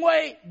your own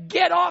way,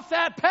 get off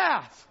that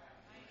path.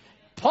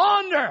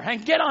 Ponder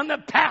and get on the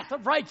path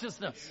of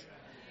righteousness.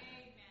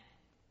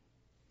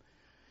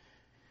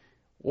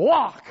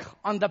 Walk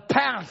on the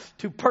path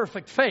to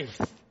perfect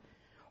faith.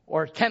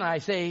 Or can I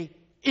say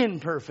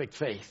imperfect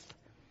faith?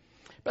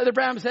 Brother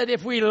Branham said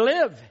if we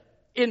live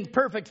in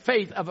perfect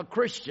faith of a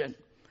Christian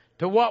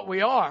to what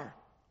we are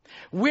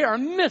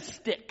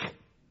mystic.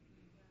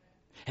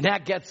 And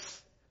that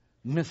gets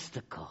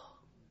mystical.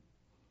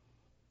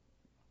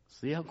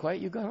 See how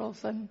quiet you got all of a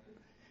sudden?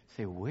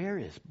 Say, where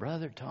is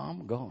Brother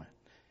Tom going?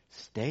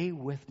 Stay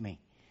with me.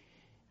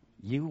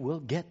 You will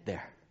get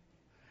there.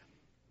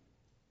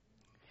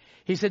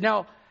 He said,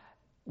 now,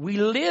 we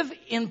live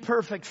in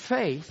perfect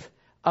faith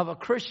of a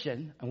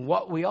Christian and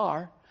what we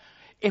are.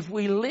 If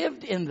we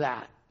lived in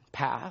that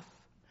path,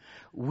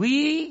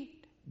 we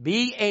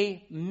be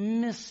a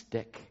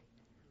mystic.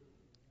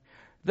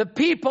 The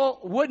people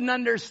wouldn't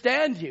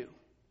understand you.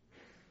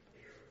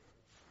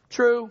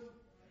 True.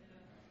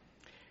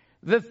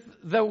 That's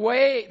the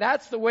way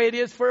it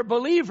is for a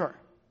believer.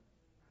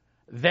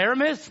 They're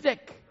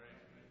mystic.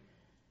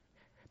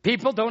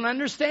 People don't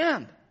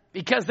understand.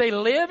 Because they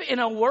live in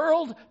a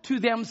world to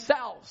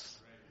themselves.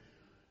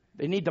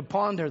 They need to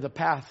ponder the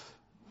path.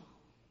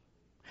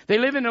 They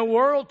live in a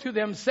world to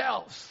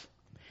themselves.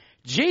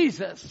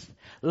 Jesus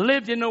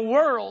lived in a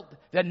world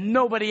that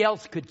nobody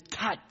else could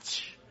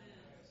touch.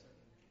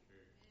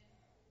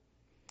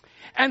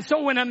 And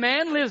so when a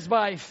man lives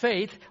by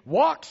faith,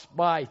 walks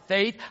by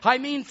faith, I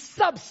mean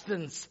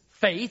substance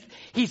faith,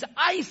 he's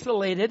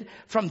isolated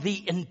from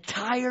the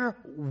entire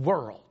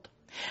world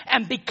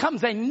and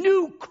becomes a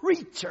new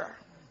creature.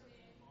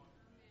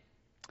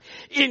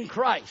 In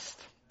Christ.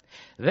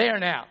 There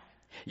now.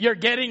 You're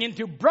getting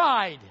into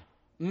bride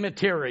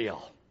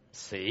material.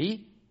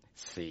 See?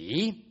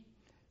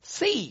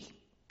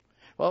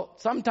 Well,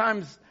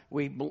 sometimes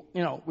we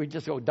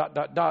just go ...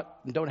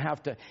 and don't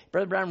have to.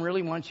 Brother Branham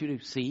really wants you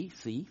to see.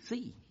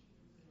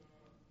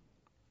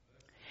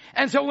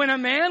 And so when a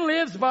man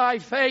lives by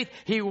faith,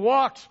 he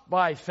walks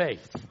by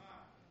faith.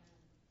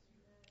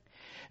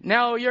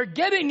 Now you're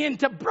getting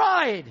into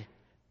bride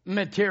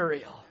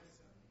material.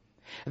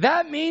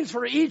 That means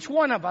for each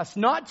one of us,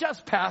 not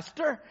just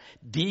pastor,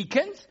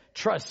 deacons,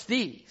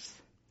 trustees.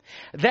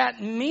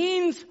 That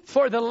means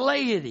for the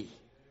laity.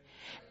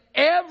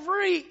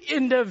 Every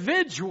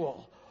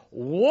individual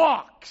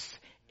walks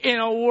in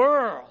a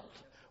world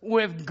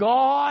with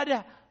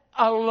God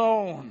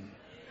alone.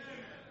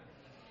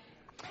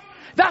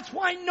 That's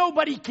why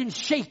nobody can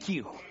shake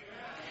you.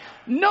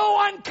 No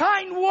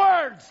unkind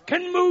words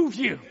can move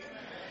you.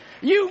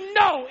 You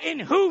know in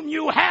whom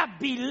you have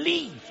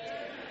believed.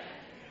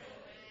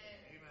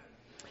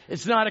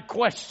 It's not a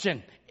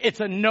question. It's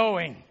a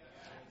knowing.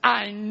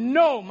 I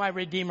know my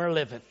Redeemer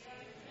liveth.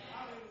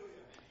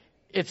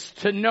 It's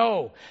to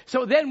know.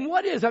 So then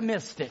what is a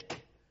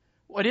mystic?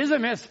 What is a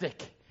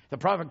mystic? The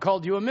prophet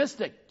called you a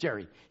mystic,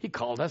 Jerry. He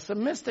called us a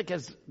mystic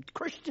as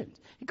Christians.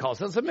 He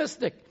calls us a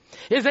mystic.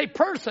 Is a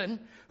person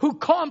who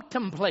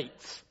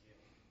contemplates,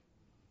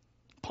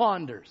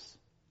 ponders.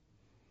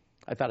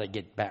 I thought I'd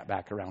get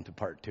back around to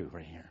part 2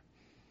 right here.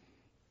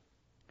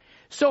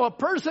 So a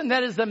person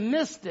that is a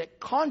mystic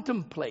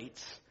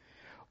contemplates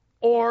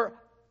or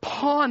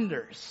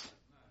ponders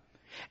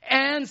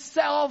and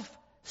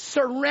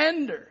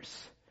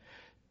self-surrenders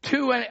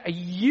to a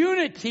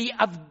unity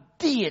of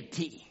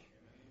deity.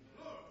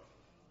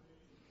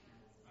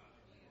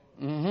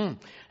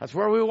 That's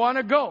where we want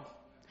to go.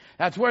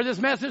 That's where this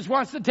message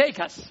wants to take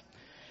us.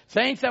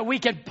 Saints, that we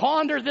can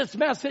ponder this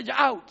message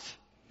out,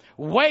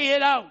 weigh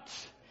it out,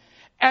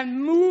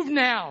 and move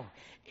now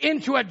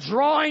into a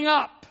drawing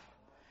up,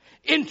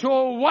 into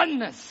a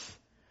oneness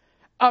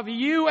of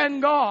you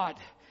and God,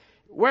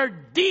 where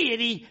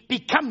deity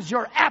becomes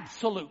your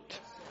absolute.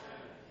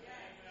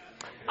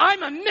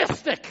 I'm a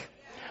mystic.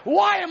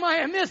 Why am I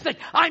a mystic?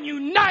 I'm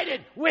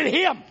united with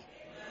Him.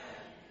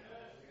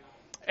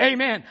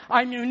 Amen.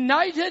 I'm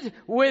united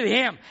with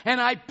Him.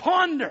 And I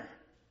ponder.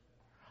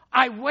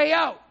 I weigh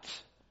out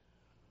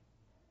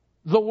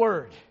the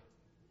Word.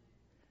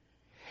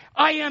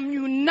 I am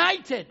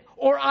united,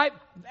 or I'm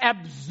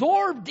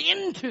absorbed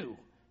into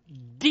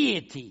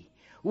deity,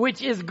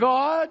 which is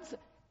God's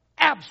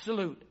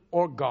absolute,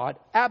 or God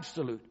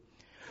absolute,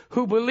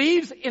 who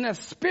believes in a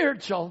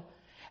spiritual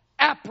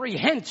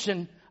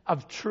apprehension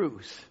of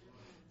truth.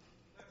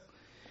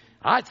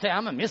 I'd say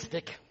I'm a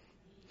mystic.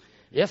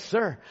 Yes,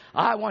 sir.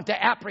 I want to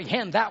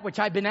apprehend that which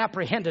I've been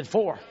apprehended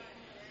for.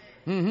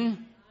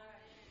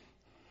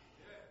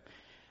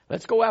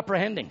 Let's go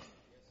apprehending.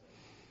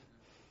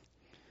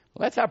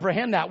 Let's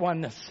apprehend that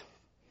oneness.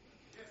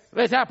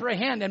 Let's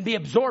apprehend and be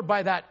absorbed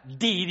by that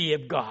deity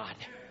of God.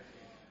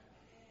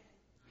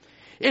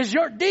 Is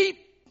your deep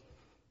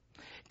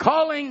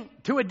calling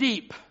to a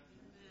deep?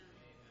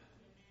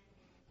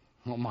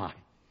 Oh my.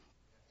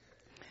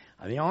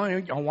 I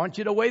want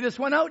you to weigh this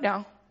one out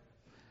now.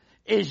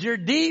 Is your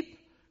deep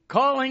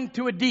calling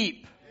to a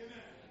deep?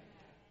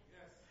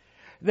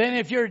 Then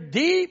if your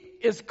deep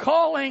is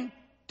calling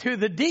to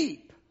the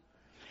deep,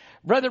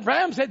 Brother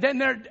Branham said, then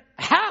there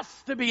has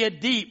to be a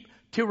deep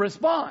to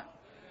respond.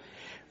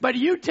 But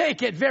you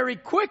take it very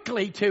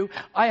quickly to,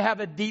 I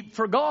have a deep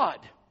for God.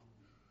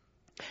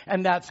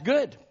 And that's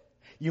good.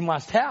 You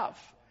must have.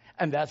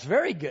 And that's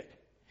very good.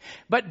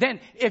 But then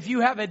if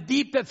you have a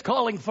deep that's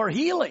calling for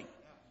healing,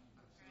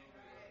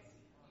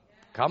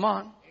 come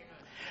on.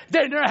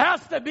 Then there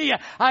has to be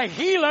a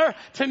healer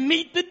to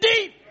meet the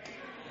deep.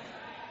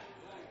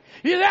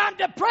 You say, I'm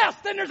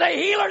depressed, then there's a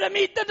healer to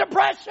meet the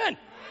depression.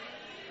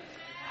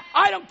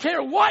 I don't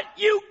care what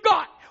you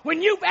got.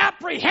 When you've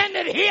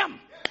apprehended Him,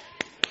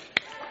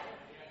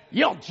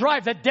 you'll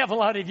drive the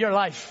devil out of your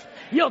life.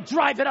 You'll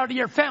drive it out of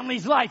your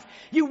family's life.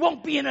 You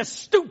won't be in a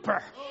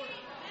stupor.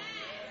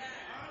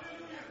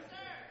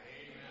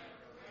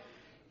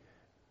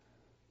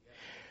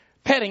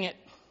 Petting it.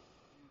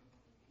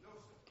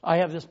 I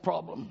have this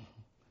problem.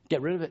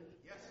 Get rid of it.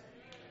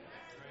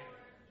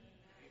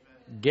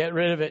 Get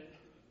rid of it.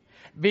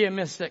 Be a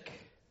mystic.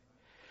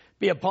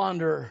 Be a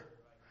ponderer.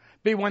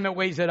 Be one that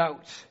weighs it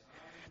out.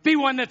 Be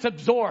one that's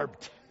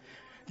absorbed.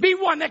 Be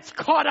one that's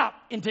caught up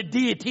into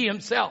deity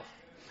Himself.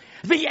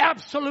 The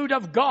absolute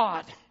of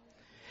God.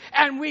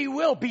 And we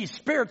will be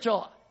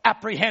spiritual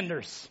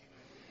apprehenders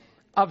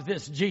of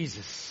this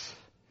Jesus.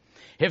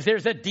 If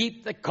there's a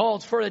deep that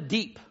calls for a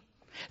deep,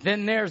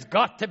 then there's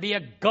got to be a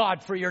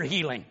God for your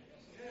healing.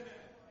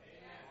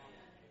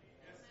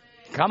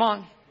 Come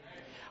on.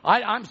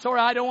 I'm sorry,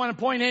 I don't want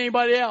to point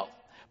anybody else.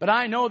 But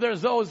I know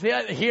there's those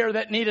here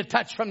that need a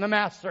touch from the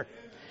Master.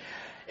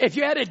 If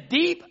you had a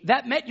deep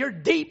that met your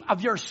deep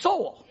of your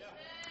soul,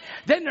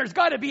 then there's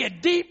got to be a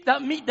deep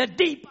that meet the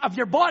deep of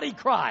your body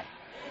cry.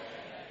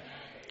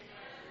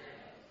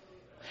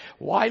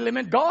 Why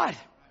limit God?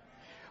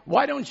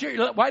 Why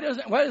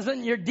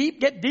doesn't your deep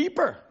get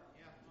deeper?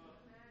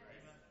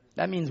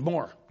 That means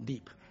more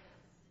deep.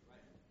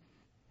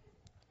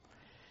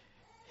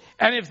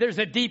 And if there's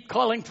a deep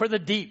calling for the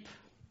deep,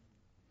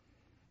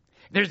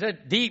 there's a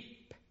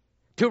deep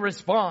to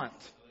respond.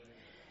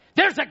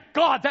 There's a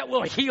God that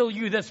will heal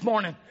you this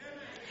morning.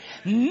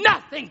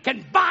 Nothing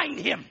can bind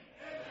Him.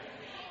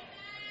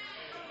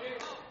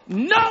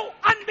 No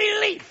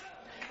unbelief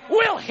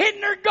will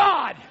hinder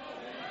God.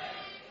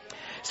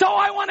 So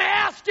I want to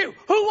ask you,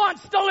 who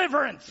wants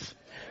deliverance?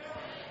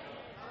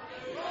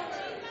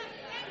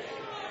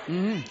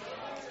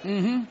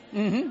 Amen.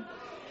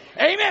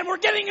 We're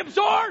getting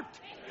absorbed.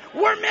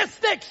 We're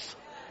mystics.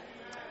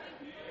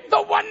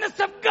 The oneness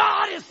of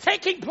God is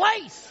taking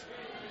place.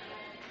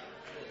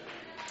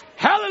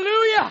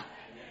 Hallelujah.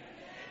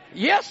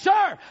 Yes,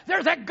 sir.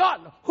 There's a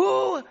God.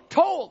 Who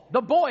told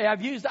the boy,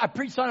 I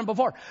preached on it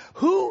before.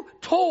 Who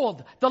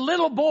told the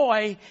little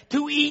boy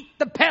to eat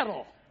the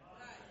petal?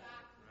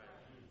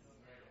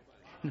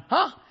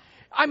 Huh?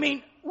 I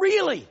mean,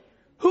 really?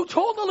 Who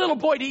told the little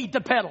boy to eat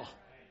the petal?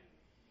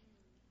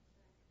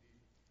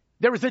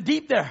 There was a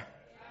deep there.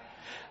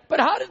 But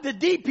how did the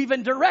deep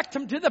even direct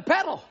him to the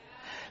petal?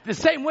 The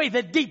same way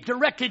the deep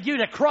directed you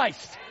to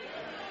Christ.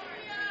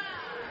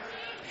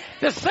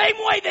 The same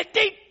way the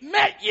deep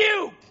met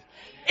you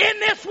in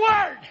this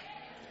word.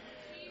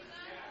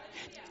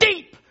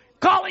 Deep,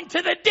 calling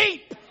to the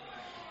deep.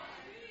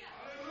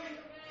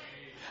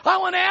 I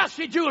want to ask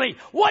you, Julie,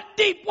 what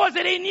deep was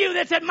it in you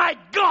that said, my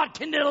God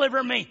can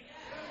deliver me?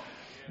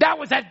 That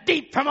was a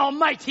deep from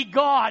Almighty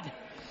God.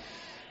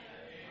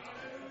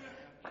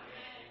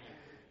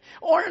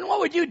 Orrin, what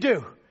would you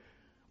do?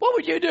 What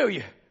would you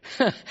do?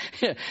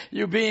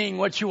 You being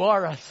what you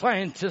are, a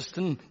scientist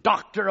and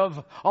doctor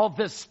of all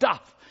this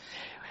stuff.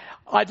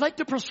 I'd like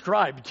to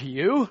prescribe to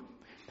you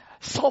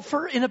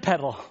sulfur in a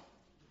petal.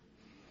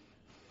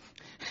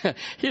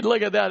 He'd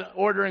look at that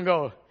order and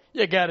go,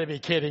 you gotta be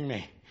kidding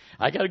me.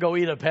 I gotta go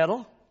eat a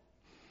petal?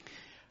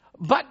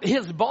 But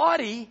his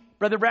body,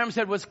 Brother Branham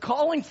said, was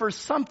calling for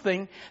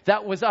something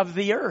that was of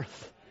the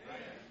earth.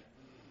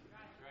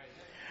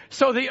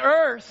 So the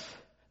earth,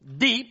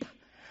 deep,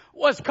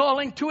 was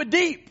calling to a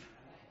deep.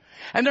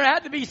 And there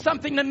had to be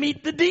something to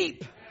meet the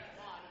deep.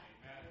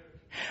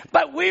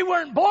 But we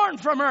weren't born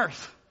from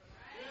earth.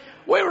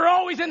 We were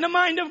always in the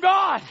mind of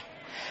God.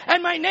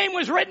 And my name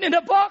was written in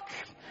a book.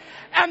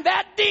 And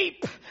that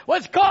deep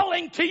was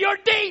calling to your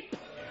deep.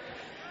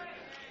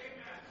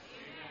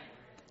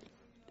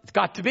 It's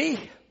got to be.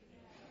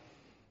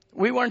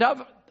 We weren't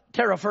of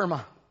terra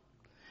firma.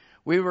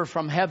 We were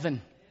from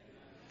heaven.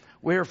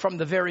 We were from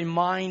the very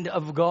mind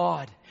of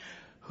God.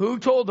 Who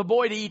told the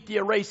boy to eat the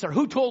eraser?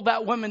 Who told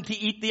that woman to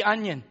eat the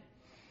onion?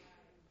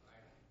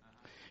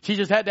 She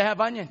just had to have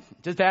onion.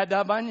 Just had to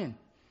have onion.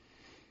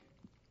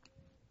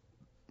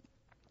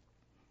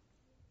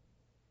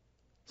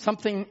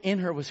 Something in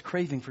her was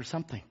craving for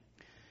something.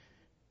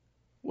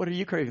 What are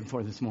you craving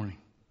for this morning?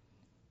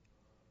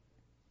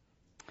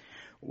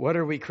 What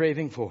are we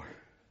craving for?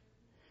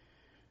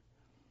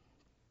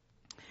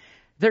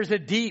 There's a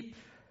deep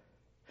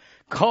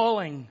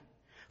calling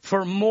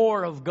for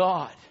more of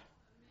God.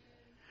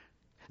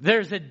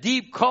 There's a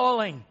deep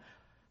calling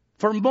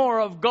for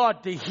more of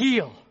God to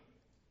heal.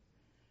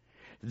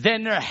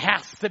 Then there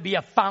has to be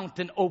a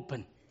fountain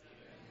open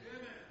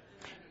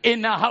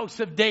in the house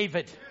of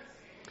David.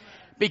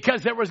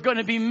 Because there was going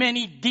to be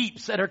many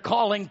deeps that are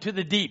calling to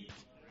the deep.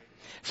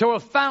 So a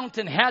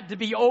fountain had to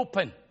be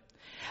open.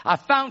 A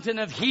fountain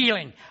of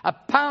healing. A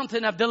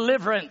fountain of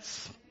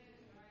deliverance.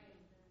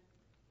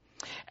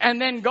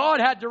 And then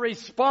God had to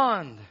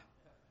respond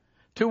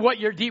to what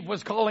your deep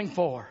was calling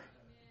for.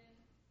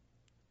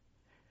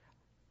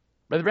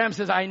 Brother Branham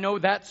says, I know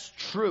that's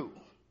true.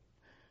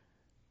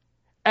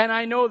 And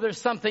I know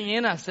there's something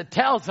in us that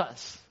tells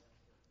us.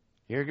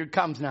 Here it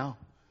comes now.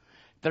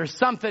 There's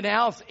something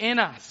else in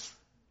us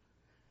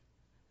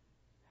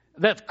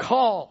that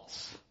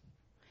calls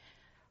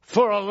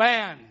for a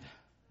land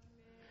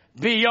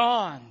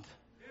beyond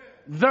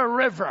the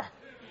river.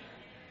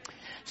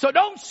 So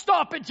don't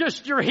stop at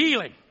just your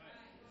healing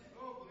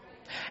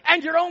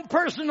and your own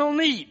personal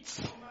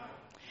needs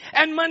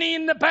and money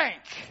in the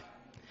bank.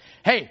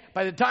 Hey,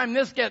 by the time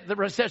the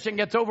recession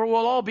gets over,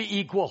 we'll all be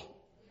equal.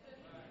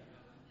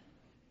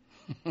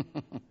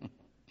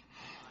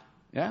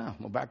 Yeah,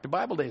 well, back to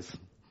Bible days.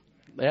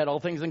 They had all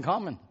things in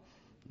common.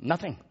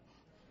 Nothing.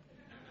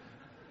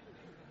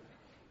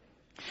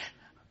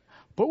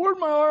 But where'd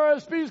my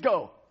RSPs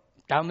go?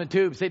 Down the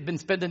tubes. They've been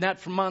spending that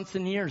for months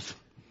and years.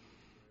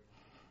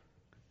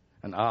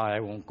 And I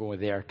won't go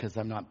there because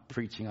I'm not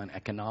preaching on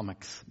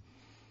economics.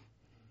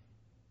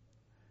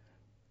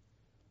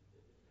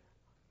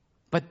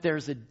 But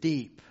there's a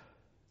deep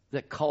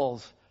that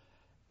calls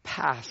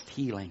past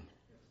healing,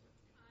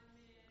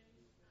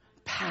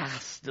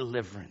 past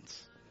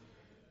deliverance.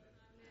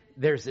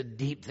 There's a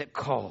deep that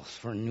calls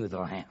for a new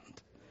land.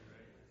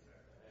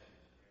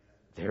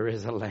 There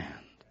is a land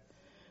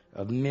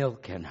of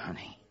milk and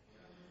honey.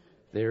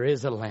 There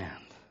is a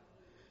land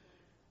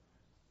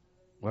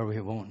where we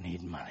won't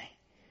need money.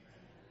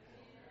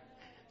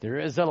 There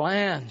is a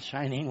land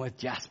shining with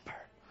jasper.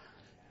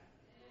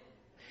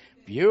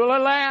 Beulah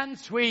land,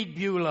 sweet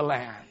Beulah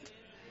land.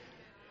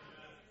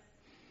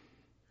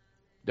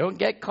 Don't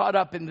get caught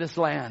up in this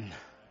land.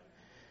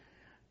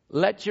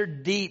 Let your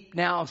deep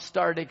now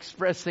start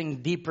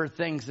expressing deeper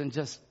things than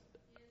just,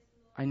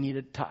 I need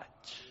a touch.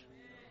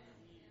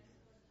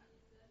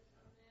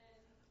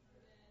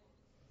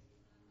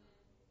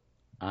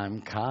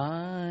 I'm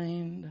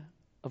kind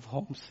of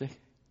homesick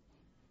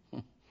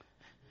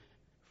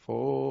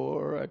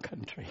for a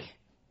country.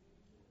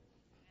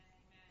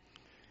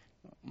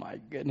 My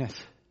goodness.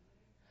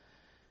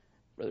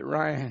 Brother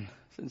Ryan,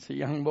 since a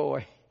young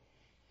boy,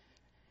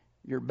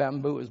 your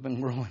bamboo has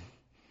been growing.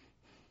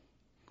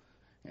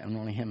 And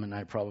only him and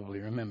I probably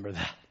remember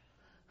that.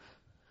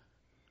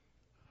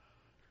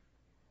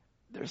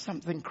 there's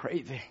something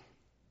crazy.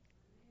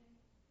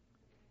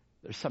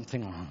 There's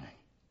something wrong.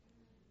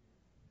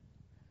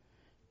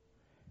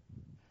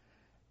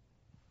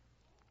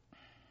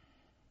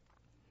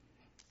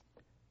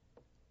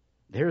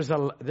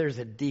 There's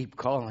a deep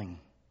calling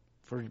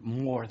for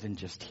more than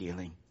just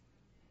healing.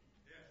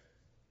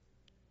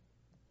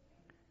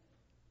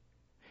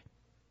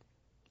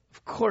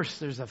 Of course,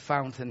 there's a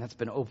fountain that's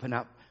been opened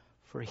up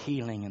for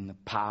healing and the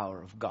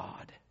power of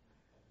God.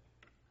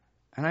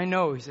 And I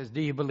know, he says,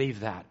 do you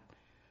believe that?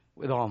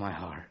 With all my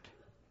heart.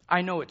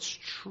 I know it's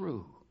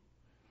true.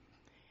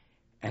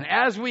 And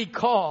as we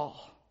call,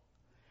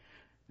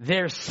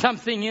 there's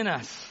something in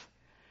us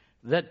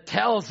that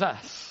tells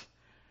us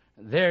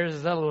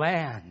there's a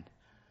land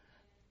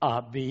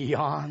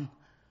beyond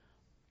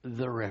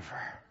the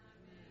river.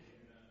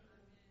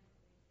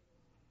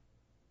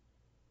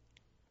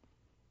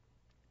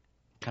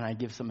 Can I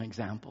give some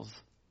examples?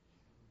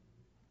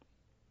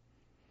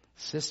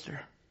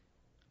 Sister,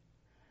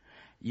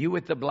 you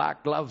with the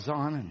black gloves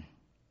on and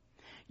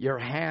your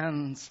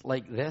hands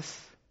like this,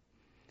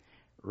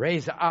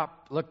 raise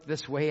up, look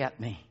this way at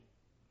me.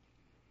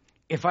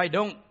 If I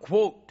don't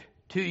quote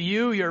to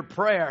you your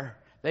prayer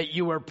that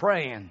you were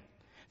praying,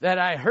 that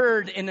I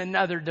heard in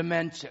another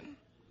dimension,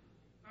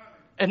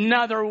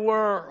 another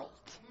world,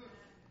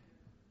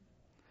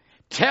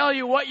 tell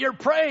you what you're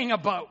praying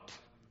about,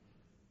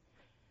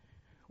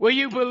 will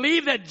you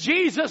believe that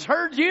Jesus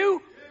heard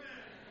you?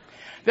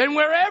 Then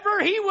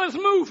wherever he was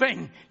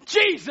moving,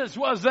 Jesus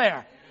was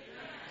there.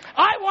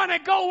 I want to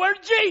go where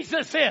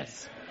Jesus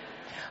is.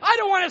 I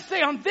don't want to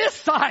stay on this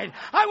side.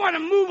 I want to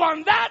move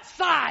on that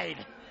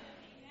side.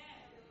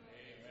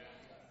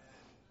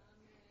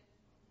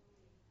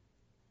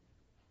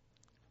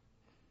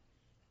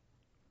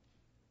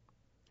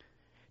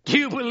 Do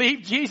you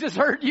believe Jesus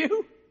heard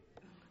you?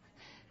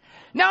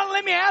 Now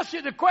let me ask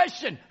you the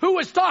question. Who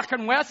was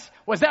talking, Wes?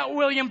 Was that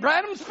William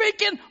Branham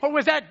speaking, or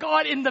was that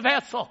God in the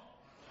vessel?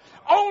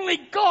 Only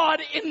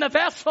God in the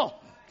vessel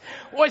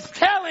was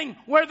telling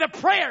where the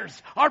prayers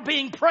are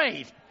being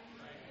prayed.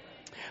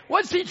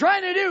 What's he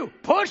trying to do?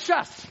 Push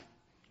us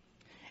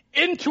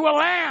into a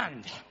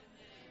land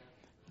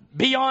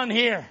beyond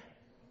here.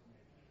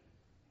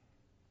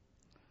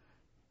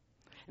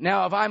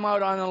 Now, if I'm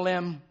out on a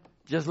limb,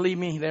 just leave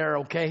me there,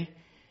 okay?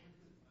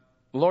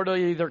 Lord will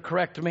either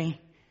correct me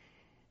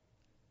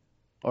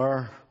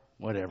or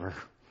whatever.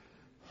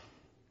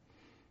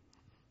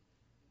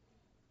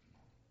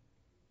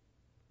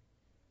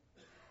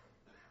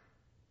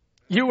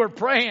 You were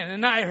praying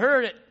and I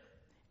heard it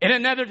in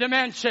another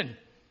dimension,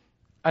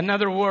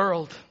 another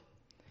world.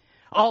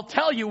 I'll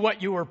tell you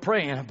what you were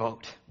praying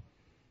about.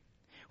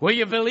 Will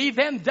you believe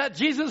then that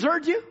Jesus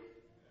heard you?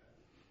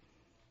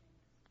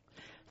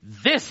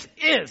 This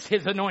is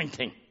his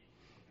anointing.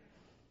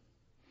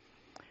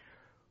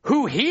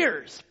 Who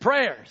hears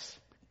prayers?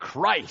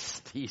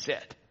 Christ, he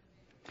said.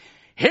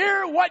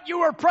 Hear what you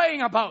were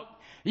praying about.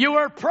 You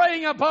were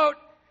praying about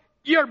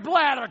your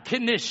bladder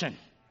condition.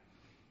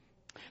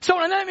 So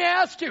let me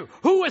ask you,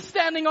 who was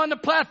standing on the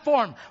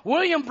platform?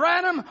 William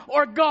Branham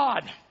or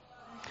God?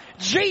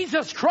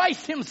 Jesus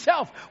Christ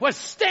himself was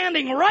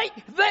standing right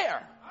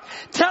there,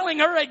 telling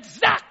her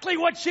exactly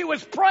what she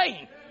was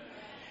praying.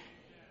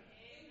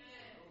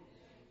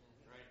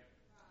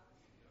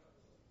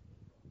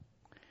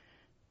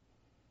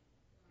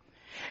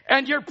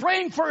 And you're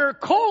praying for your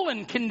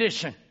colon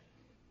condition.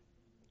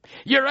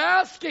 You're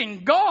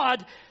asking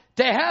God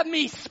to have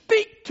me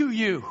speak to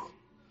you.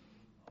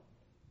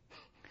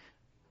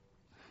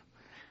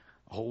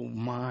 Oh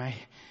my,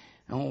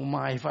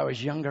 if I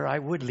was younger, I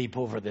would leap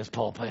over this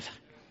pulpit.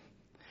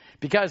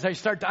 Because I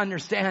start to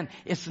understand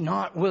it's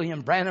not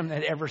William Branham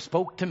that ever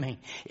spoke to me.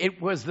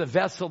 It was the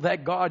vessel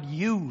that God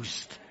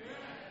used.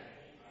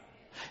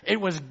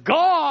 It was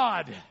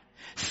God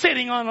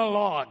sitting on a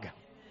log.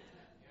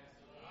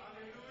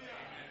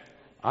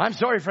 I'm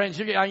sorry, friends.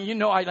 You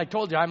know, I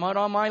told you, I'm out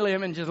on my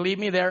limb and just leave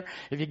me there.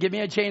 If you give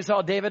me a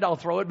chainsaw, David, I'll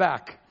throw it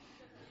back.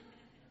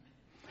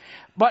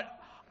 But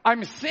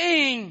I'm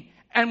seeing,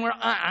 and where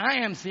I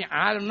am seeing,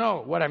 I don't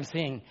know what I'm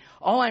seeing.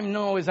 All I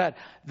know is that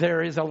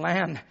there is a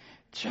land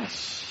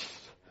just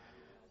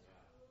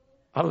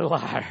a little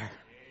higher.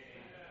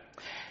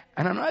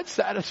 And I'm not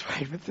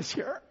satisfied with this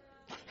here.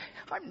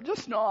 I'm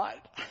just not.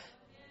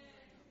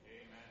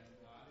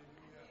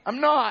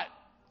 I'm not.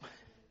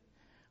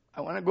 I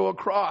want to go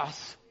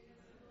across.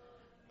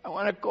 I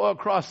want to go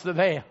across the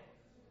veil.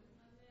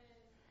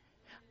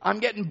 I'm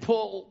getting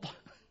pulled.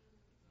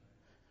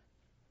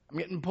 I'm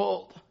getting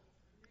pulled.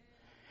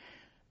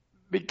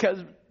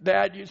 Because,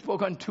 Dad, you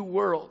spoke on two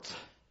worlds.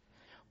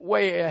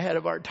 Way ahead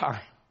of our time.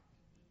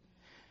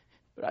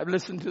 But I've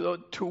listened to those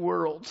two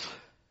worlds.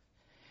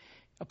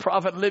 A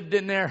prophet lived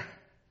in there.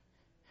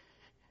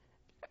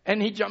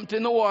 And he jumped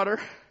in the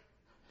water.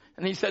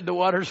 And he said, the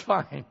water's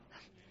fine.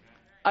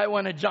 I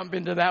want to jump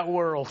into that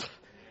world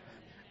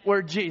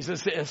where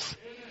Jesus is.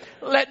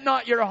 Let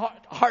not your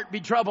heart be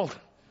troubled.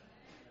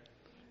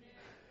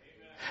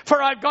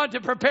 For I've gone to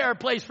prepare a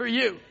place for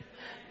you,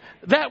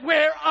 that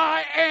where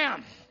I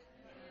am,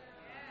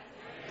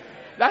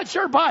 That's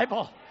your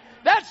Bible.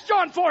 That's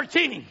John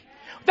 14.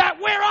 That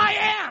where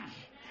I am,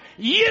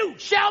 you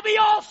shall be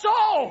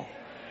also.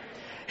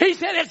 He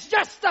said it's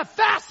just a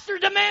faster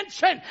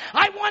dimension.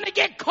 I want to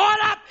get caught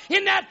up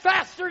in that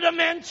faster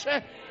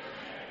dimension.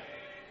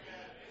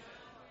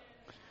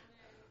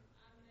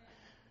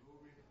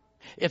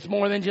 It's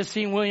more than just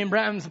seeing William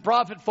Branham's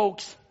prophet,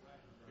 folks.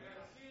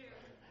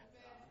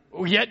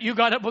 Yet you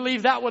got to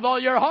believe that with all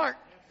your heart.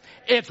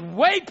 It's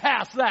way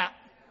past that.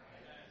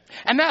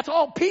 And that's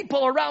all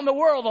people around the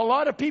world. A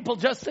lot of people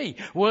just see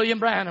William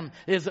Branham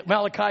is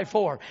Malachi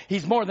 4.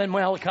 He's more than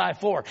Malachi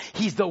 4.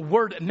 He's the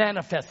Word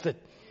manifested.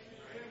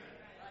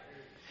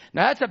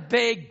 Now that's a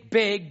big,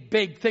 big,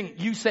 big thing.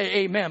 You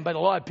say amen, but a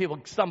lot of people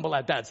stumble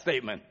at that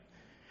statement.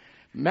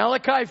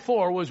 Malachi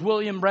 4 was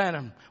William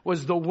Branham,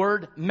 was the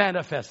Word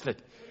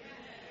manifested.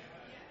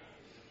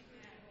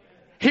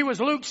 He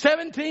was Luke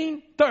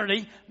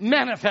 17:30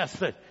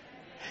 manifested.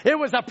 It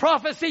was a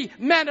prophecy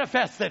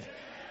manifested.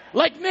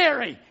 Like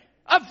Mary,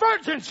 a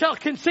virgin shall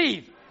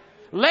conceive.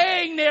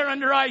 Laying there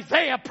under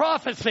Isaiah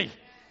prophecy.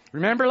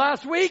 Remember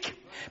last week?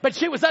 But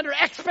she was under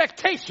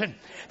expectation.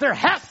 There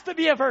has to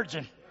be a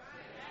virgin.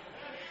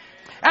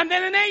 And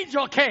then an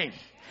angel came.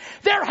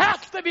 There has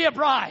to be a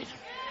bride.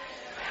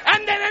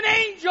 And then an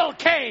angel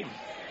came.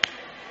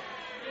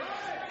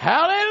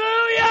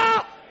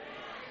 Hallelujah!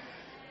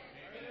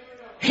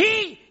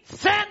 He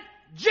sent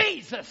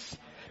Jesus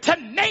to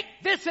make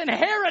this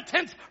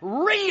inheritance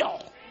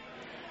real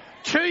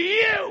to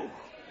you.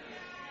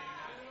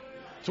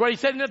 That's what he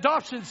said in the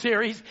adoption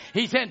series.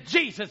 He sent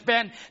Jesus,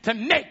 Ben, to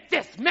make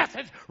this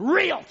message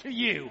real to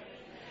you.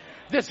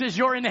 This is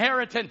your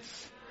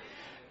inheritance.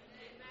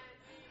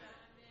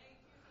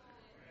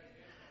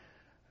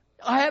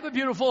 I have a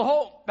beautiful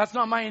home. That's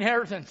not my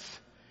inheritance.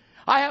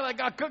 I have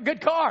a good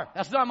car.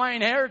 That's not my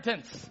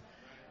inheritance.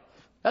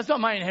 That's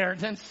not my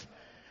inheritance.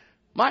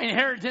 My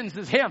inheritance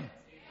is Him.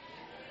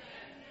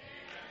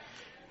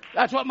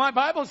 That's what my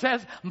Bible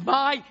says.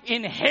 My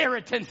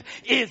inheritance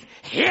is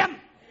Him.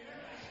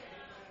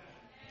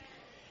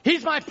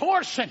 He's my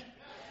portion.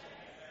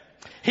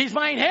 He's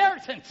my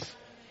inheritance.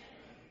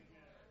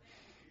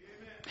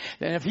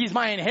 And if He's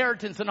my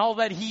inheritance, then all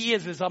that He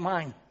is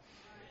mine.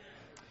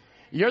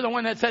 You're the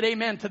one that said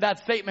amen to that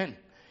statement.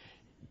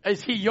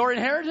 Is He your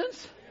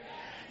inheritance?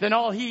 Then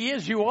all He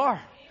is, you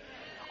are.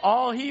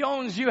 All He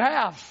owns, you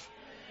have.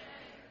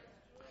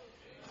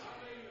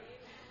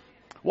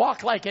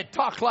 Walk like it,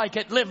 talk like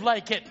it, live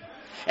like it,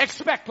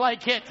 expect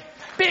like it,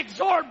 be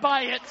absorbed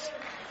by it,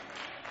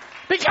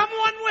 become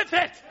one with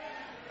it.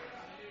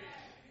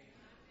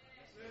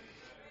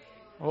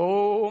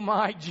 Oh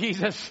my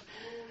Jesus,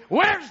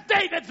 where's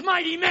David's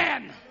mighty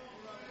man?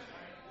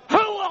 Who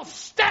will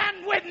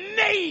stand with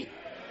me?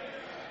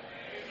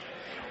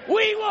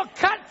 We will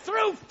cut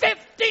through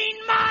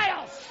 15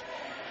 miles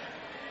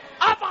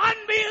of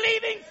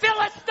unbelieving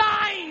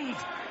Philistines.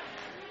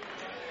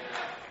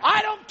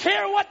 I don't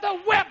care what the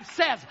web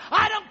says.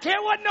 I don't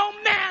care what no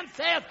man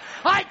says.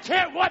 I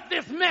care what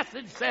this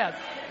message says.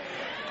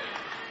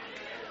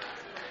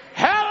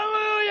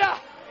 Hallelujah.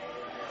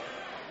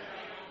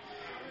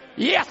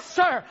 Yes,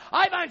 sir.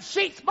 I've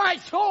unsheathed my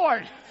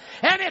sword.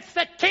 And it's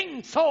the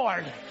king's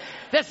sword.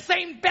 The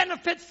same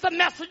benefits the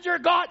messenger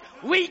got,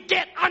 we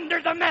get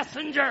under the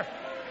messenger.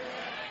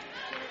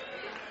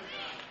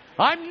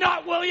 I'm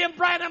not William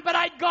Branham, but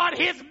I got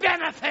his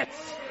benefits.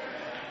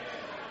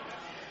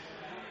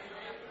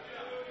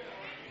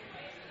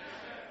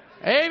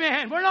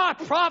 Amen. We're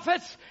not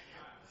prophets,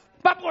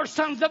 but we're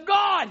sons of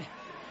God.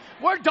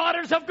 We're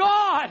daughters of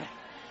God.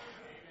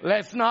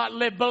 Let's not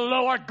live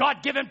below our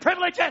God-given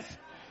privileges.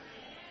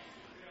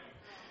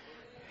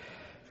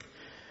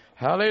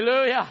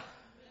 Hallelujah.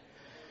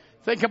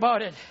 Think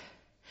about it.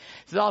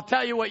 He said, I'll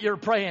tell you what you're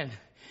praying.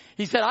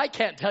 He said, I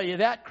can't tell you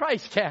that.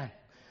 Christ can.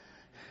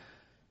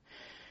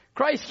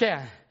 Christ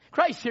can.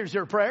 Christ hears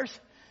your prayers.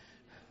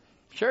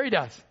 Sure He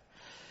does.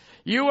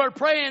 You were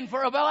praying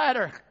for a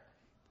bladder.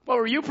 What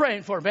were you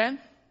praying for, Ben?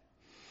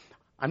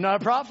 I'm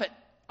not a prophet.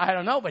 I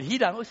don't know, but He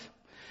knows.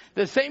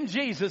 The same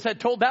Jesus that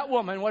told that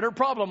woman what her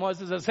problem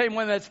was is the same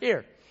one that's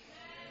here.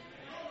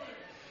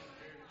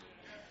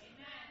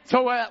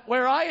 So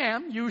where I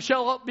am, you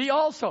shall be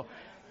also.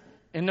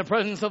 In the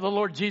presence of the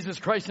Lord Jesus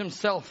Christ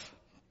Himself.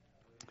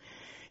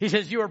 He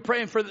says, you are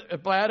praying for the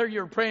bladder,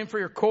 you're praying for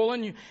your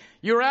colon,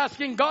 you're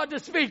asking God to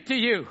speak to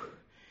you.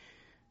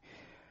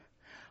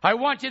 I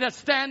want you to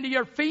stand to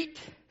your feet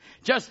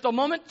just a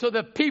moment so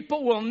the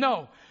people will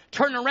know.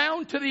 Turn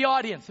around to the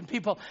audience. And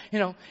people,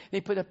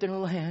 they put up their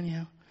little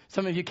hand,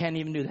 Some of you can't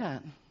even do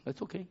that.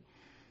 That's okay.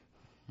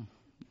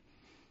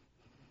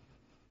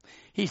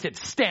 He said,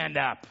 stand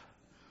up.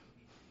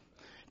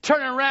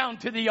 Turn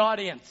around to the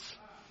audience.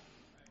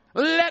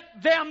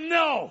 Let them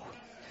know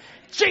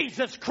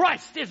Jesus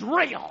Christ is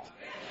real.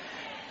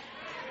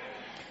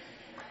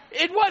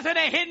 It wasn't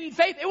a hidden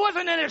faith. It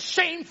wasn't an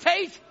ashamed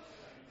faith.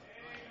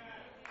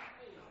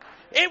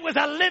 It was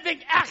a living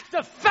act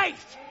of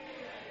faith.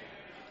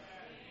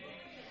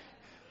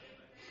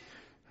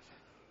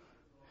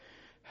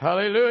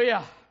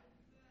 Hallelujah.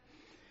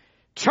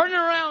 Turn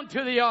around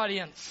to the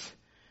audience.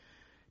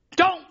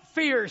 Don't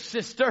fear,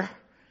 sister.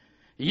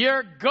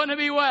 You're going to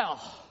be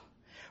well.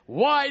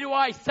 Why do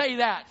I say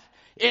that?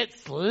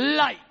 It's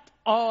light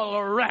all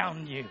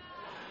around you.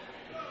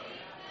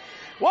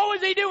 What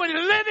was he doing?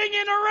 Living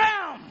in a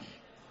realm.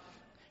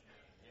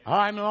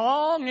 I'm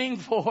longing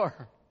for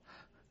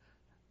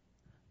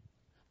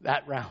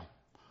that realm.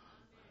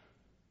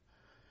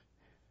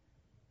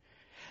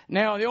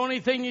 Now, the only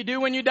thing you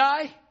do when you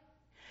die,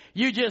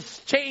 you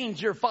just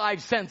change your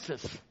 5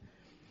 senses.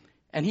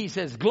 And he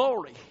says,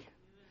 glory.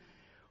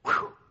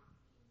 Whew.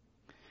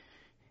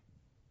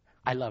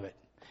 I love it.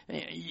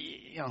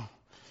 You know,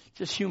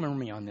 just humor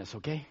me on this,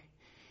 okay?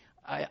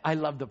 I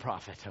love the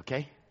prophet,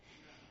 okay?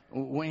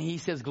 When he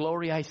says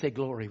glory, I say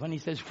glory. When he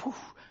says, whew,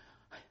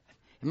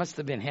 it must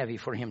have been heavy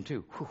for him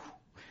too. Whew.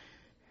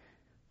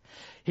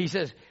 He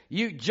says,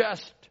 you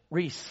just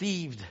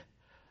received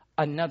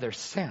another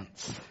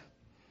sense.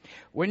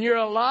 When you're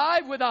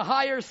alive with a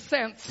higher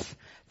sense,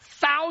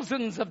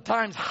 thousands of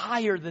times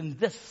higher than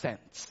this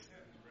sense.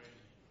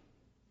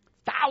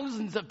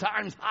 Thousands of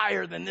times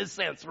higher than this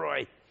sense,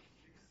 Roy.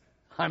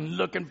 I'm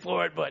looking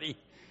for it, buddy.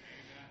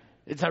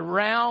 It's a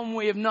realm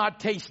we have not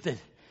tasted.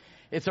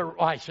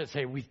 I should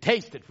say we've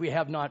tasted, we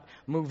have not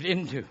moved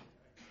into.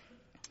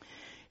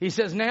 He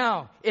says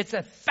now, it's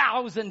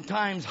 1,000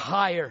 times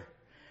higher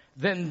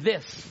than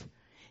this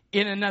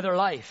in another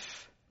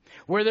life,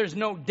 where there's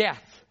no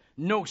death,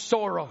 no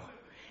sorrow,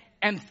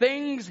 and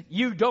things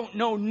you don't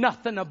know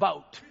nothing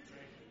about.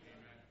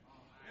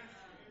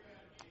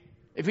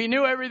 If he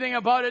knew everything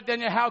about it,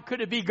 then how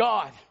could it be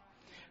God?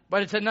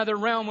 But it's another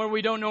realm where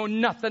we don't know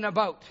nothing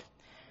about.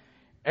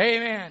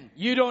 Amen.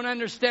 You don't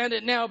understand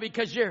it now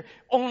because you're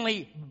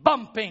only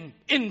bumping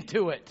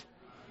into it.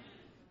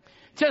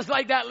 Just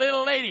like that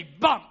little lady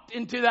bumped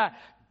into that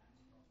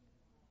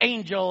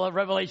angel of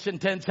Revelation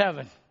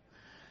 10:7.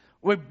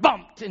 We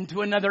bumped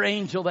into another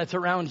angel that's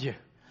around you.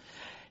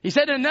 He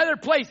said in another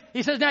place,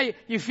 he says, now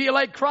you feel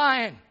like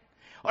crying.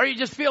 Or you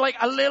just feel like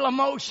a little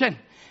emotion.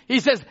 He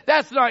says,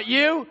 that's not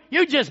you.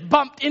 You just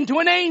bumped into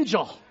an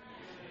angel.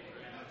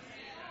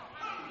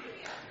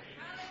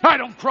 I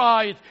don't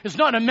cry. It's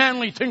not a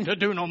manly thing to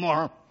do no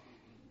more.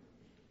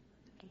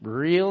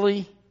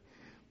 Really?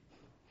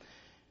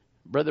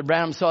 Brother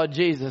Branham saw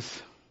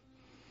Jesus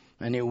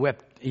and he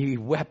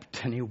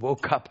wept and he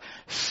woke up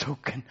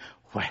soaking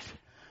wet.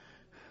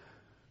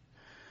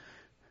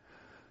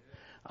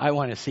 I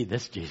want to see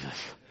this Jesus.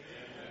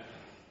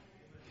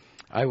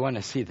 I want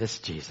to see this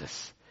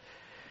Jesus.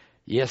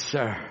 Yes,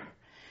 sir.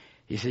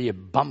 He said, you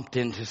bumped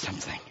into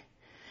something.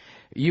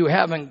 You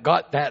haven't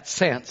got that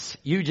sense.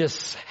 You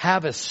just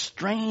have a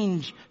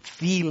strange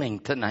feeling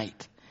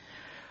tonight.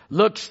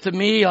 Looks to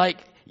me like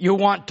you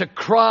want to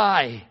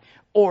cry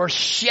or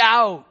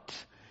shout.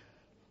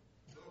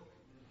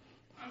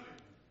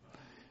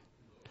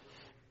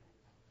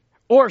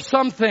 Or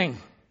something.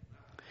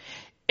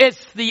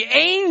 It's the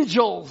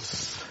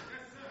angels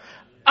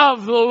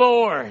of the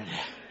Lord.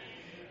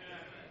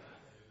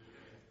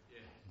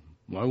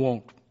 I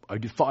won't. I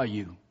defy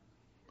you.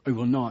 I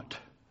will not.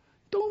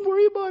 Don't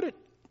worry about it.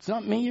 It's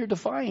not me you're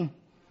defying.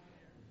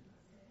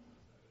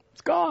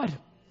 It's God.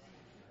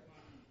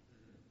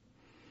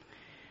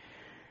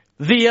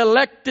 The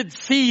elected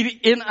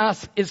seed in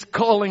us is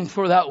calling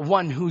for that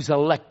one who's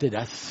elected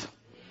us.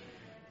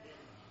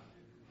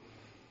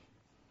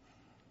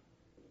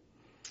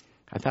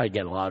 I thought I'd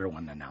get a louder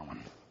one than that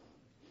one.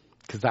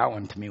 Because that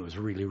one to me was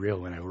really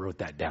real when I wrote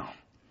that down.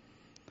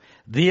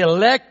 The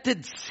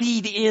elected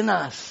seed in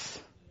us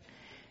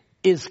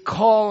is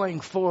calling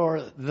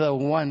for the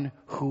one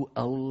who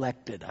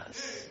elected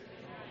us.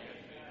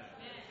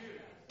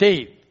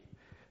 Deep.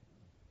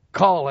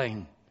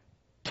 Calling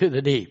to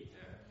the deep.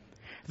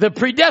 The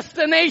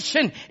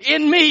predestination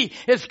in me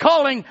is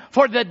calling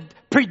for the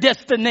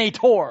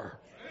predestinator.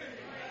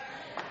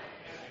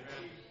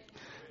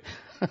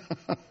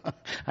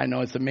 I know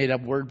it's a made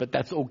up word, but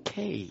that's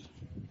okay.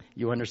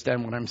 You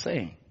understand what I'm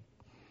saying?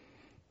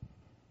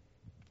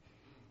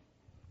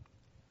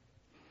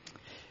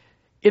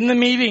 In the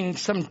meeting,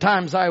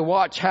 sometimes I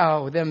watch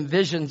how them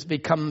visions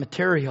become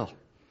material.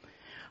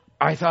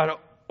 I thought,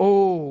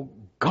 oh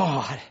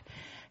God,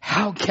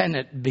 how can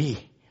it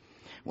be?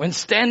 When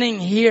standing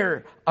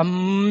here a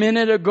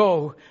minute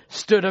ago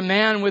stood a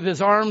man with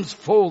his arms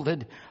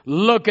folded,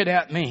 looking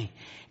at me.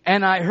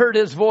 And I heard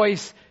his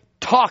voice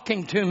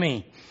talking to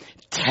me,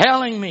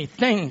 telling me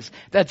things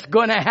that's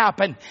going to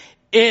happen.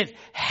 It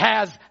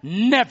has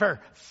never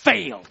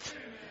failed.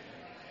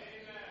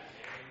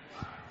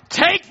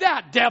 Take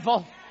that,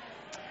 devil.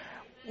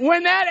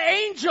 When that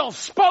angel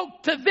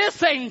spoke to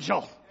this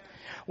angel,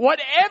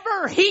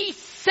 whatever he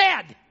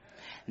said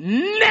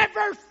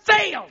never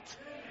failed.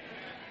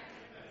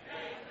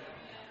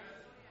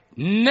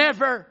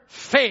 Never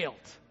failed.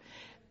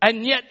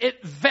 And yet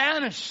it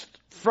vanished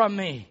from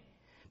me.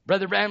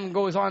 Brother Branham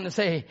goes on to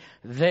say,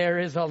 there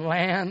is a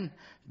land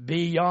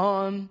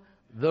beyond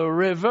the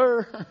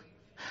river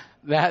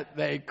that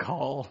they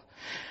call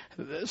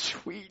the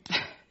sweet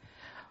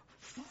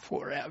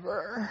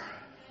forever.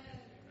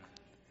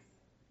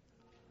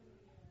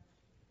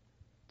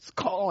 It's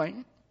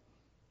calling.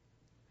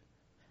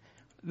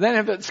 Then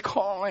if it's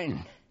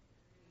calling,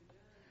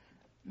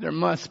 there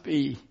must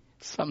be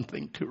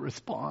something to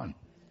respond.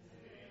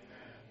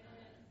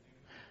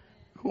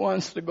 Who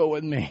wants to go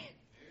with me?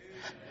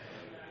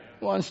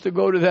 Who wants to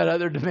go to that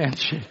other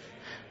dimension?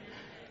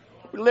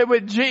 We live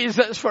with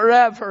Jesus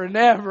forever and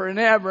ever and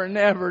ever and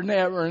ever and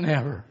ever and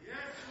ever.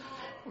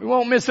 We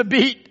won't miss a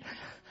beat.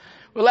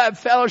 We'll have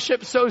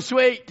fellowship so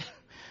sweet.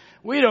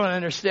 We don't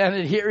understand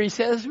it here, he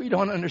says. We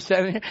don't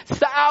understand it here.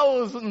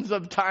 Thousands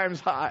of times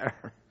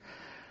higher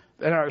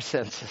than our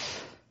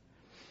senses.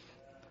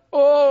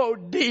 Oh,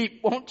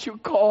 deep, won't you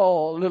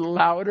call a little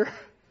louder?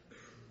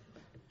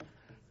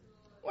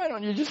 Why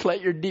don't you just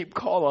let your deep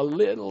call a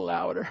little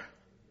louder?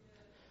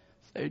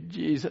 Say,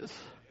 Jesus,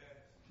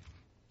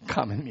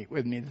 come and meet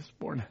with me this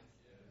morning.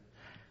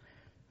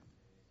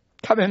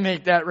 Come and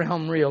make that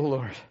realm real,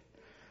 Lord.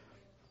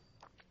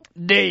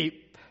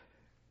 Deep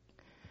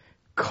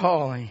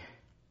calling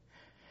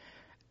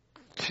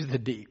to the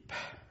deep.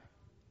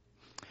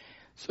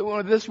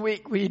 So this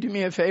week, will you do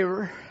me a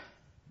favor?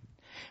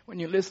 When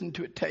you listen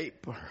to a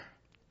tape or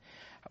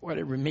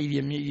whatever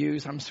medium you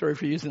use, I'm sorry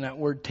for using that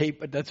word tape,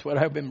 but that's what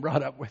I've been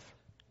brought up with.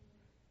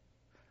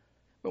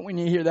 But when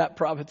you hear that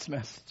prophet's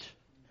message,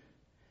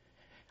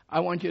 I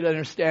want you to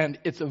understand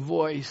it's a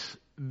voice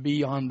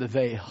beyond the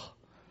veil.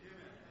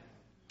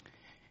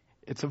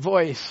 It's a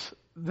voice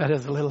that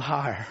is a little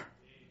higher.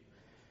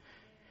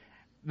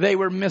 They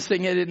were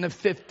missing it in the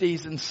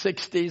 50s and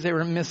 60s. They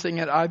were missing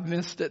it. I've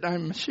missed it,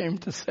 I'm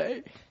ashamed to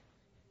say.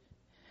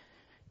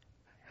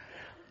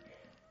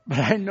 But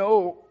I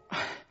know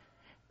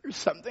there's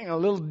something a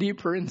little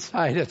deeper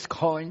inside that's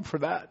calling for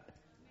that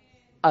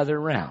other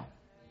realm.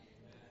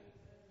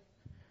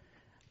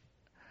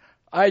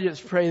 I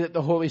just pray that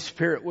the Holy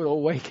Spirit will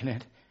awaken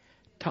it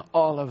to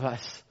all of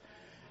us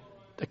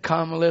to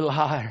come a little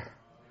higher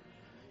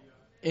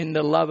in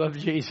the love of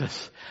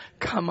Jesus.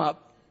 Come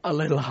up a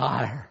little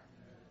higher.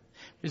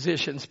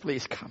 Musicians,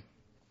 please come.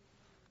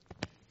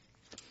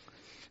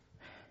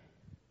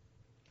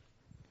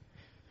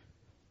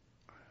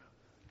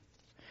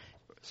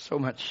 So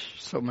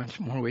much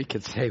more we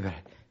could say, but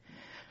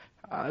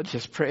I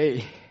just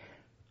pray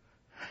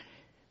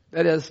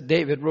that as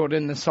David wrote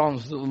in the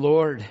Psalms, the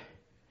Lord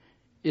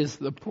is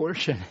the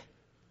portion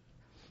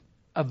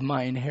of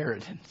my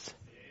inheritance.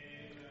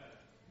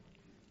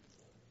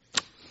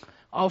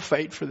 I'll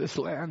fight for this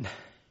land.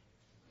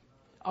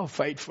 I'll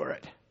fight for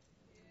it.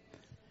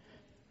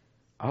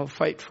 I'll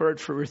fight for it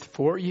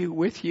for you,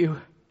 with you.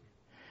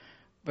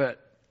 But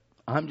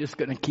I'm just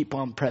going to keep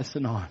on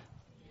pressing on.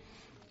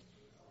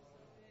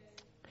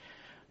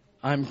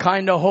 I'm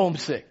kind of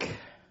homesick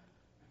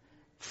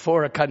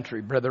for a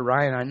country. Brother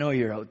Ryan, I know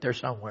you're out there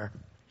somewhere.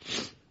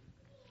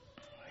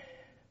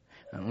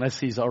 Unless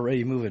he's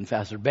already moving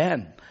faster.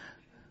 Ben,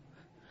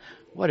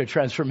 what a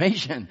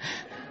transformation.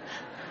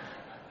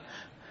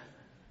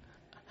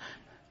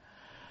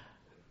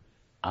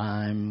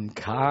 I'm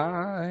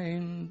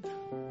kind,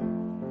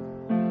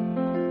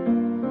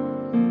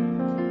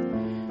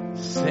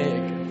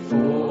 sick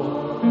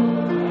for.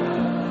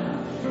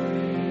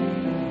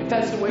 If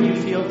that's the way you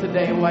feel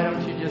today, why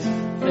don't you just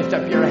lift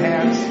up your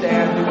hands,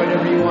 stand, do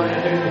whatever you want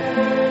to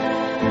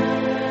do.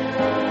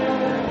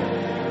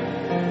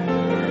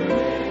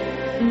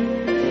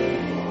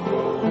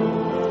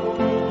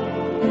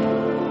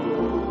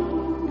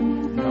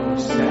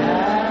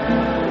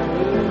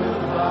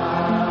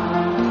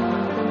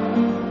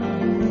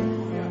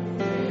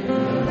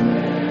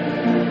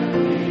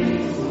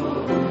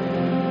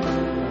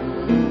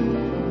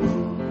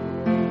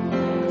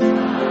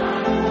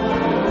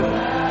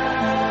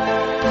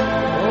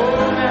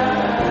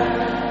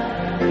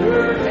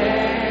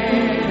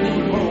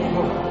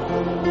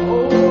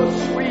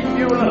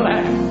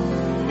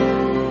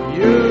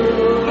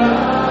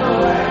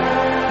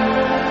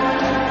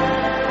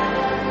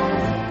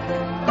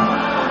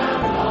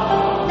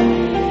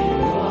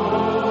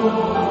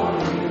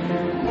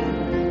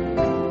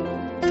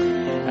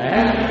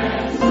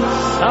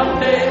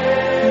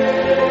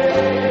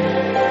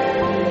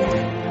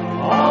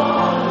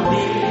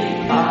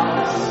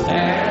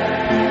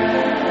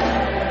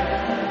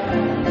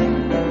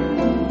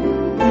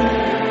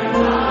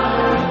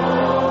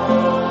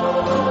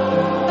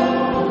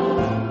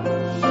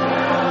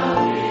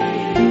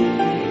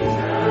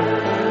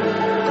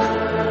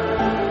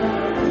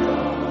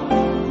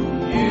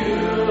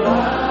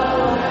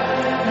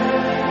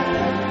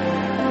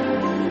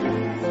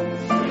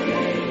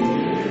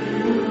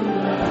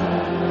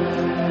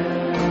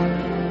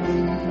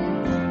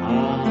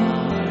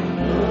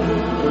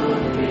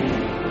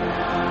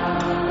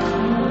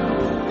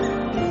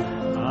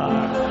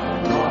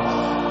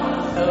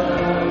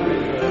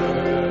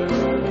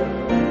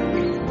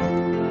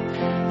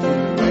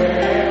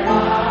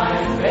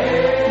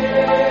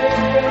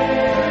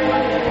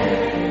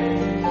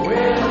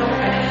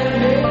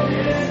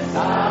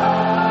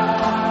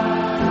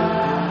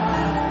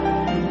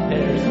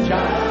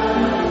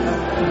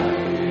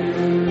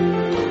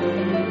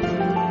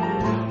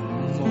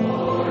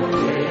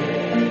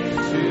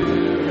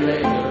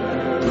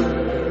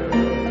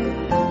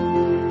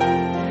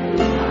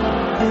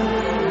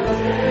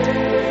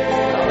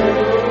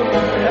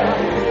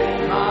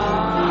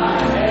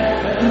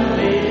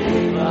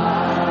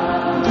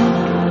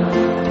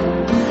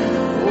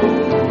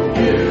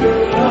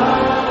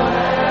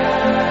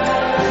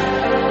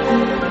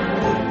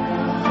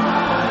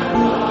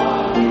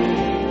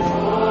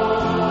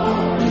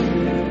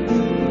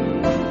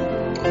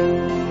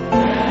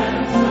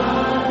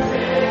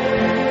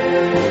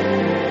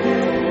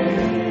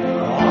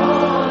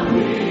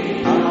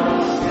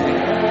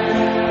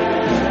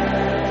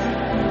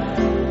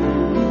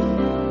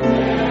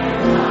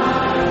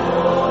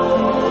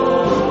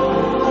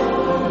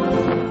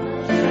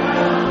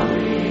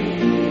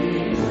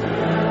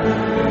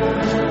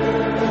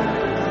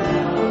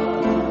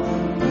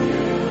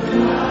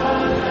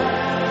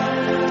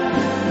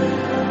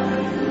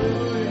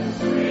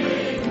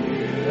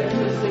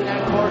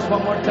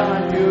 one more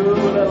time.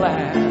 Beulah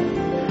land.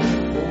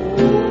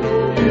 Oh,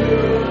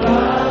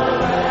 Beulah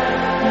land.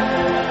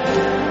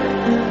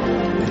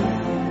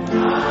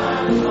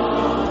 I'm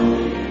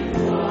longing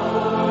for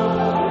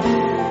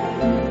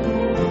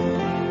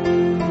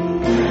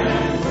and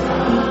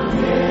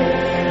someday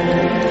on Jesus'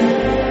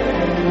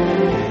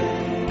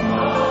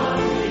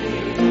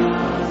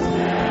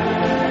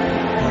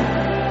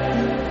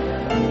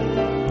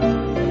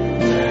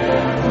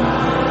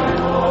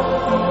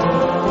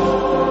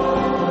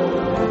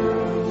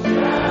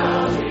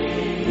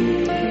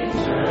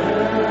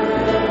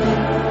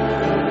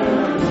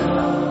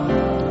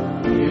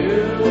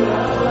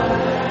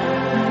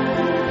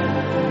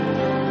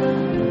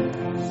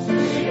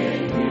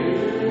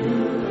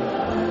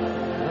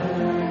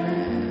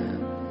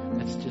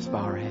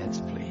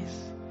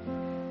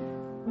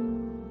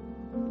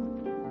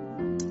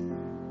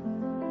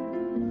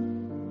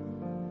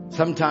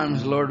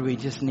 Sometimes, Lord, we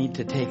just need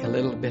to take a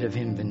little bit of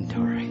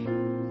inventory.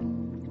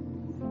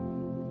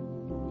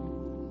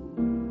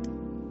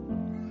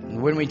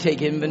 And when we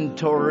take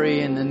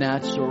inventory in the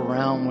natural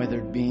realm, whether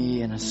it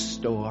be in a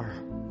store,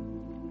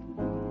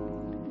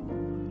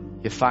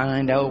 you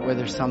find out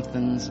whether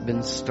something's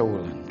been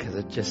stolen because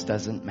it just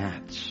doesn't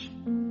match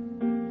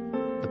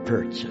the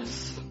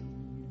purchase.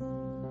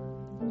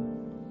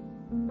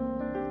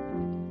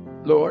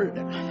 Lord,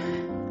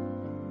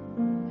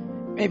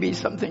 maybe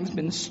something's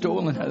been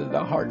stolen out of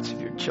the hearts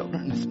of your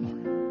children this morning.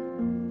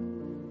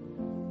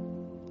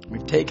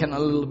 We've taken a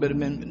little bit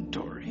of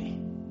inventory.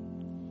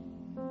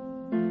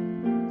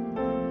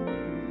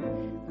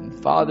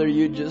 And Father,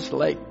 you just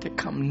like to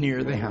come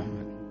near them.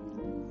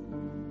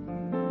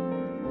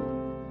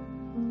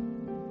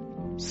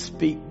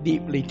 Speak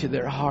deeply to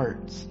their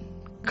hearts.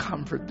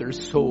 Comfort their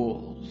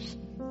souls.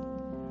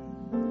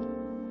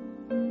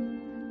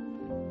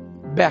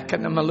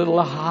 Beckon them a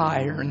little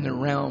higher in the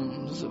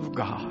realms of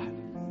God.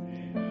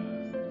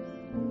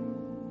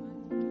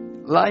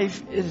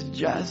 Life is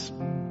just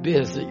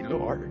busy,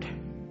 Lord.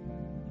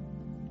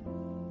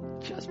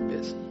 Just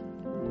busy.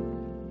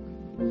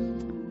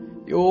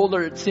 The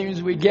older it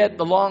seems we get,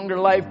 the longer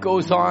life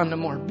goes on, the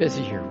more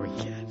busier we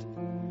get.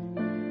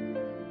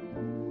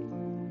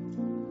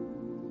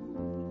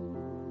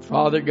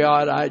 Father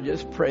God, I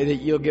just pray that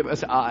you'll give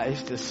us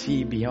eyes to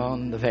see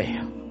beyond the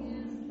veil.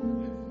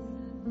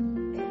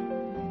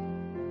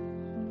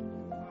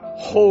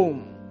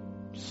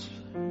 Homes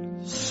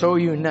so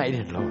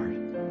united, Lord,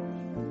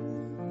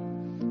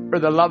 where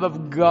the love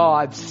of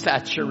God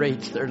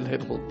saturates their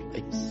little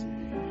place.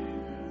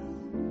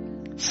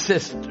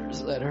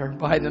 Sisters that are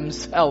by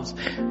themselves,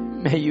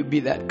 may you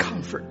be that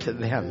comfort to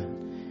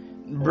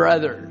them.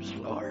 Brothers,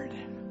 Lord,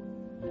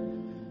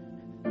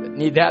 that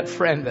need that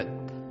friend that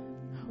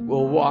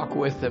will walk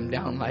with them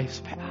down life's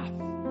path.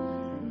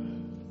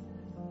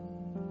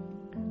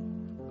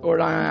 Lord,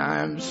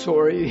 I'm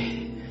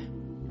sorry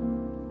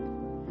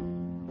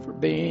for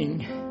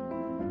being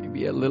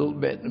maybe a little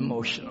bit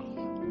emotional.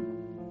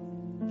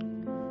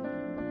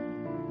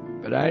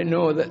 But I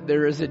know that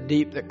there is a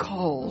deep that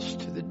calls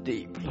to the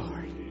deep,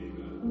 Lord.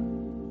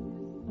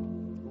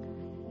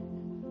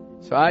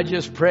 So I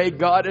just pray,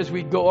 God, as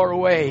we go our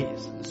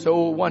ways, it's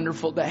so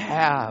wonderful to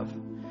have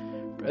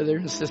Brother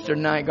and Sister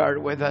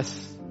Nygaard with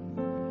us.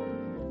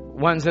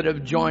 Ones that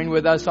have joined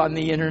with us on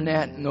the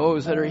internet and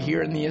those that are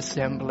here in the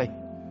assembly.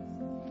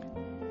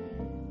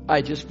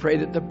 I just pray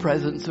that the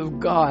presence of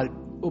God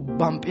will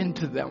bump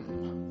into them.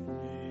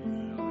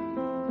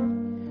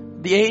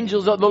 The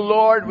angels of the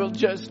Lord will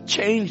just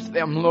change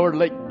them, Lord,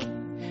 like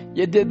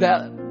you did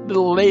that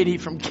little lady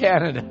from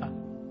Canada.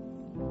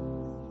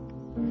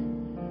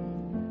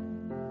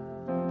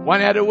 One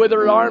had a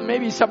withered arm,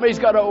 maybe somebody's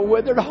got a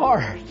withered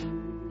heart.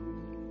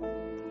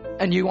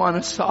 And you want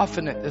to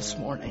soften it this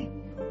morning.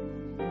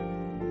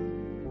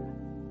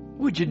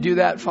 Would you do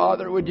that,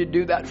 Father? Would you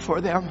do that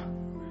for them?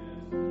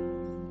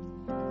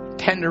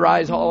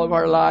 Tenderize all of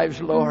our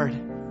lives, Lord.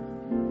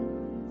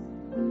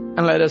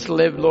 And let us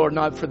live, Lord,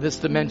 not for this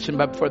dimension,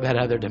 but for that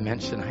other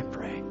dimension, I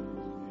pray.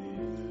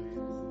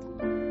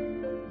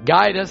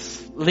 Guide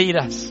us, lead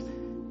us.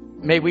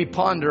 May we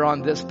ponder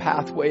on this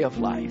pathway of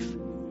life.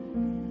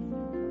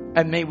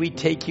 And may we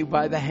take you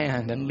by the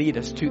hand and lead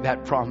us to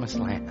that promised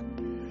land.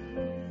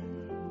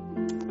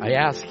 I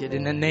ask it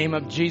in the name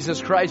of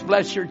Jesus Christ.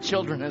 Bless your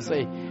children as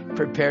they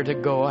prepare to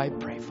go, I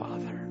pray,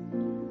 Father,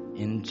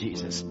 in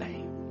Jesus'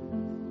 name.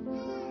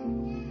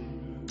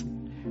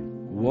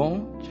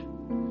 Won't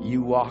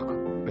you walk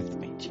with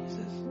me,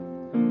 Jesus?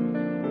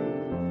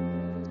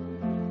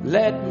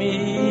 Let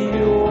me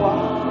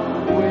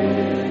walk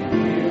with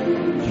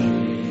you,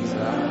 Jesus,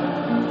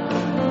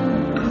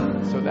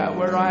 so that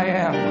where I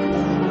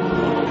am,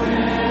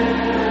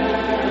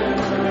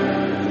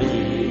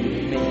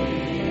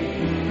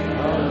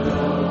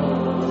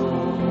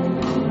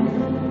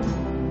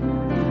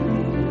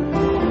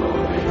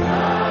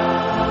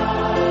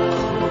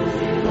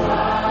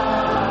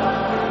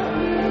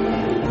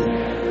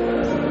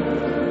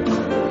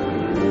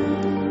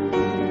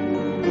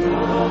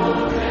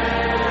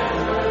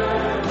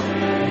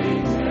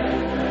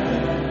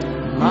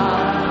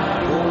 my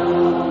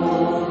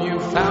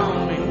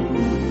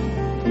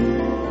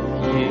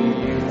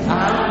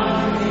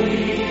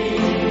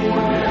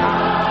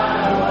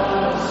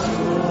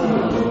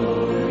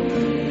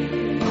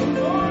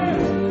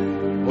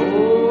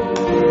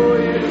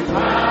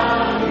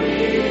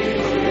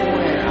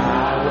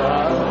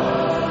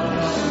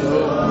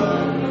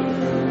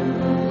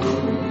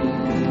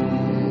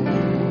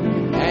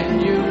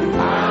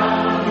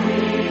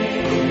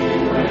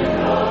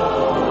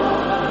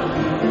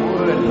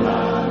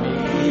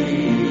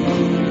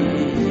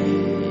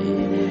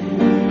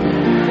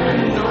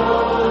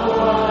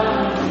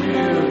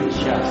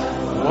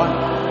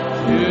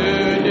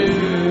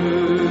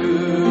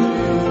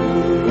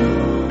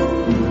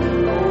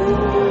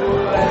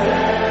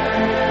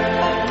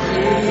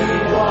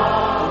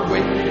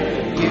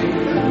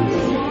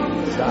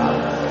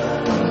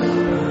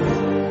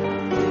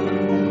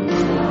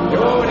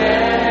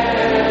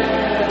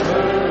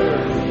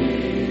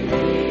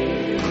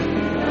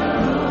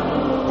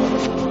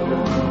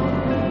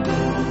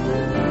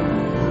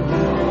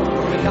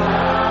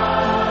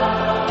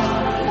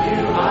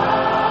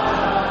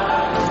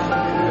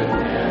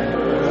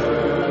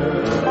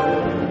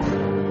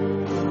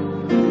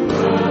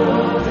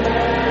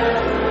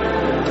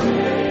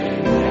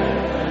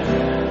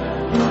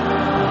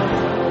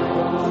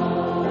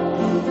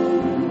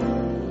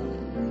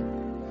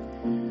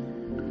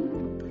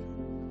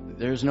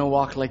There's no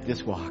walk like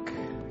this walk.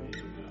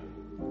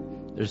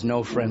 There's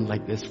no friend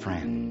like this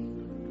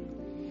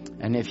friend.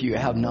 And if you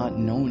have not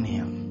known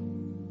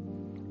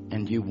Him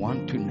and you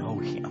want to know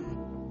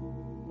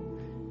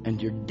Him, and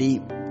your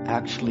deep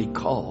actually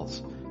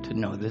calls to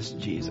know this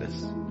Jesus,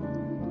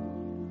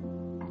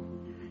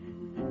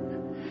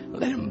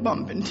 let Him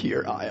bump into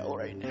your aisle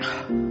right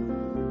now.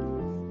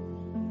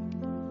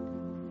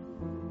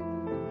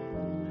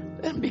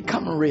 Let Him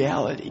become a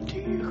reality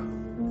to you.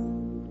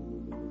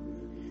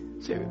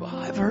 Say, well,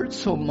 I've heard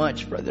so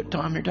much, Brother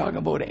Tom. You're talking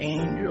about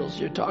angels.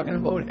 You're talking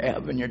about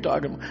heaven. You're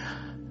talking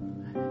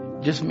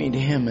about... Just meet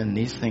Him and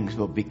these things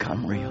will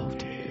become real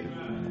to you.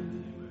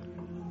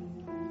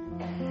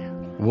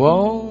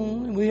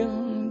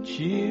 Won't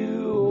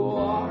you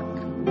walk?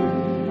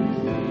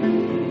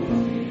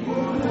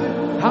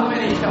 How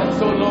many felt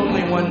so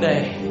lonely one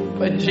day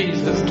when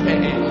Jesus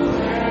came?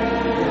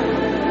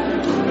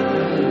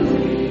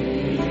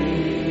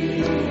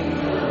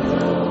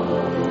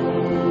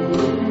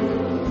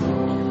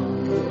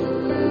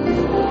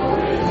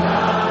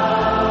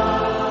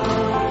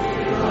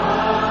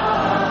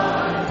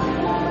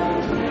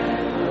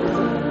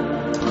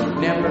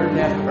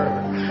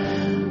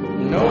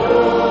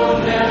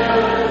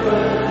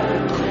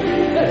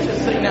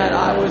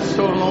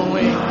 So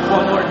lonely.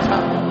 One more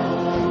time.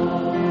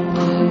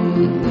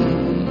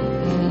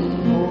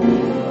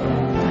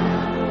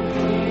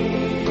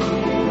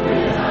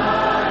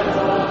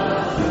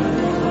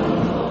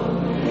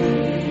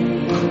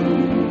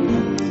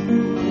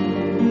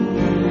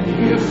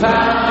 You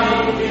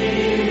found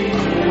me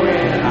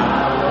when I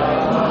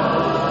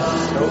was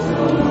so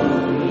lonely.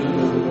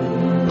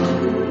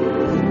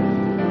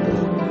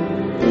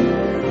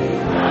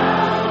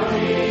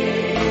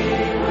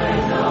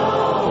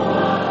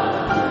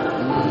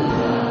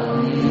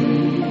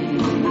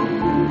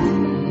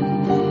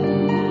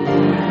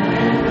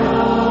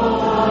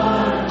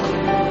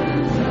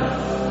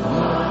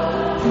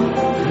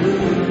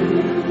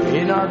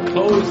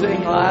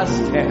 Closing last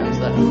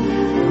stanza.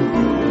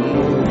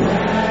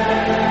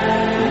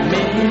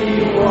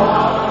 Me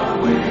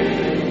walk with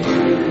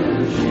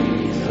you,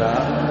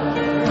 Jesus.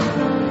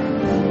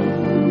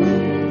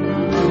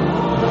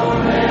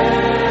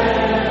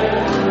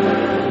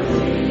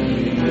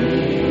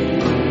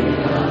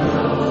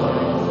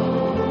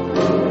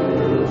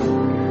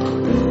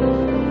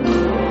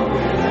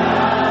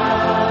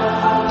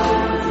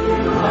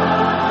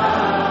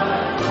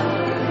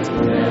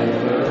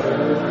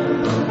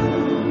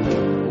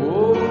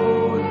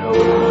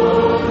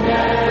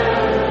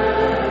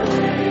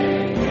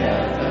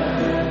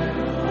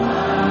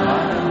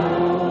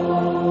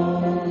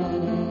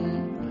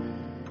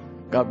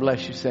 God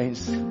bless you,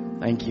 saints.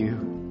 Thank you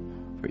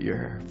for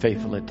your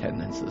faithful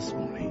attendance this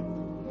morning.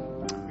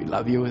 We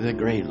love you with a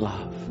great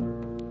love.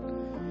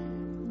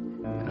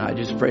 And I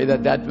just pray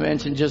that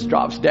dimension just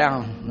drops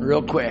down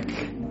real quick.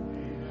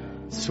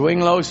 Swing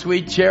low,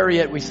 sweet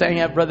chariot. We sang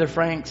at Brother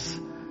Frank's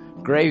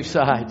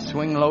graveside.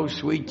 Swing low,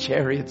 sweet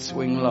chariot,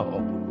 swing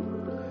low.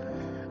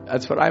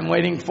 That's what I'm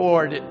waiting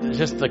for,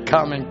 just to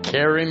come and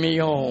carry me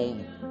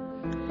home.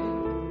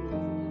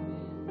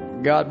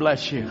 God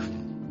bless you.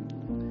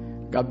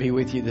 God be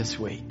with you this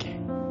week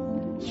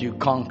as you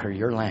conquer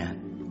your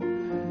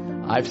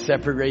land. I've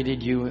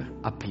separated you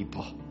a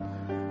people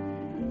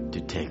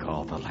to take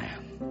all the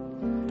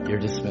land. You're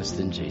dismissed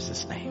in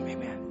Jesus' name.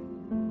 Amen.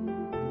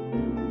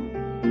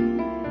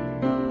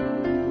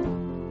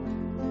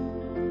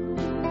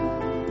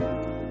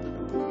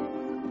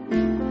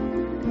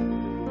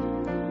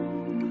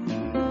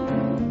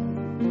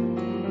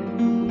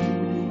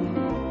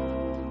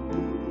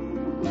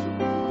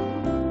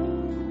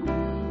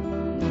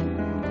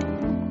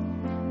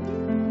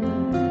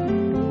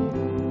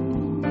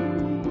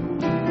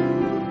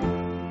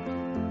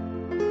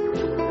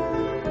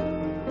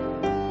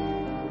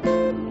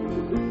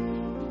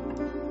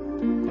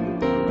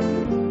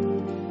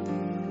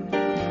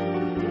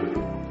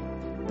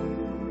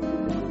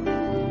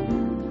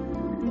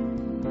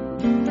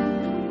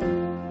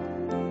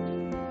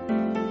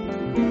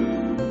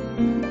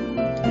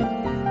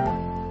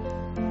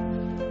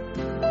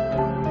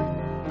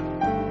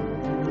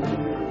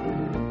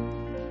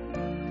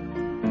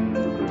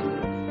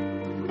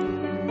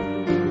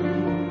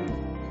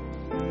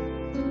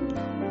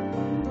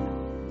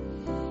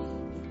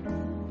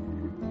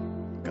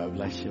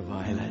 Bless you,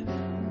 Violet.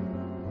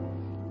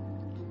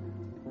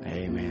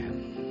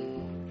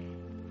 Amen.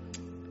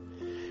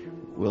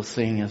 We'll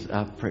sing as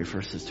I'll pray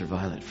for Sister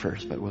Violet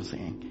first, but we'll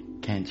sing.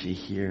 Can't you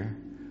hear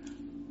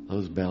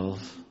those bells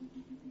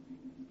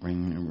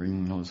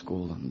ring those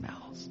golden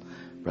bells?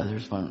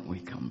 Brothers, why don't we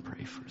come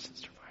pray for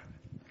Sister Violet?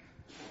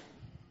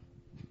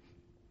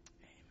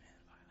 Amen,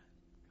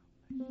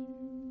 Violet.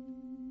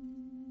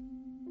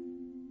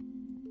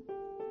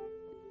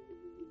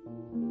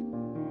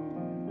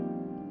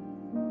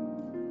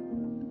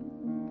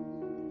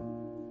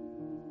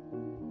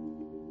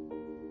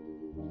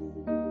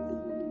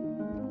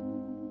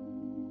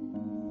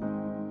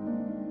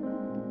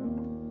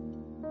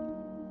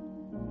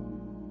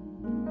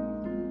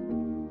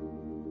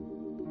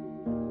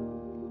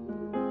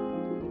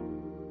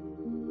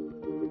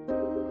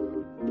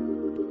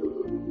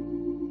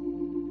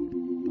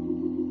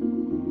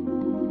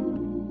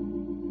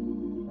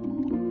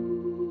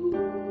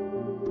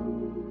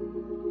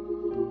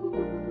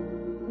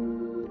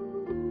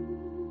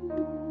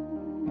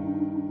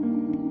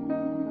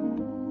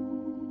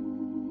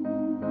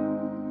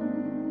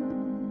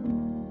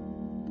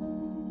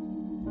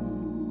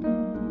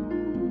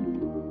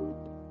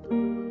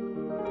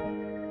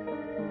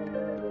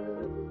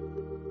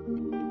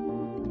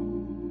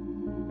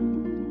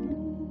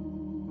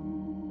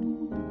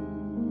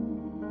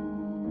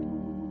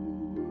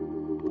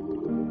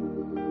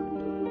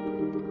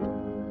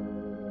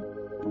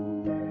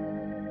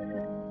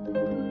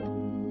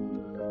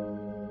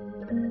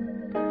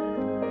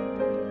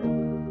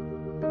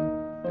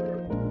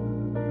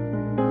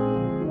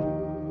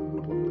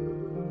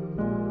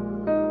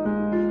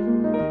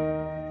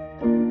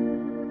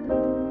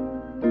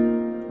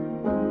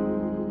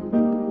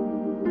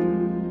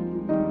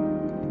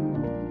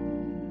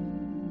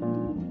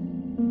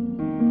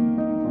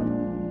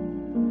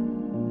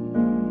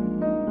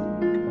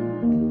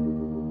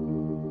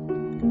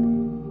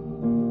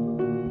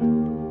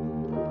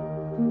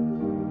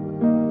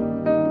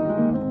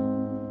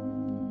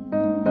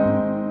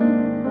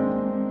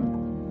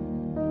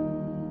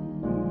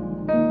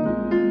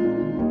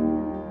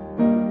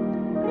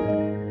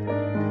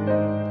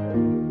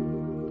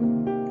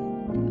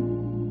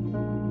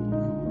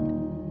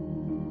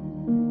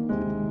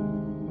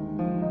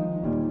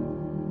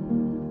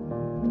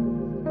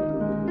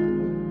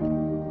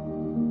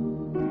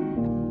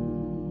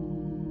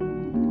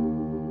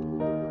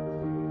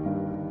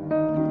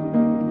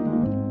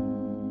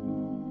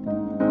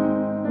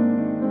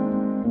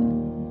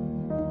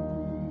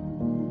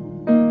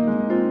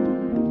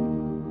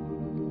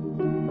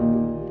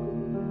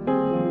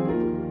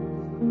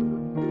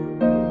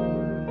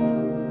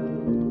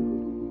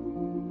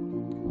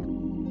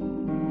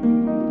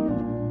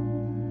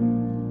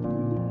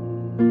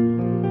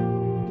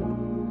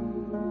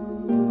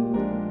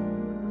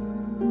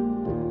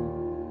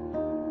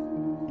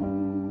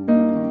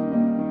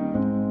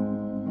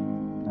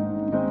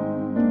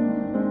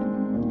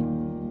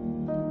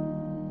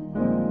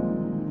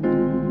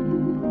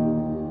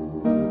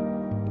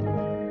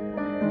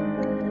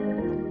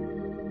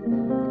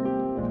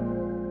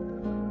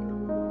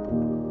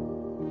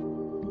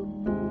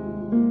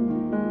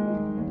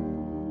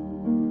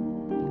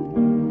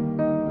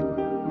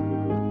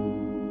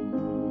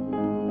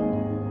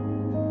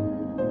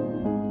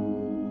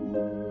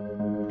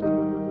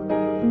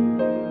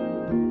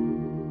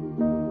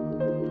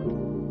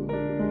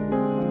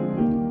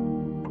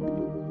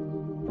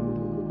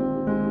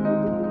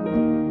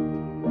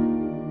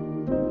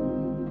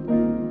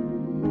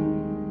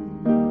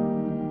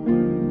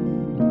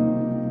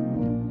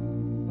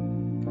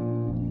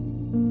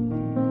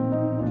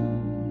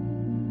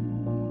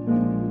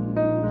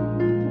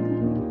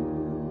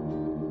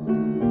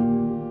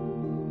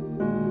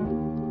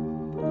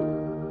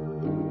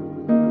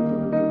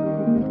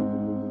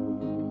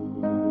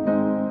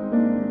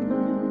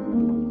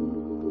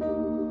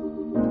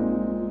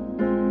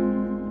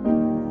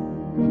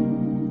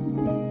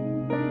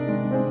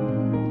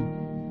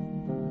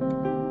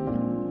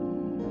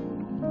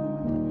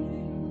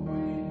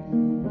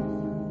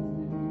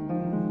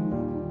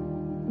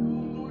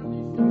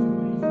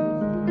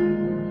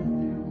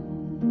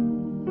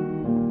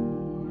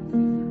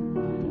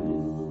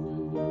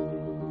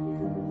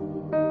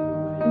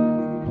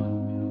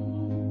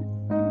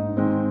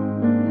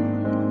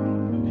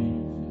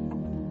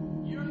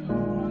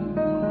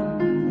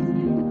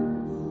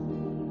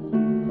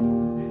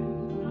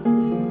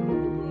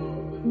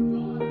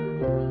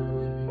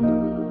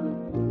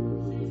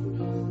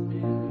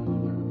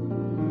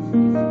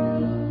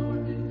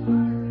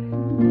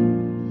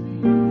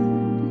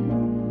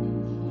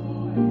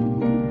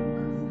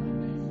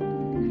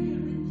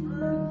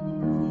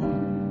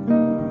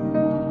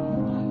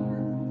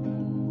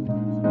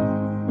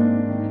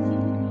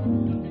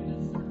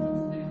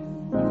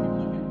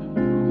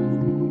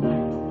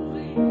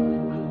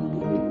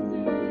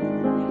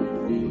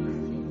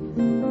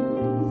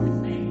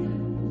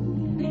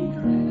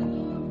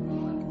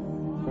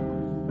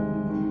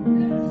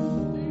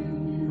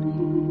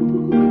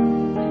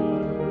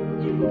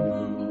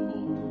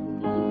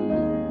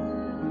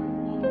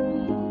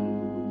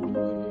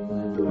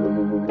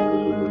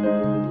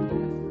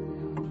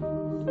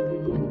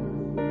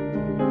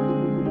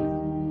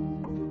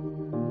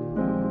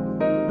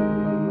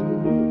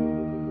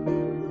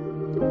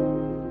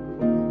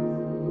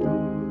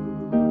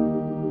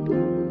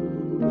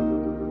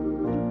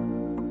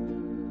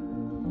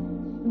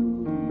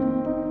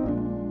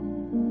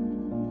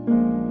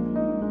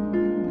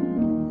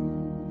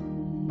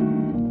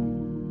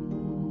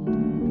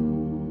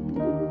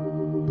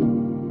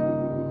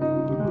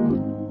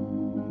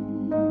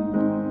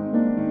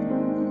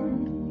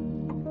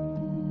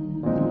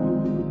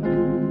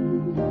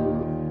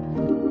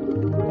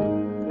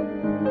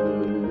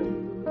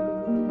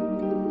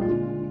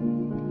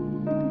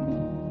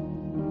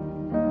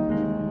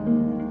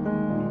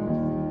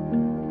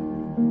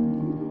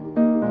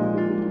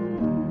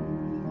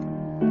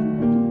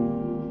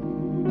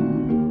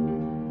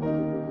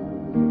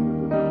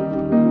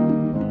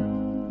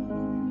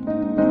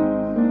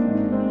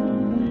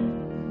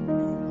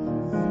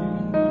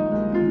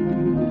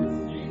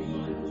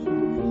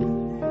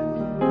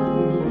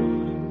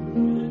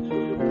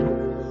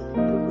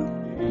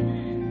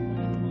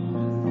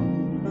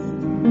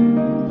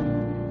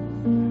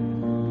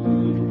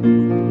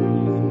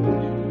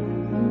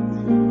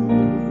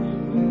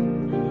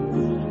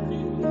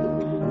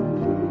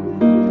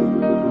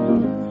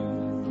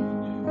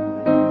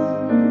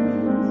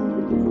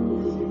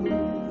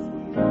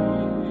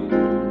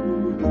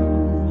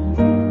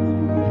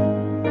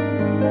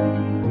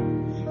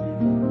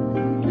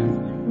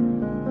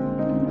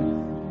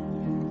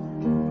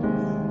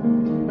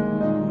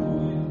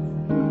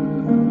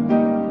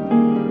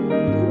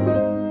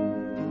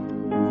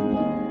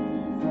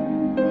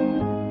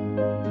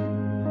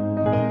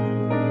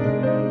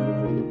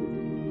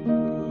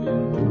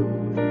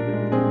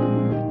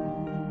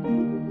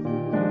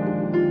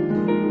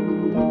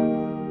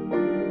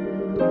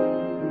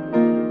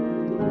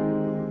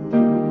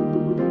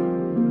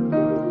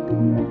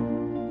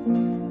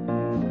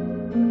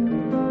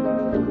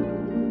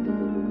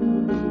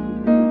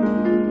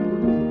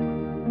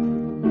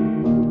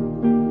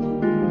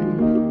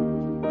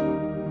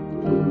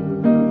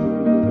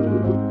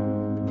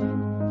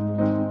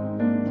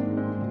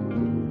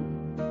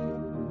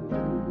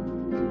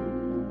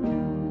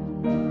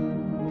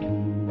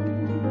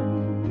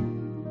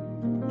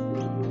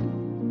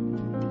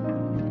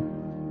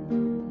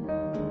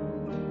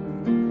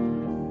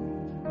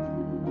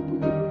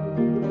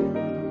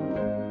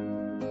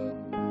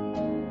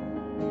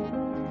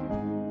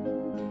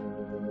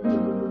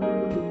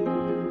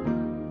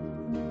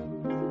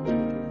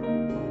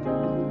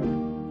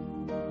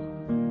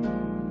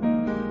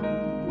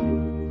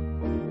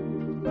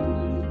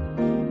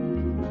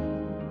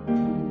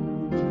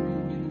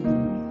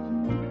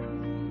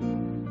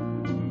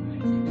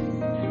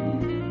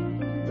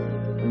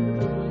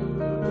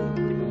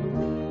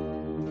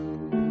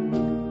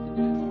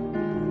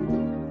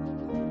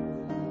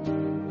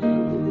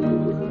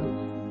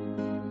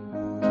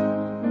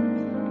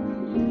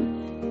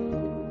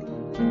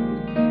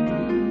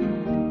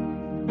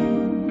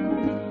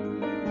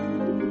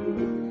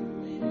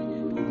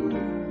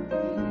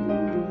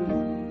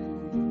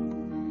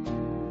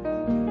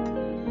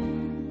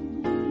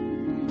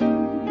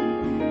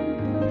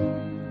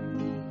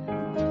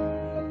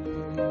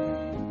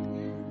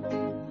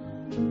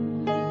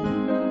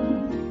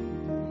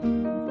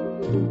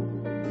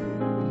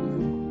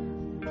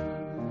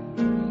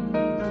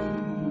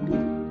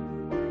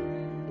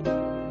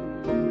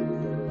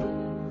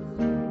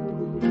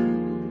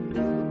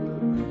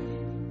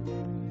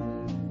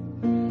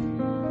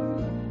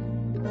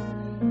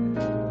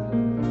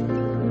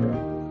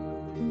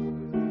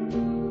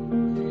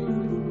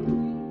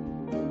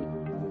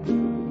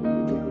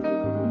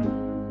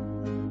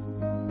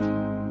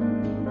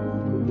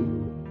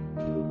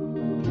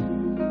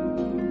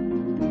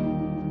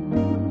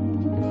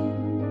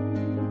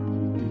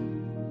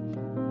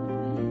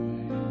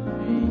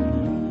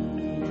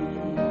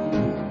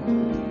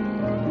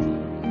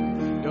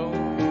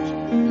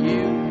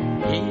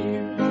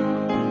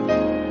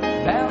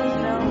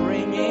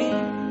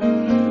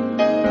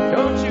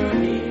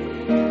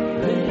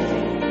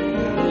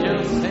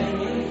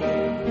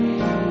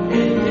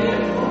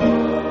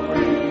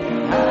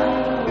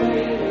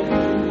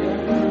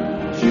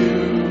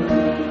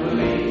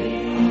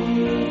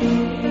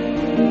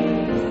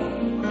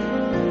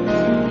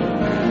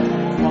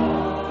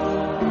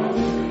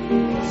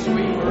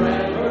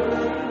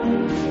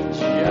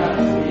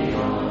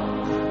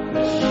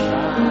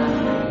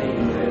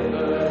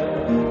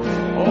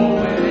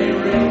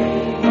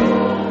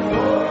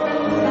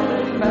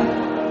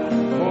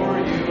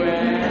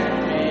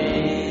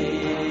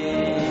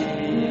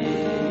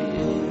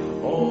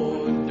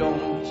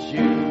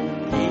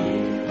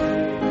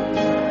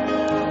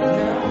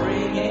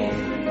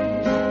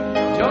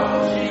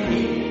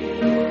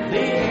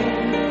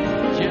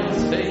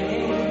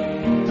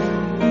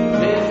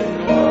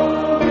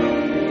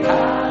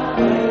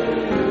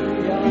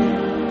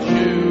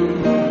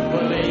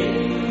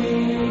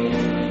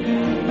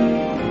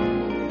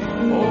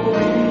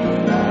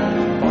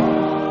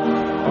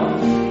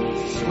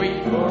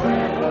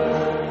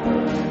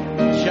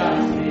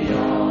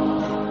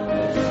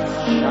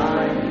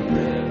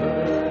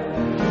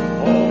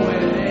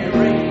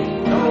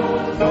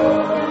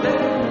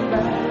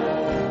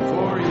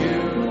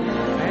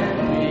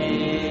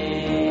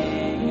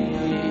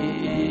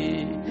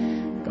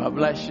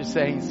 Bless you,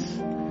 saints.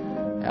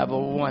 Have a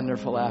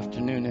wonderful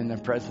afternoon in the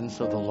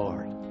presence of the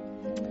Lord.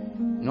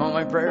 You know what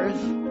my prayer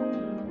is?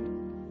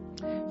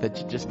 That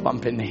you just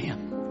bump into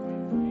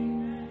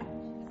Him.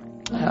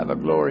 Have a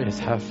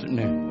glorious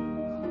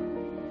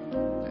afternoon.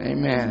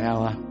 Amen,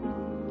 Ella.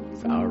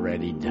 It's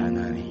already done,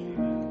 honey.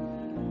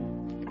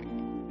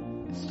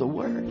 It's the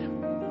Word.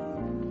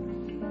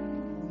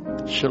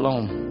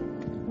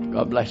 Shalom.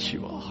 God bless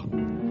you all.